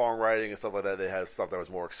songwriting and stuff like that, they had stuff that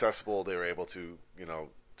was more accessible. They were able to,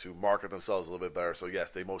 to market themselves a little bit better. So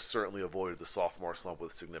yes, they most certainly avoided the sophomore slump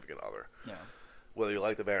with Significant Other. Yeah. Whether you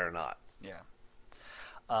like the band or not. Yeah.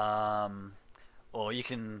 Well, you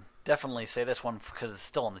can definitely say this one because it's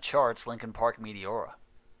still on the charts. Linkin Park, Meteora.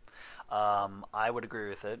 I would agree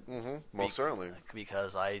with it. Mm-hmm. Most certainly.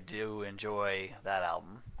 Because I do enjoy that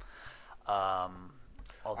album.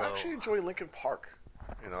 Although I actually enjoy Linkin Park.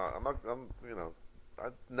 I've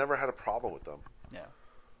never had a problem with them. Yeah.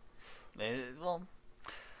 Well,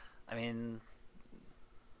 I mean,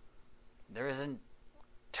 there isn't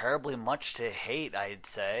terribly much to hate, I'd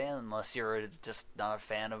say, unless you're just not a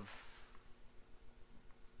fan of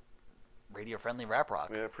radio-friendly rap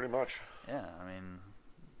rock. Yeah, pretty much. Yeah, I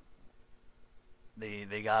mean,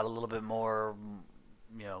 they got a little bit more,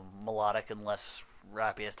 melodic and less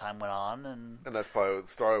rappy as time went on, and that's probably what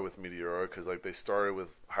started with Meteora, because they started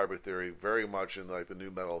with Hybrid Theory very much in the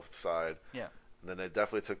new metal side. Yeah. And then they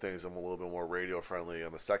definitely took things a little bit more radio-friendly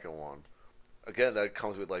on the second one. Again, that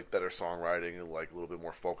comes with better songwriting and a little bit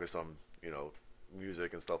more focus on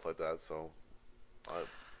music and stuff like that. So,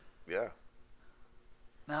 yeah.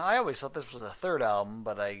 Now I always thought this was the third album,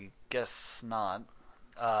 but I guess not.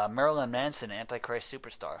 Marilyn Manson, Antichrist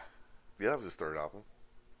Superstar. Yeah, that was his third album.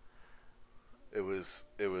 It was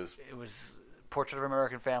Portrait of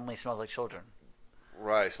American Family, Smells Like Children.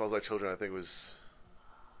 Right, Smells Like Children. I think it was.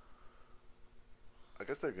 I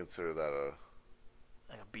guess they consider that a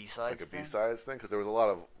B-sides thing? B-sides thing, because there was a lot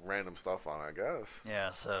of random stuff on it, I guess. Yeah,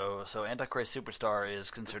 so Antichrist Superstar is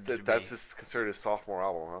considered to be... That's considered his sophomore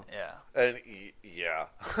album, huh? Yeah. And, yeah,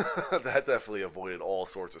 that definitely avoided all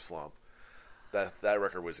sorts of slump. That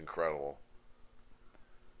record was incredible.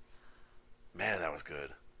 Man, that was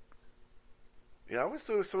good. Yeah, I was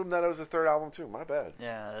to assume that it was the third album, too. My bad.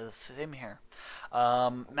 Yeah, same here.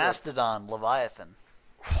 Mastodon, Leviathan.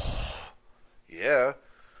 Yeah,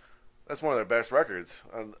 that's one of their best records.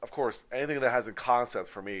 And of course, anything that has a concept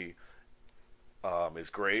for me is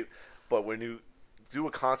great. But when you do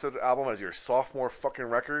a concept album as your sophomore fucking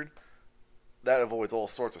record, that avoids all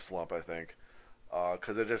sorts of slump, I think.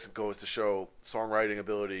 because it just goes to show songwriting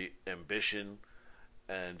ability, ambition,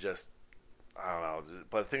 and just I don't know.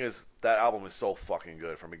 But the thing is, that album is so fucking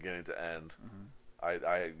good from beginning to end. Mm-hmm.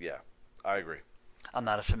 I agree. I'm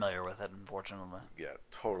not as familiar with it, unfortunately. Yeah,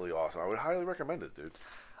 totally awesome. I would highly recommend it, dude.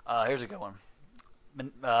 Here's a good one.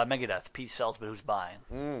 Megadeth, Pete sells, but who's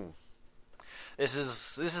buying? This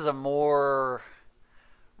is a more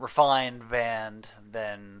refined band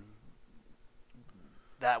than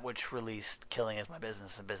that which released "Killing Is My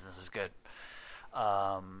Business" and "Business Is Good."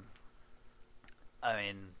 I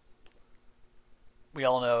mean, we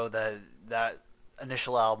all know that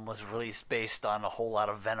initial album was released based on a whole lot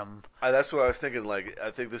of Venom. That's what I was thinking. Like,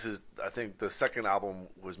 I think the second album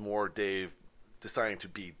was more Dave deciding to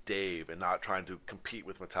be Dave and not trying to compete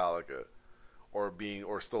with Metallica, or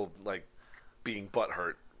still like being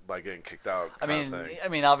butthurt by getting kicked out. I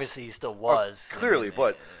mean, obviously he still was clearly,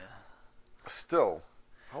 but still,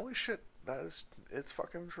 holy shit, it's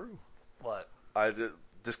fucking true. What?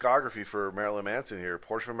 Discography for Marilyn Manson here: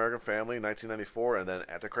 Portrait of an American Family, 1994, and then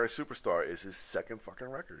Antichrist Superstar is his second fucking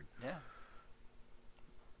record. Yeah.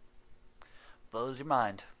 Blows your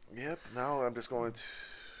mind. Yep. Now I'm just going to.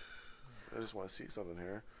 I just want to see something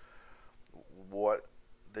here. What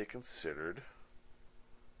they considered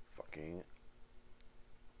fucking.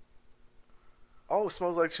 Oh,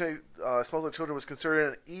 Smells Like Children was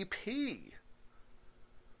considered an EP.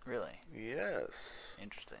 Really? Yes.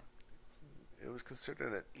 Interesting. It was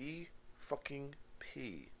considered an fucking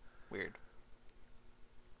P. Weird.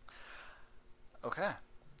 Okay.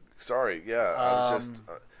 Sorry. Yeah. I was just.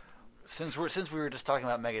 Since we were just talking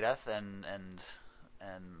about Megadeth and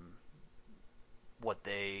what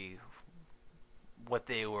they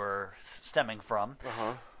were stemming from,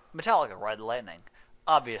 Metallica, Ride the Lightning,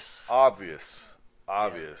 obvious. Yeah. I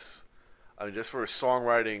mean, just for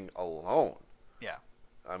songwriting alone. Yeah.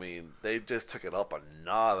 I mean, they just took it up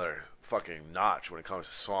another fucking notch when it comes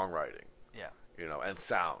to songwriting. Yeah. You know, and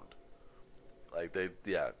sound. Like,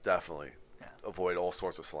 definitely. Yeah. Avoid all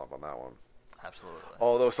sorts of slump on that one. Absolutely.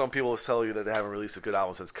 Although some people tell you that they haven't released a good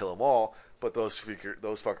album since Kill 'Em All, but those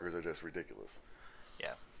fuckers are just ridiculous.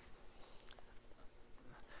 Yeah.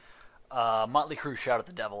 Motley Crue, Shout at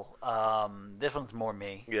the Devil. This one's more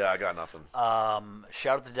me. Yeah, I got nothing.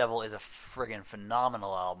 Shout at the Devil is a friggin'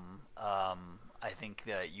 phenomenal album. I think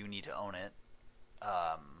that you need to own it.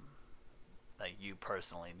 Like, you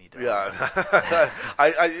personally need to own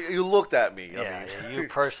it. You looked at me. Yeah, you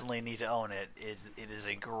personally need to own it. It is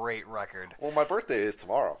a great record. Well, my birthday is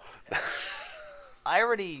tomorrow. I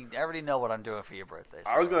already know what I'm doing for your birthday. So.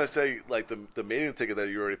 I was going to say, like, the Maiden ticket that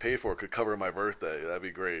you already paid for could cover my birthday. That'd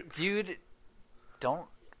be great. Dude, don't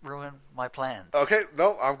ruin my plans. Okay,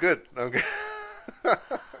 no, I'm good. Okay.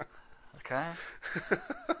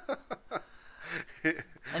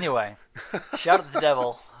 Anyway, Shout at the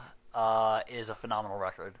Devil is a phenomenal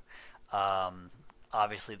record.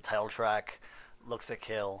 Obviously, the title track, Looks to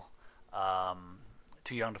Kill,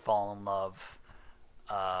 Too Young to Fall in Love,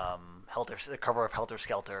 the cover of Helter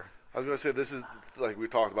Skelter. I was going to say, this is, like we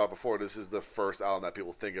talked about before, this is the first album that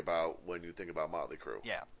people think about when you think about Motley Crue.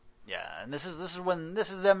 Yeah, and this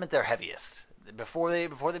is them at their heaviest. Before they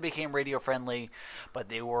became radio friendly, but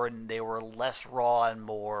they were less raw and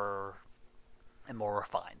more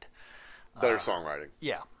refined. Better songwriting.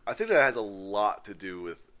 Yeah. I think that has a lot to do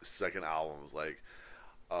with second albums. Like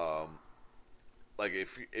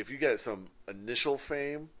if you get some initial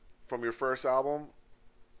fame from your first album,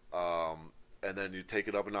 and then you take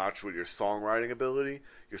it up a notch with your songwriting ability,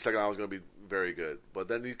 your second album is going to be very good. But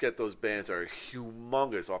then you get those bands that are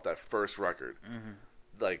humongous off that first record. Mm-hmm.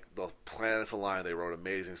 Like the Planets Align, they wrote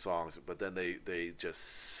amazing songs, but then they just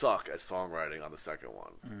suck at songwriting on the second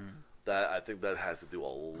one. Mm. I think that has to do a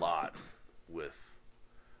lot with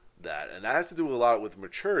that, and that has to do a lot with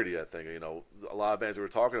maturity. I think, you know, a lot of bands that we're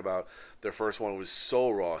talking about, their first one was so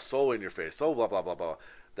raw, so in your face, so blah blah blah blah,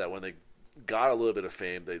 that when they got a little bit of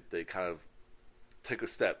fame, they kind of took a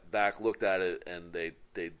step back, looked at it, and they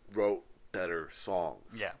wrote better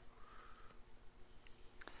songs. Yeah.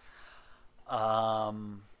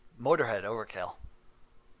 Motorhead, Overkill.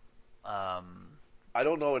 I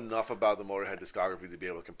don't know enough about the Motorhead discography to be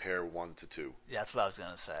able to compare 1 to 2. Yeah, that's what I was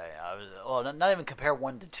going to say. Not even compare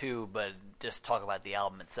 1 to 2, but just talk about the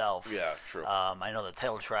album itself. Yeah, true. I know the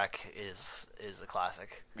title track is a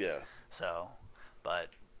classic. Yeah. So, but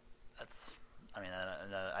that's, I mean,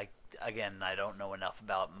 I don't know enough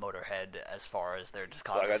about Motorhead as far as their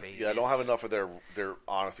discography. I don't have enough of their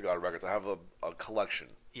honest to God records. I have a collection.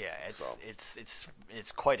 Yeah, it's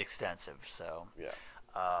quite extensive. So yeah,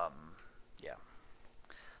 yeah.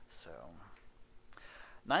 So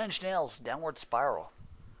 9 Inch Nails, Downward Spiral.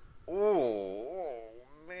 Oh,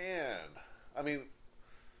 I mean,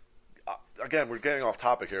 again, we're getting off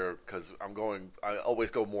topic here because I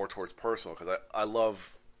always go more towards personal because I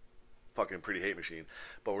love fucking Pretty Hate Machine,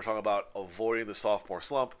 but we're talking about avoiding the sophomore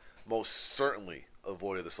slump. Most certainly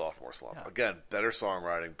avoided the sophomore slump. Yeah. Again, better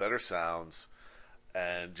songwriting, better sounds,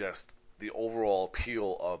 and just the overall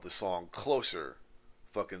appeal of the song Closer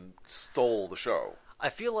fucking stole the show. I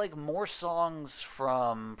feel like more songs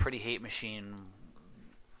from Pretty Hate Machine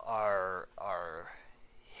are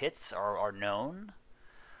hits, are known,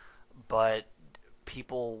 but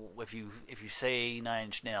people, if you say Nine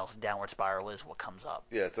Inch Nails, Downward Spiral is what comes up.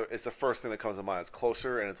 Yeah, it's the first thing that comes to mind. It's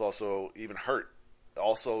Closer, and it's also even Hurt.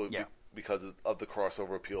 Also, because of the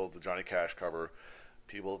crossover appeal of the Johnny Cash cover,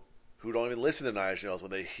 people who don't even listen to Nine Inch Nails, when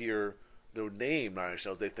they hear the name Nine Inch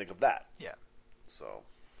Nails, they think of that. Yeah. So,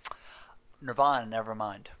 Nirvana,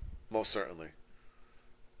 Nevermind. most certainly.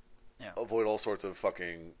 Yeah. Avoid all sorts of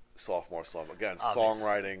fucking sophomore slump. Again, Obvious.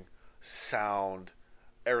 songwriting, sound,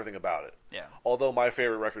 everything about it. Yeah. Although my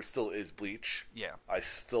favorite record still is Bleach. Yeah. I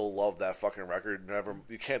still love that fucking record.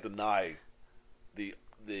 You can't deny the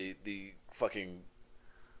fucking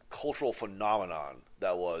cultural phenomenon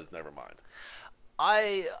that was Nevermind.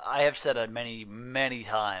 I have said it many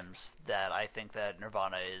times that I think that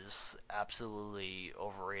Nirvana is absolutely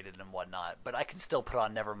overrated and whatnot, but I can still put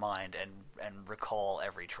on Nevermind and recall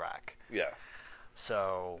every track. Yeah.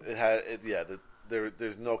 So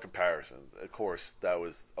there's no comparison. Of course, that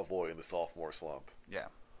was avoiding the sophomore slump. yeah.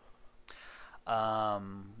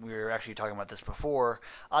 We were actually talking about this before.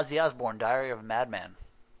 Ozzy Osbourne, Diary of a Madman.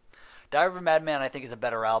 Diary of a Madman, I think, is a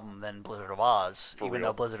better album than Blizzard of Oz. Even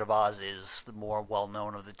though Blizzard of Oz is the more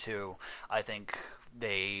well-known of the two, I think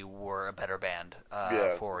they were a better band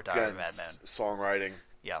for Diary of a Madman. Songwriting.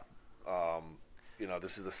 Yeah.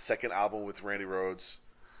 This is the second album with Randy Rhoads,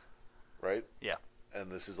 right? Yeah.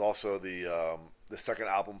 And this is also the second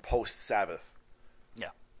album post-Sabbath. Yeah.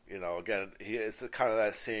 Again, it's kind of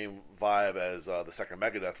that same vibe as the second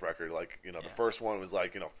Megadeth record. Like, the first one was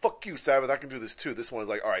like, fuck you, Sabbath, I can do this too. This one is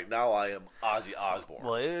like, all right, now I am Ozzy Osbourne.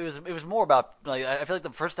 Well, it was more about, like, I feel like the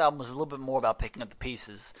first album was a little bit more about picking up the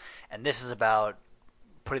pieces, and this is about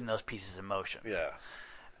putting those pieces in motion. Yeah.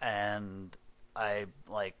 And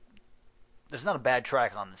there's not a bad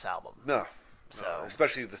track on this album. No.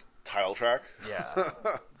 Especially this title track. Yeah.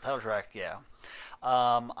 Title track, yeah.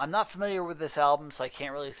 I'm not familiar with this album, so I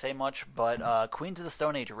can't really say much, but Queens of the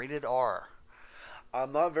Stone Age, rated R.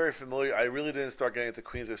 I'm not very familiar. I really didn't start getting into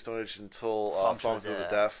Queens of the Stone Age until Songs of the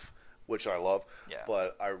Deaf, which I love. Yeah.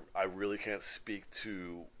 But I really can't speak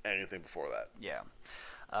to anything before that. Yeah.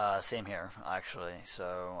 Same here, actually.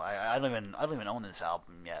 So I don't even own this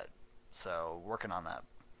album yet. So working on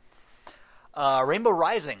that. Rainbow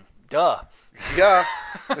Rising. Duh. Yeah.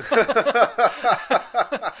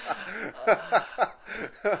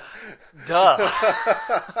 Duh.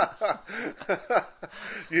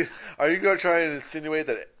 Are you going to try and insinuate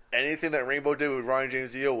that anything that Rainbow did with Ryan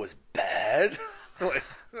James Dio was bad? Like,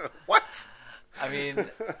 what? I mean,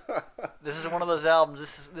 this is one of those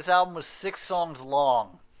albums. This album was 6 songs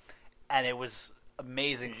long, and it was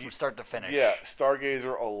amazing from start to finish. Yeah,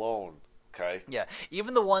 Stargazer alone. Okay. Yeah,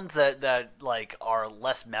 even the ones that like are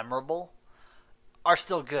less memorable are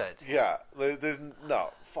still good. Yeah, there's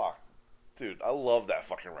no fuck, dude. I love that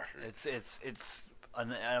fucking record. It's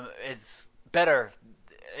better.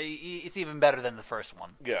 It's even better than the first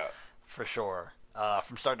one. Yeah, for sure.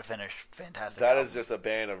 From start to finish, fantastic. That is just a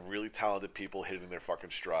band of really talented people hitting their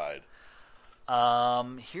fucking stride.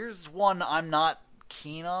 Here's one I'm not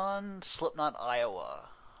keen on: Slipknot, Iowa.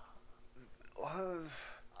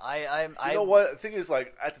 You know what? The thing is,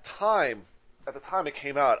 like, at the time it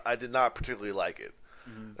came out, I did not particularly like it.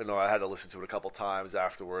 Mm-hmm. I had to listen to it a couple times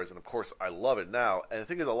afterwards, and of course, I love it now. And the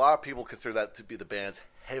thing is, a lot of people consider that to be the band's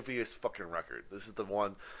heaviest fucking record. This is the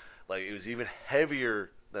one, like, it was even heavier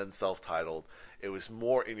than Self-Titled. It was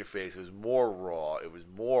more in your face. It was more raw. It was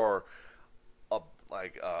more,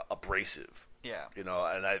 abrasive. Yeah. And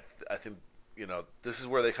I think. This is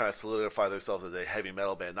where they kind of solidify themselves as a heavy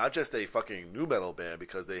metal band, not just a fucking new metal band,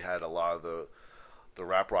 because they had a lot of the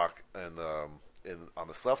rap rock and on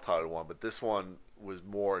the self-titled one, but this one was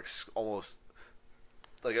more almost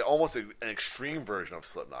an extreme version of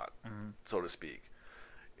Slipknot, so to speak.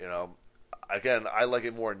 Again, I like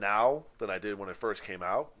it more now than I did when it first came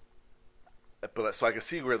out, but so I can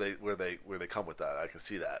see where they come with that. I can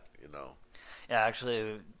see that, Yeah, actually,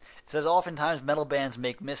 it says oftentimes metal bands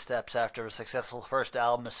make missteps after a successful first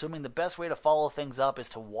album, assuming the best way to follow things up is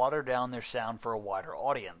to water down their sound for a wider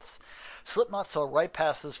audience. Slipknot saw right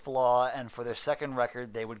past this flaw, and for their second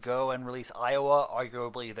record, they would go and release Iowa,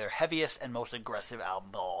 arguably their heaviest and most aggressive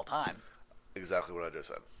album of all time. Exactly what I just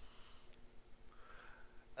said.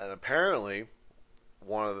 And apparently,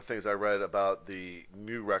 one of the things I read about the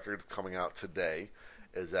new record coming out today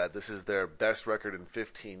is that this is their best record in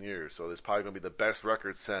 15 years. So this is probably going to be the best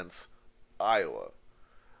record since Iowa.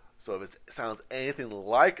 So if it sounds anything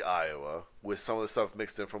like Iowa, with some of the stuff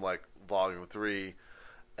mixed in from like Volume 3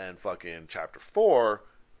 and fucking Chapter 4,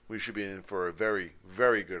 we should be in for a very,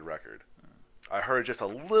 very good record. I heard just a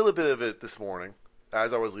little bit of it this morning.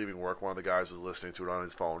 As I was leaving work, one of the guys was listening to it on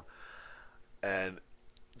his phone. And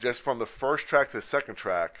just from the first track to the second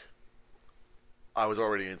track, I was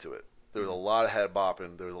already into it. There was a lot of head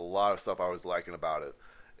bopping. There was a lot of stuff I was liking about it.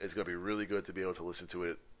 It's going to be really good to be able to listen to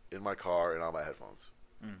it in my car and on my headphones.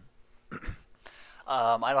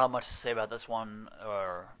 I don't have much to say about this one,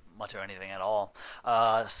 or much of anything at all.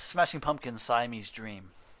 Smashing Pumpkins' Siamese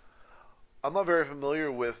Dream. I'm not very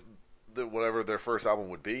familiar with whatever their first album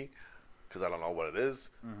would be, because I don't know what it is.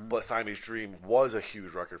 But Siamese Dream was a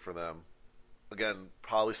huge record for them. Again,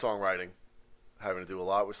 probably songwriting, having to do a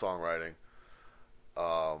lot with songwriting.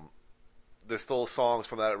 There's still songs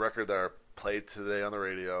from that record that are played today on the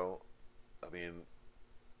radio. I mean,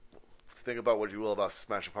 think about what you will about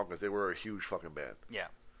Smashing Pumpkins. They were a huge fucking band. Yeah.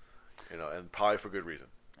 You know, and probably for good reason.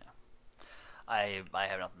 Yeah. I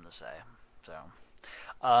have nothing to say. So,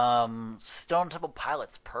 Stone Temple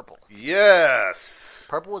Pilots, Purple. Yes.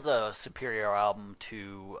 Purple was a superior album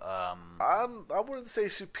to. I wouldn't say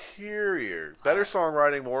superior. Better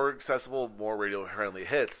songwriting, more accessible, more radio friendly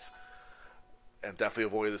hits, and definitely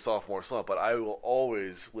avoid the sophomore slump. But I will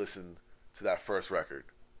always listen to that first record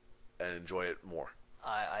and enjoy it more.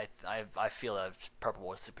 I feel that Purple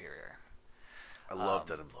was superior. I love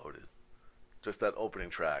Dead and Loaded. Just that opening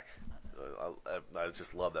track. I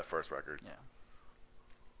just love that first record. Yeah.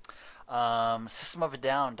 System of a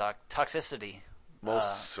Down, Toxicity.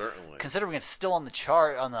 Most certainly. Considering it's still on the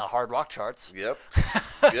chart, on the hard rock charts. Yep.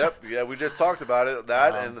 Yeah, we just talked about it.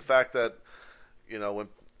 That and the fact that, you know, when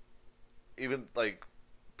even like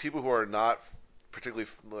people who are not particularly,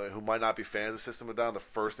 who might not be fans of System of a Down, the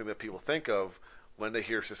first thing that people think of when they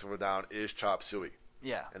hear System of a Down is Chop Suey.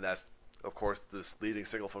 Yeah. And that's, of course, this leading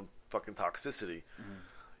single from fucking Toxicity.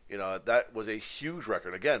 You know, that was a huge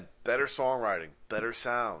record. Again, better songwriting, better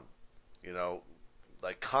sound. You know,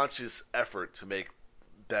 like conscious effort to make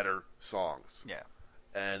better songs. Yeah.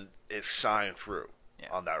 And it shined through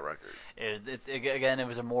on that record. It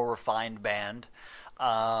was a more refined band.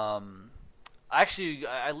 Actually,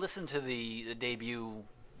 I listened to the debut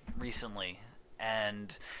recently,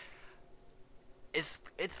 and it's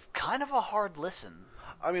kind of a hard listen.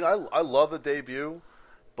 I mean, I love the debut,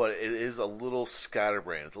 but it is a little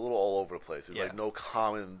scatterbrained. It's a little all over the place. There's like no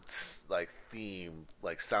common like theme,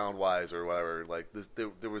 like sound wise or whatever. Like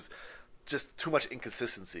there was just too much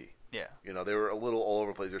inconsistency. Yeah, you know, they were a little all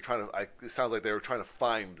over the place. They're trying to. It sounds like they were trying to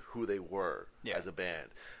find who they were as a band.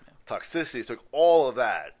 Yeah. Toxicity took all of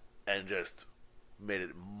that and just made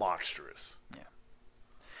it monstrous. Yeah.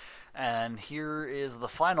 And here is the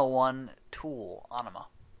final one, Tool, Anima.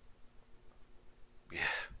 Yeah.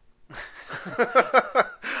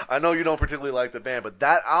 I know you don't particularly like the band, but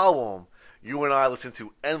that album, you and I listened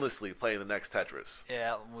to endlessly playing the next Tetris.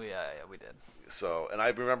 Yeah, we did. So, and I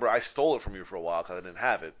remember I stole it from you for a while because I didn't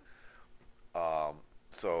have it.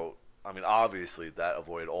 So, I mean, obviously that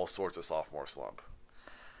avoided all sorts of sophomore slump.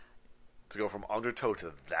 To go from Undertow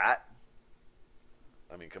to that,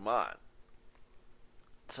 I mean, come on.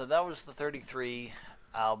 So that was the 33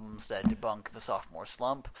 albums that debunk the sophomore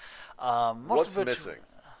slump. What's missing?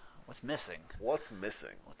 What's missing? What's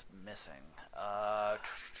missing? What's missing?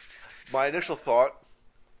 My initial thought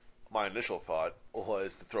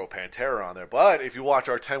was to throw Pantera on there. But if you watch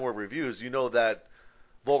our 10-word reviews, you know that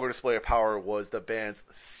Vulgar Display of Power was the band's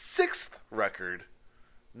 6th record,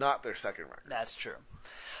 not their 2nd record. That's true.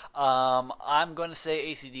 I'm going to say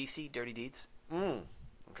AC/DC, Dirty Deeds.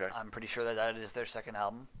 Okay. I'm pretty sure that is their 2nd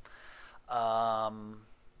album. I'm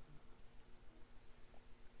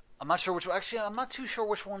not sure which. Actually, I'm not too sure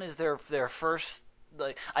which one is their first.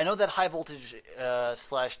 Like, I know that High Voltage /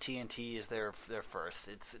 TNT is their first.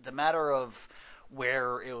 It's a matter of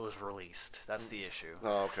where it was released. That's the issue.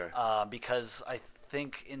 Oh, okay. Because I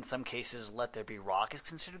think in some cases, Let There Be Rock is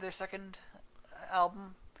considered their 2nd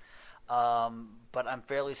album. But I'm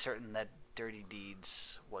fairly certain that Dirty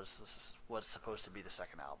Deeds was supposed to be the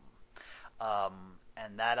 2nd album.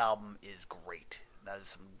 And that album is great. That is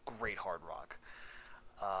some great hard rock.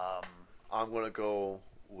 I'm going to go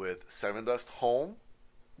with Seven Dust Home.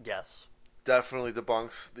 Yes. Definitely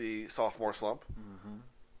debunks the sophomore slump. Mm-hmm.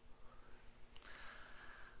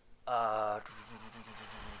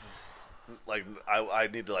 Like I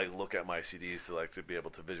need to like look at my CDs to be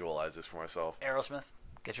able to visualize this for myself. Aerosmith,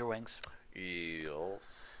 Get Your Wings.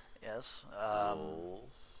 Eels. Yes. Eels.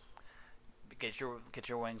 Get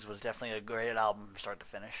Your Wings was definitely a great album from start to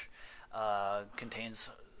finish. Contains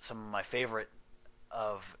some of my favorite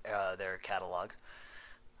of their catalog.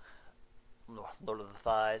 Lord of the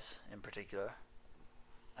Thighs, in particular.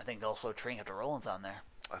 I think also Train After Rolling's on there.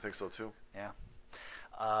 I think so too. Yeah.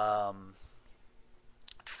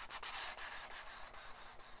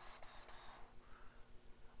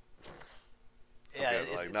 Yeah.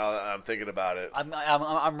 Like now that I'm thinking about it,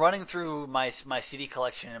 I'm running through my CD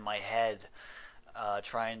collection in my head,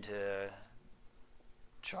 trying to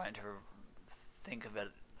think of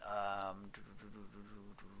it.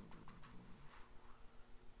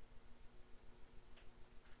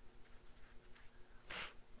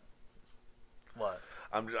 What?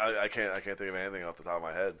 I can't think of anything off the top of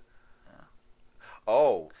my head. Yeah.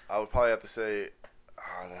 Oh, I would probably have to say.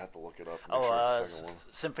 I'd have to look it up. And make sure it's the second one.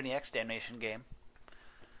 Symphony X Damnation Game.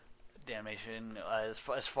 Damnation,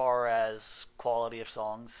 as far as quality of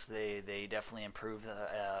songs, they definitely improved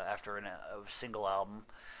after a single album.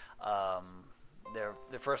 Their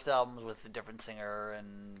first album was with a different singer,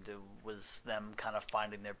 and it was them kind of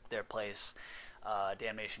finding their place.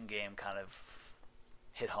 Damnation Game kind of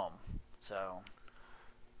hit home. So,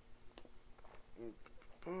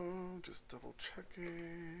 just double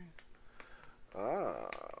checking.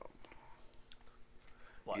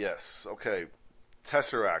 what? Yes. Okay.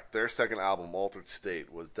 Tesseract, their second album, Altered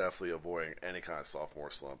State, was definitely avoiding any kind of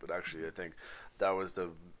sophomore slump. But actually, I think that was the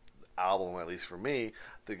album, at least for me,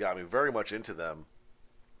 that got me very much into them.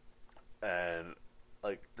 And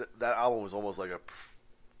like that album was almost like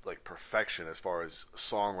perfection as far as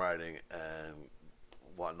songwriting and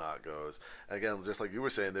whatnot goes. And again, just like you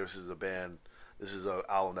were saying, this is an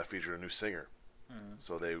album that featured a new singer. Mm-hmm.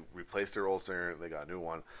 So they replaced their old singer, they got a new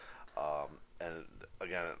one, and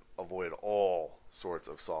again, it avoided all sorts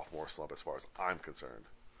of sophomore slump as far as I'm concerned.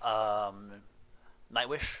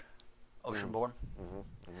 Nightwish, Oceanborn.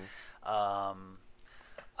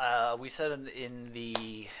 We said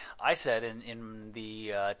I said in the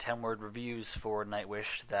 10-word reviews for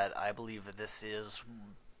Nightwish that I believe that this is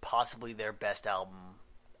possibly their best album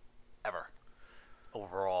ever,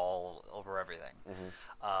 overall, over everything.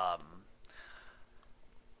 Mm-hmm.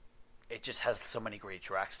 It just has so many great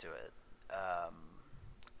tracks to it.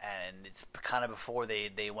 And it's kind of before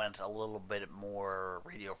they went a little bit more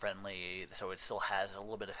radio friendly, so it still has a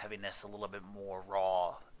little bit of heaviness, a little bit more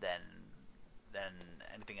raw than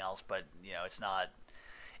anything else. But it's not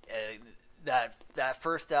that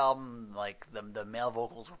first album. Like the male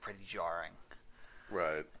vocals were pretty jarring.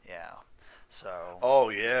 Right. Yeah. So. Oh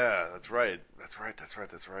yeah, that's right.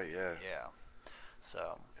 Yeah. Yeah.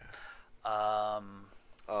 So.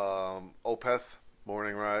 Opeth,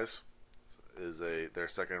 Morning Rise, is their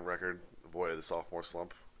second record, Void of the Sophomore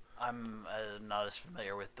Slump. I'm not as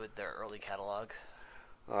familiar with their early catalog.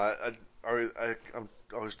 I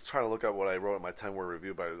was trying to look up what I wrote in my 10-word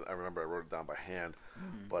review, but I remember I wrote it down by hand.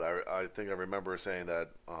 Mm-hmm. But I think I remember saying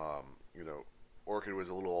that Orchid was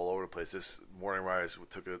a little all over the place. This Morning Rise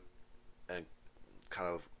took it and kind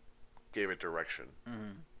of gave it direction.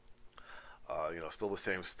 Mm-hmm. Still the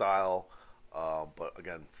same style, but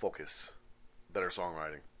again, focus, better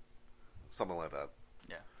songwriting, something like that.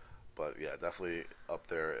 Yeah. But yeah, definitely up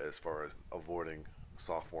there as far as avoiding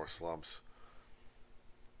sophomore slumps.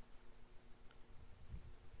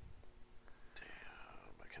 Damn,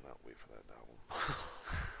 I cannot wait for that album.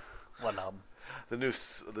 What album? The new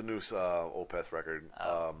Opeth record.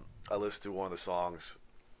 Oh. I listened to one of the songs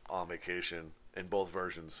on vacation in both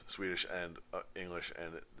versions, Swedish and English,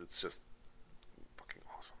 and it's just fucking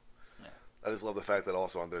awesome. Yeah. I just love the fact that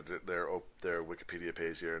also on their Wikipedia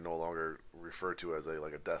page here, no longer referred to as a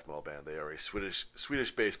death metal band. They are a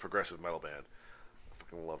Swedish-based progressive metal band. I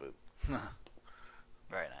fucking love it.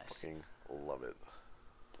 Very nice. Fucking love it.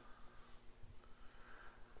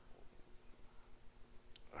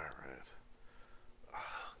 All right.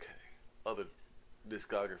 Okay. Other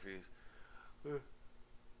discographies.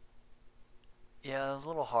 Yeah, it's a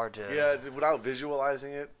little hard to. Yeah, without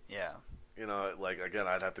visualizing it. Yeah. Again,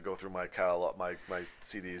 I'd have to go through my catalog, my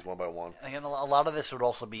CDs one by one. Again, a lot of this would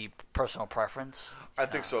also be personal preference. I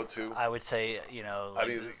think so too. I would say, I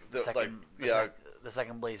mean, the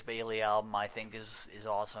second Blaze Bayley album, I think is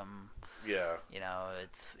awesome. Yeah.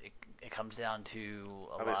 It comes down to.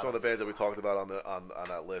 Some of the bands that we talked about on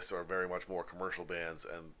that list are very much more commercial bands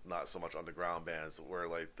and not so much underground bands, where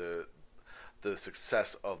like the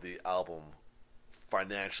success of the album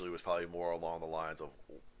financially was probably more along the lines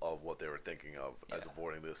of what they were thinking of as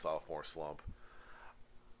avoiding the sophomore slump.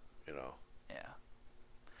 Yeah.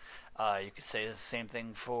 You could say the same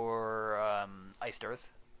thing for Iced Earth.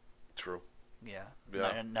 True. Yeah.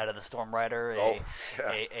 Yeah. Night of the Storm Rider, a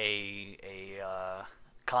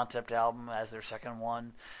concept album as their second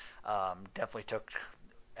one. Definitely took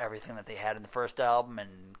everything that they had in the first album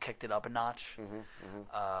and kicked it up a notch.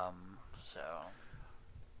 So.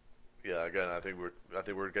 Yeah, again, I think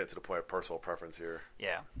we're getting to the point of personal preference here.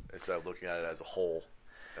 Yeah. Instead of looking at it as a whole,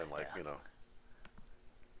 and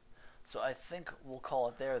So I think we'll call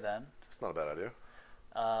it there then. It's not a bad idea.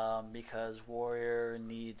 Because Warrior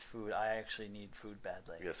needs food. I actually need food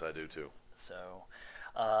badly. Yes, I do too. So,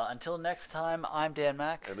 until next time, I'm Dan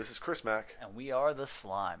Mack. And this is Chris Mack. And we are the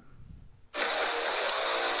Slime.